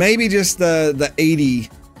 Maybe just the 80.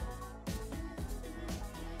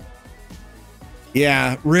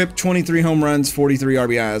 Yeah, Rip 23 home runs, 43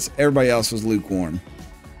 RBIs. Everybody else was lukewarm.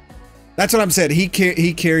 That's what I'm saying. He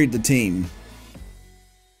carried the team.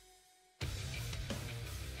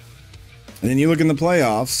 And then you look in the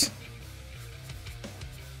playoffs.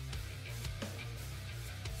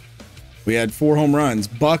 We had 4 home runs.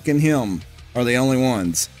 Buck and him are the only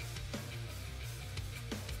ones.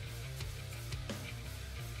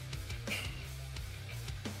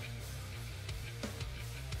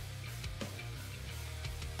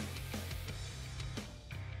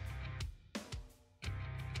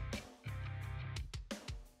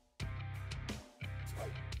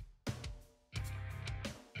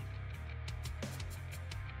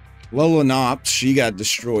 Lola Knops, she got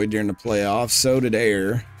destroyed during the playoffs. So did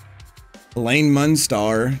Air. Elaine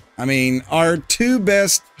Munstar. I mean, our 2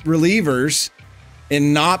 best relievers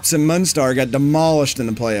in Knops and Munstar got demolished in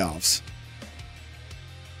the playoffs.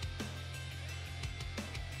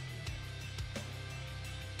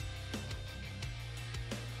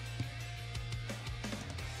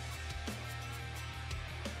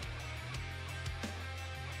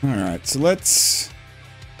 All right, so let's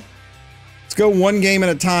go one game at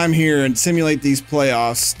a time here and simulate these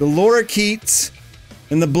playoffs. The Lorikeets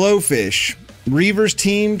and the Blowfish. Reavers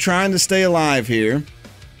team trying to stay alive here.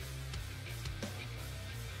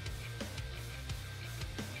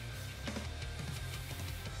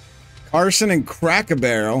 Carson and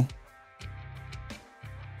Crack-A-Barrel.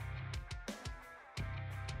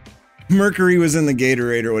 Mercury was in the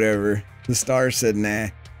Gatorade or whatever. The Stars said nah.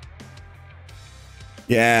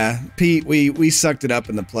 Yeah, Pete, we sucked it up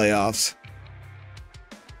in the playoffs.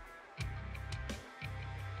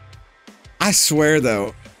 I swear,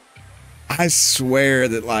 though,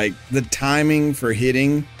 that, like, the timing for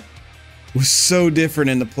hitting was so different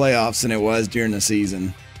in the playoffs than it was during the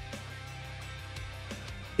season.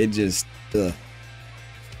 It just, ugh.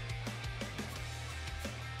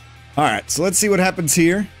 All right, so let's see what happens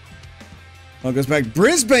here. Well, it goes back.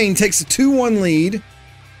 Brisbane takes a 2-1 lead.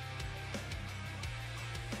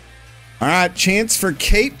 All right, chance for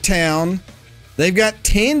Cape Town. They've got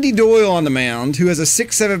Tandy Doyle on the mound, who has a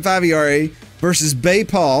 6.75 ERA versus Bay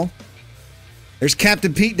Paul. There's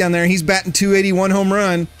Captain Pete down there. He's batting 281 home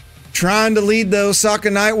run, trying to lead the Osaka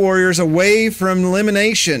Night Warriors away from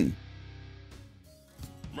elimination.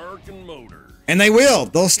 American Motor. And they will.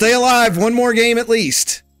 They'll stay alive one more game at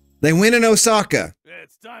least. They win in Osaka.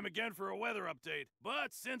 It's time again for a weather update.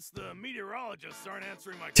 But since the meteorologists aren't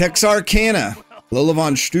answering my Texarkana. Lola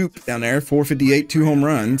Von Stoop down there, 458, 2 home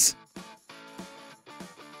runs.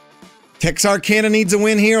 Texarkana needs a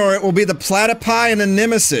win here, or it will be the Platypi and the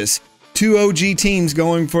Nemesis. 2 OG teams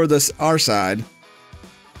going for our side.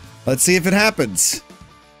 Let's see if it happens.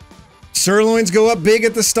 Sirloins go up big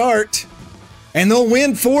at the start, and they'll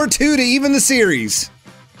win 4-2 to even the series.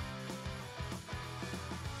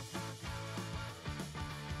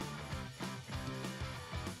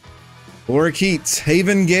 Lorikeets,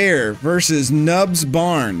 Haven Gare versus Nubs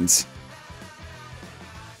Barnes.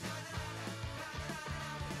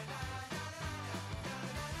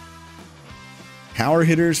 Power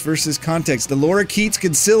hitters versus context. The Lorikeets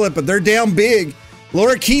could seal it, but they're down big.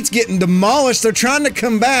 Lorikeets getting demolished. They're trying to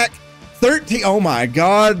come back. 13. Oh my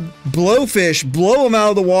God. Blowfish blow them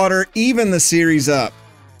out of the water, even the series up.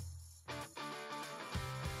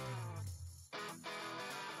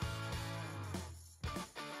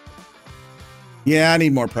 Yeah, I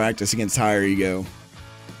need more practice against Higher Ego.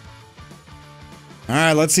 All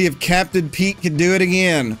right, let's see if Captain Pete can do it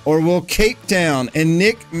again. Or will Cape Town and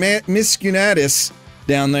Nick Miscunatis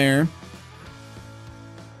down there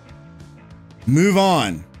move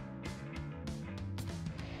on?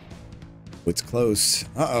 It's close.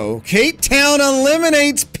 Uh-oh. Cape Town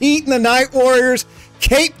eliminates Pete and the Night Warriors.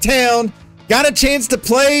 Cape Town got a chance to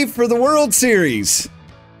play for the World Series.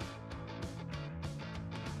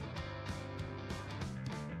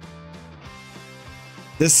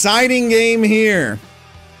 Deciding game here.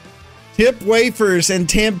 Tip Wafers and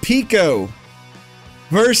Tampico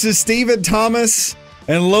versus Stephen Thomas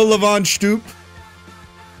and Lola Von Stoop.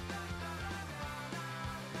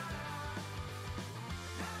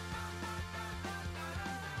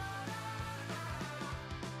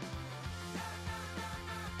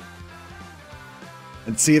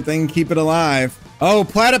 Let's see if they can keep it alive. Oh,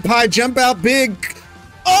 Platypi jump out big.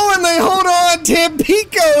 Oh, and they hold on.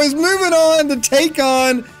 Tampico is moving on to take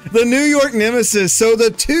on the New York Nemesis. So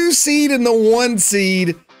the 2 seed and the 1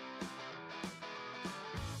 seed.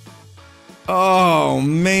 Oh,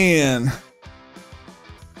 man.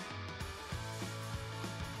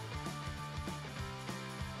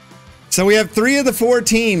 So we have 3 of the 4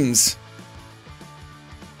 teams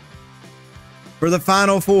for the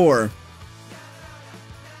Final Four.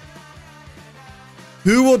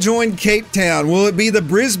 Who will join Cape Town? Will it be the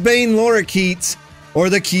Brisbane Lorikeets or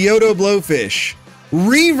the Kyoto Blowfish?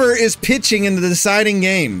 Reaver is pitching in the deciding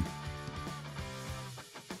game.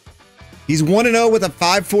 He's 1-0 with a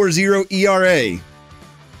 5.40 ERA.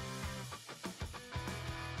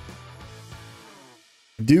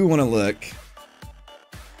 I do want to look.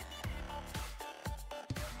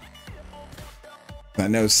 I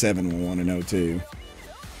know 7 will 1-0 too.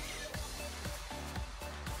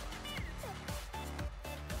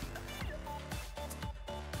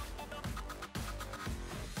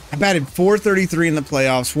 I batted .433 in the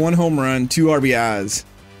playoffs, 1 home run, 2 RBIs.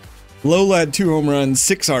 Lola had 2 home runs,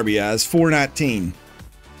 6 RBIs, .419.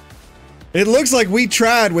 It looks like we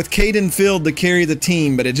tried with Caden Field to carry the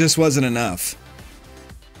team, but it just wasn't enough.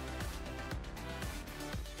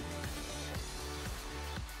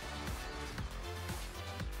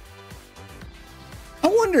 I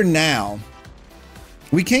wonder now,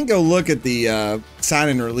 we can't go look at the sign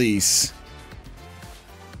and release,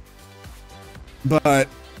 but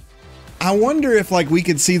I wonder if like we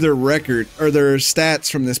could see their record or their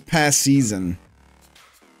stats from this past season.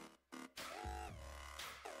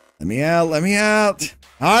 Let me out, let me out.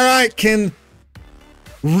 All right, can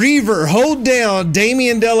Reaver hold down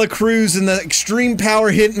Damian Dela Cruz in the extreme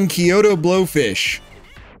power hitting Kyoto Blowfish?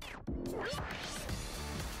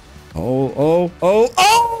 Oh,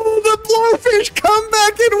 the Blowfish come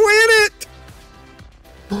back and win it!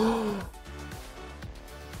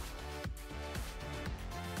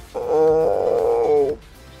 Oh,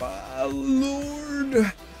 my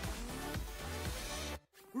Lord.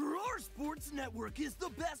 Roar Sports Network is the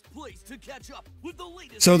best place to catch up with the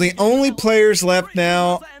latest. So the only players left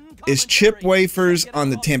now is Chip Wafers on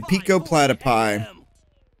the Tampico Platypi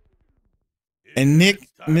and Nick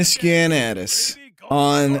Miscianatis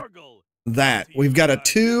on that. We've got a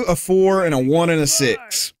 2, a 4, and a 1 and a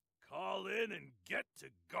 6. Call in and get to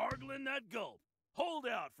gargling that gulp. Hold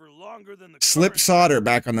out for longer than the Slip Sauter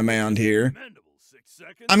back on the mound here.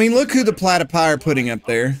 I mean, look who the Platypi are putting up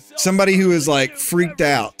there. Somebody who is like freaked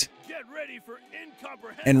out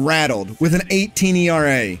and rattled with an 18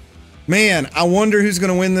 ERA. Man, I wonder who's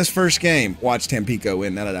going to win this first game. Watch Tampico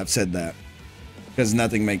win now that I've said that, because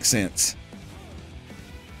nothing makes sense.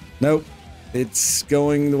 Nope. It's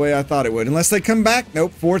going the way I thought it would. Unless they come back.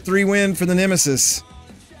 Nope. 4-3 win for the Nemesis.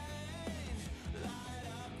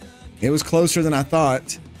 It was closer than I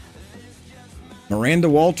thought. Miranda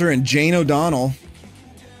Walter and Jane O'Donnell.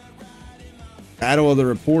 Battle of the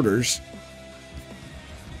reporters.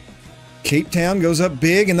 Cape Town goes up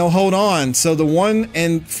big and they'll hold on. So the 1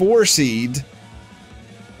 and 4 seed.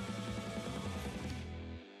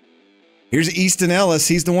 Here's Easton Ellis.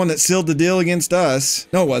 He's the one that sealed the deal against us.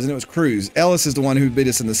 No, it wasn't. It was Cruz. Ellis is the one who beat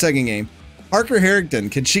us in the second game. Parker Harrington.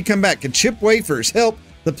 Can she come back? Can Chip Wafers help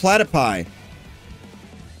the Platypi?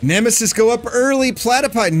 Nemesis go up early.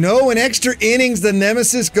 Platypi. No, in extra innings, the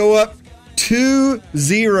Nemesis go up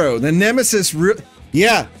 2-0. The Nemesis,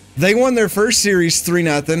 yeah, they won their first series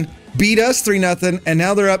 3-0, beat us 3-0, and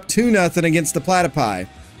now they're up 2-0 against the Platypi.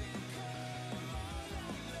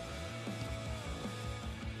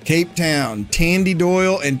 Cape Town, Tandy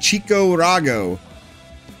Doyle, and Chico Rago.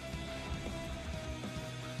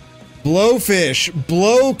 Blowfish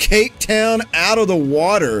blow Cape Town out of the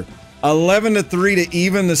water. 11-3 to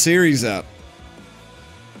even the series up.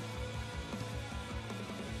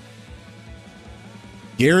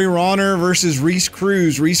 Gary Ronner versus Reese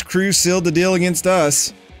Cruz. Reese Cruz sealed the deal against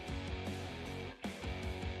us.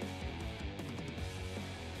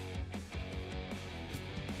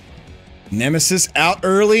 Nemesis out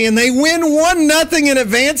early, and they win 1-0 in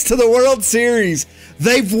advance to the World Series.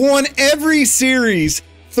 They've won every series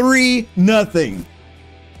 3-0.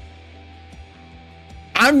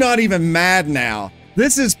 I'm not even mad now.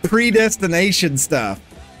 This is predestination stuff.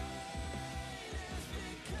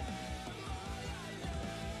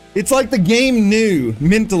 It's like the game knew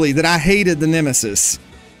mentally that I hated the Nemesis,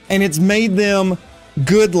 and it's made them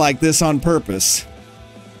good like this on purpose.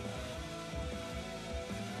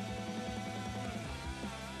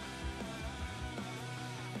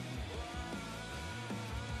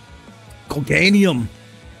 Coganium.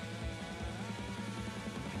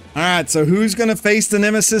 All right, so who's going to face the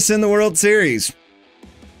Nemesis in the World Series?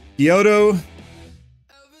 Kyoto,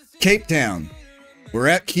 Cape Town. We're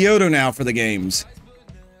at Kyoto now for the games.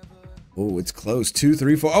 Oh, it's close. 2,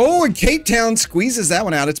 3, 4. Oh, and Cape Town squeezes that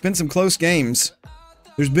one out. It's been some close games.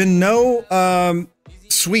 There's been no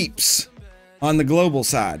sweeps on the global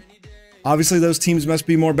side. Obviously, those teams must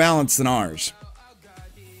be more balanced than ours.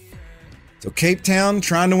 So Cape Town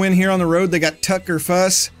trying to win here on the road. They got Tucker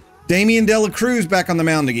Fuss. Damian De La Cruz back on the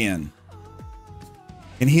mound again.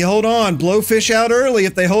 Can he hold on? Blowfish out early.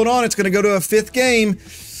 If they hold on, it's going to go to a 5th game.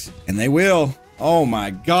 And they will. Oh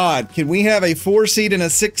my God. Can we have a 4 seed and a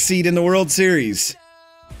 6 seed in the World Series?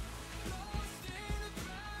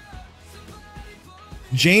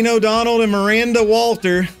 Jane O'Donnell and Miranda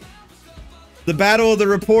Walter. The battle of the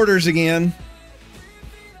reporters again.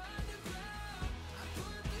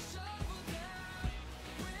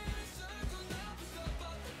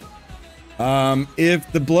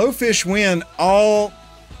 If the Blowfish win, all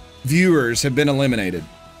viewers have been eliminated.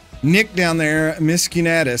 Nick down there, Miss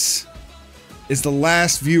Cunatis, is the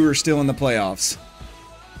last viewer still in the playoffs.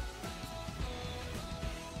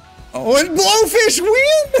 Oh, and Blowfish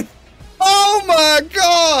win! Oh my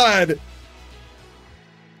God!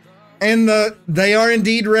 And they are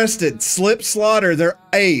indeed rested. Slip Slaughter, their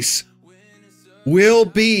ace, will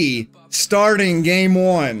be starting game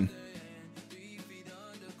 1.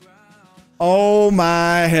 Oh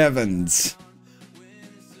my heavens.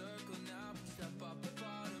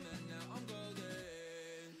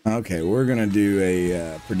 Okay, we're going to do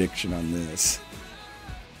a prediction on this.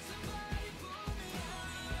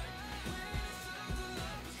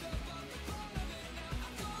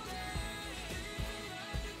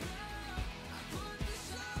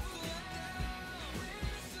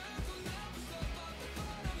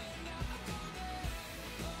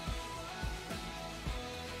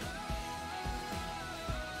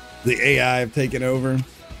 The AI have taken over.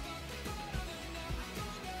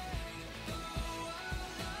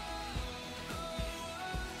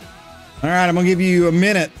 All right, I'm going to give you a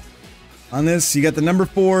minute on this. You got the number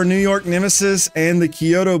 4 New York Nemesis and the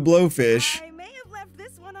Kyoto Blowfish. I may have left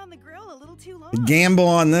this one on the grill a little too long. Gamble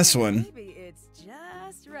on this one. Maybe it's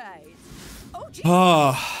just right. Oh, geez.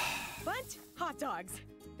 Bunt hot dogs.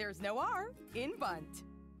 There's no R in bunt.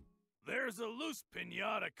 There's a loose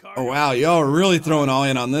pinata card. Oh, wow. Y'all are really throwing all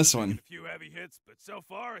in on this one. A few heavy hits, but so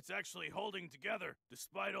far it's actually holding together,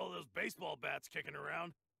 despite all those baseball bats kicking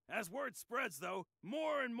around. As word spreads, though,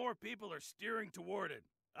 more and more people are steering toward it.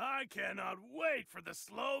 I cannot wait for the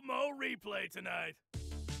slow-mo replay tonight.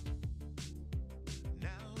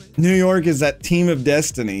 New York is that team of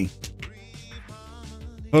destiny.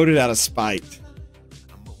 Voted out of spite.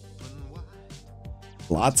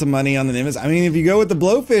 Lots of money on the Nemesis. I mean, if you go with the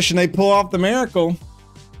Blowfish and they pull off the miracle.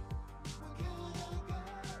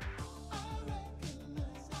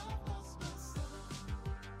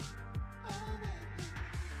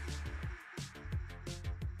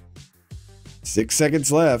 Six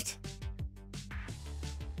seconds left.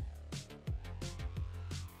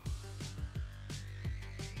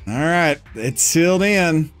 All right, it's sealed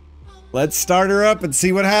in. Let's start her up and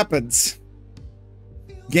see what happens.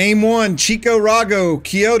 Game 1, Chico Rago,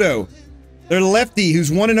 Kyoto. They're lefty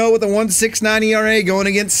who's 1-0 with a 1.69 ERA going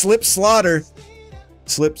against Slip Slaughter.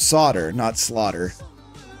 Slip Sauter, not Slaughter.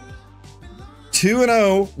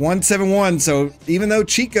 2-0, 1.71. So even though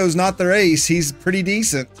Chico's not their ace, he's pretty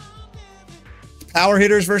decent. Power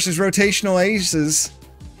hitters versus rotational aces.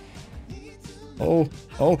 Oh,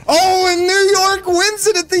 and New York wins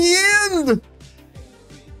it at the end.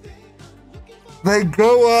 They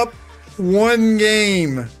go up 1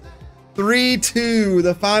 game. 3-2,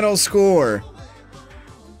 the final score.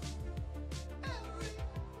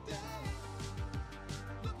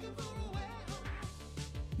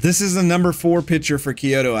 This is the number 4 pitcher for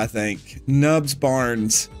Kyoto, I think. Nubbs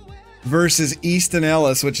Barnes versus Easton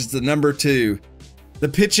Ellis, which is the number 2. The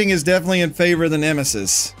pitching is definitely in favor of the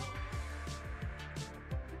Nemesis.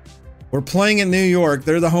 We're playing in New York.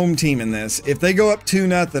 They're the home team in this. If they go up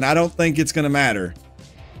 2-0, I don't think it's going to matter.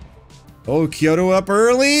 Oh, Kyoto up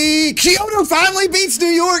early. Kyoto finally beats New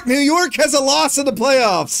York. New York has a loss in the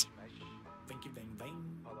playoffs.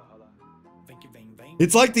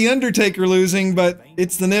 It's like the Undertaker losing, but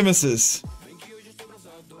it's the Nemesis.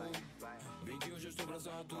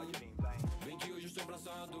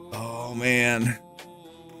 Oh, man.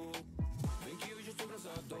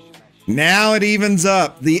 Now it evens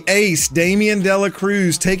up. The ace, Damian De La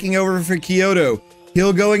Cruz, taking over for Kyoto.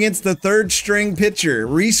 He'll go against the 3rd string pitcher,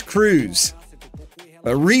 Reese Cruz.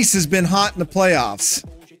 Reese has been hot in the playoffs.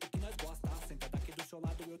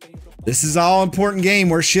 This is an all-important game.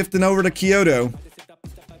 We're shifting over to Kyoto.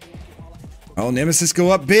 Oh, Nemesis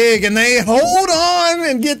go up big, and they hold on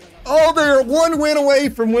and get, oh, they're one win away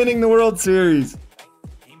from winning the World Series.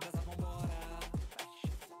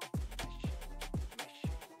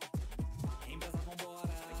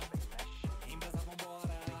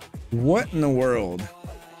 What in the world?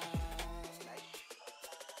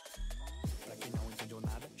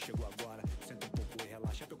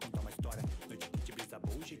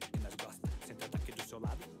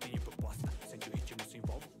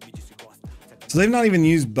 So they've not even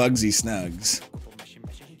used Bugsy Snugs.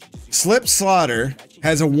 Slip Slaughter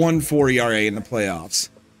has a 1.4 ERA in the playoffs.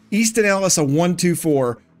 Easton Ellis a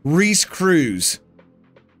 1.24. Reese Cruz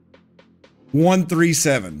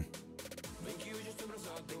 1.37.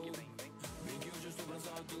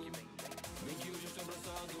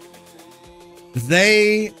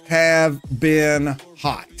 They have been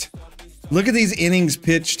hot. Look at these innings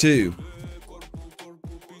pitched too.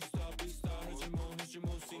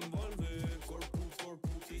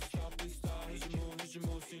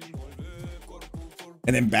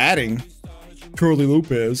 And then batting, Charlie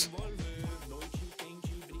Lopez.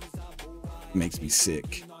 Makes me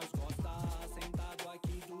sick.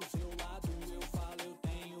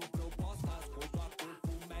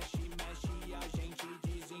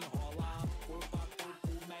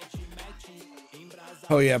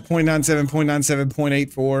 Oh yeah, 0.97, 0.97,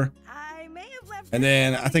 0.84. And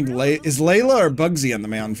then I think is Layla or Bugsy on the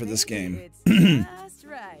mound for this game?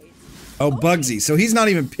 Oh, Bugsy. So he's not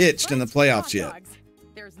even pitched in the playoffs yet.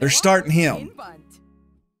 They're starting him. Well,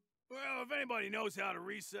 if anybody knows how to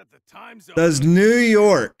reset the time zone, Does New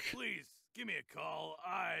York? Please give me a call.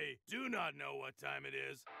 I do not know what time it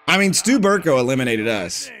is. I mean, Stu Burko eliminated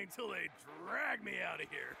us. Until they drag me out of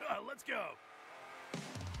here. Let's go.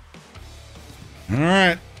 All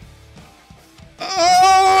right.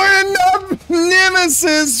 Oh, and the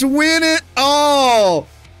Nemesis win it all.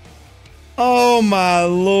 Oh, my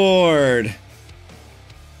Lord.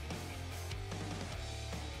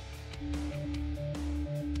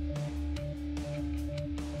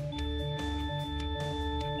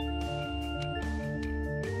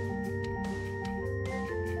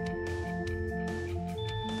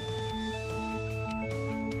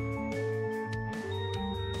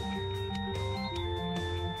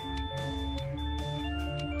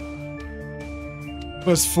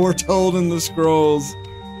 Was foretold in the scrolls.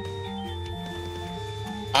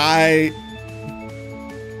 I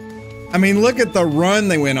mean, look at the run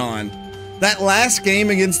they went on. That last game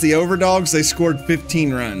against the Overdogs, they scored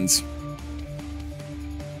 15 runs.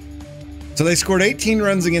 So they scored 18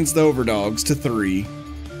 runs against the Overdogs to 3.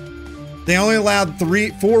 They only allowed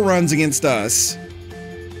 4 runs against us.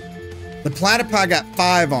 The Platypi got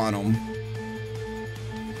 5 on them.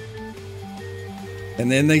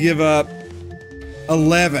 And then they give up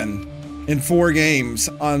 11 in 4 games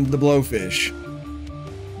on the Blowfish.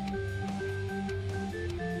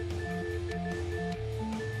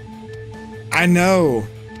 I know.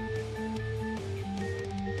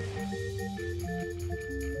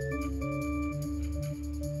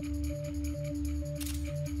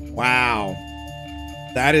 Wow.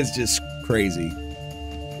 That is just crazy.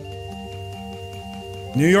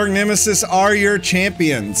 New York Nemesis are your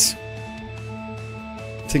champions.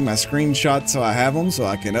 Take my screenshots so I have them so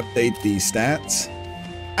I can update the stats.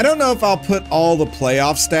 I don't know if I'll put all the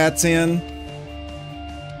playoff stats in.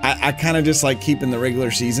 I kind of just like keeping the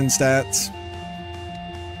regular season stats.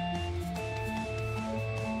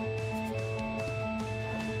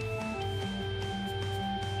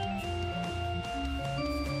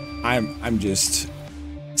 I'm just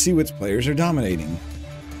see which players are dominating.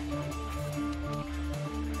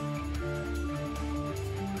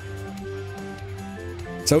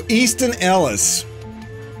 So Easton Ellis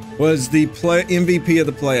was the MVP of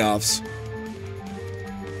the playoffs,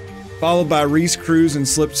 followed by Reese Cruz and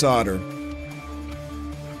Slip Sauter.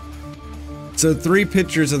 So 3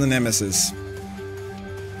 pitchers of the Nemesis.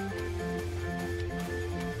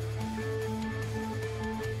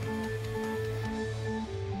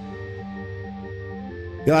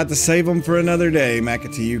 You'll have to save them for another day,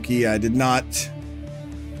 Makatayuki. I did not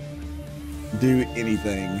do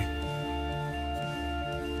anything.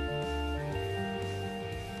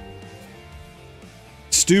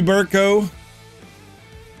 Stu Burko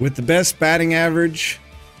with the best batting average.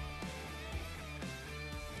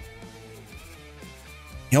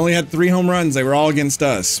 He only had 3 home runs. They were all against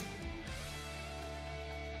us.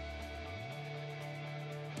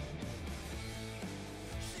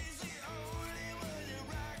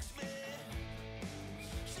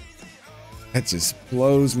 That just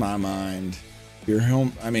blows my mind. Your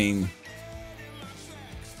home, I mean...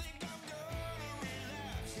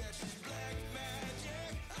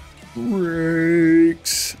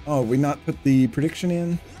 Breaks. out. Oh, we not put the prediction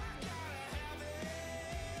in?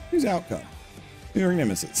 Who's outcome? New York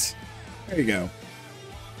Nemesis. There you go.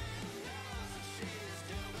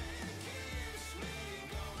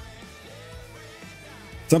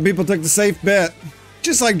 Some people took the safe bet,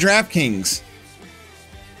 just like DraftKings.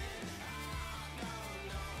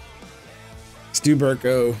 Stu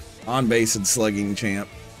Burko, on base and slugging champ.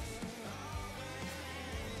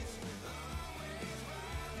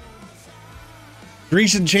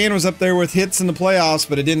 Grecian Chan was up there with hits in the playoffs,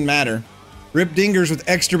 but it didn't matter. Rip Dingers with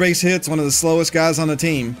extra base hits, one of the slowest guys on the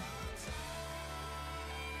team.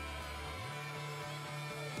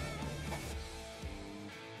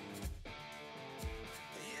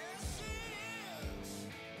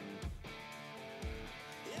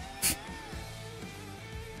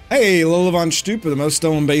 Hey, Lola von Stupa, the most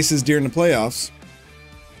stolen bases during the playoffs.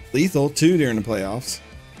 Lethal, 2 during the playoffs.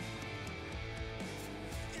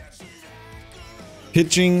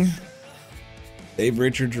 Pitching, Dave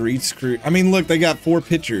Richards, Reed Crew. I mean, look, they got 5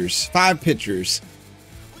 pitchers.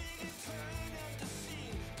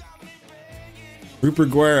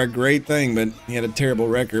 Rupert Guerra, great thing, but he had a terrible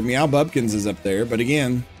record. Meow Bubkins is up there, but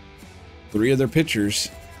again, 3 of their pitchers.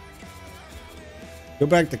 Go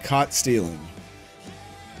back to caught stealing.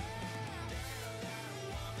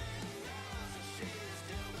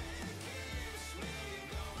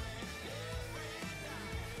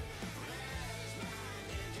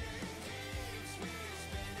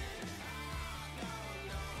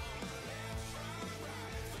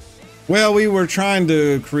 Well, we were trying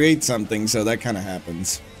to create something, so that kind of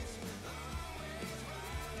happens.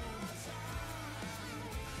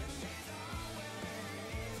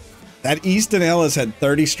 That Easton Ellis had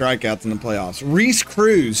 30 strikeouts in the playoffs. Reese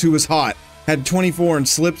Cruz, who was hot, had 24, and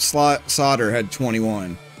Slip Sauter had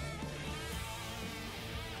 21.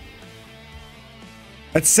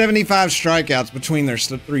 That's 75 strikeouts between their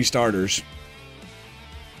 3 starters.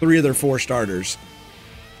 3 of their 4 starters.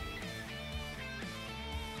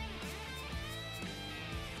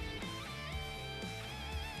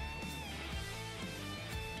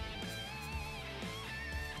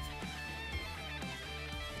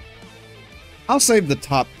 I'll save the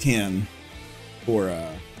top 10 for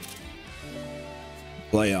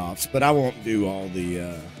playoffs, but I won't do all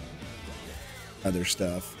the other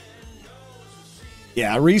stuff.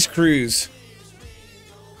 Yeah, Reese Cruz.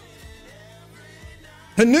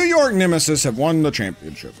 The New York Nemesis have won the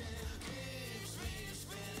championship.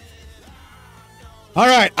 All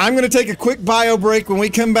right, I'm going to take a quick bio break. When we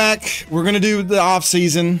come back, we're going to do the off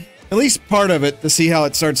season, at least part of it, to see how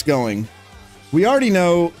it starts going. We already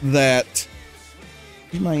know that...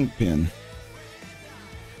 Here's my ink pen.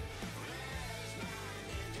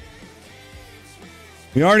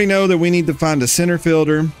 We already know that we need to find a center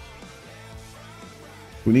fielder.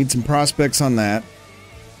 We need some prospects on that.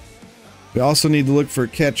 We also need to look for a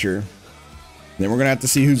catcher. Then we're going to have to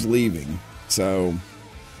see who's leaving. So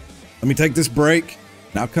let me take this break,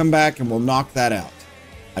 and I'll come back and we'll knock that out.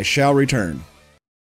 I shall return.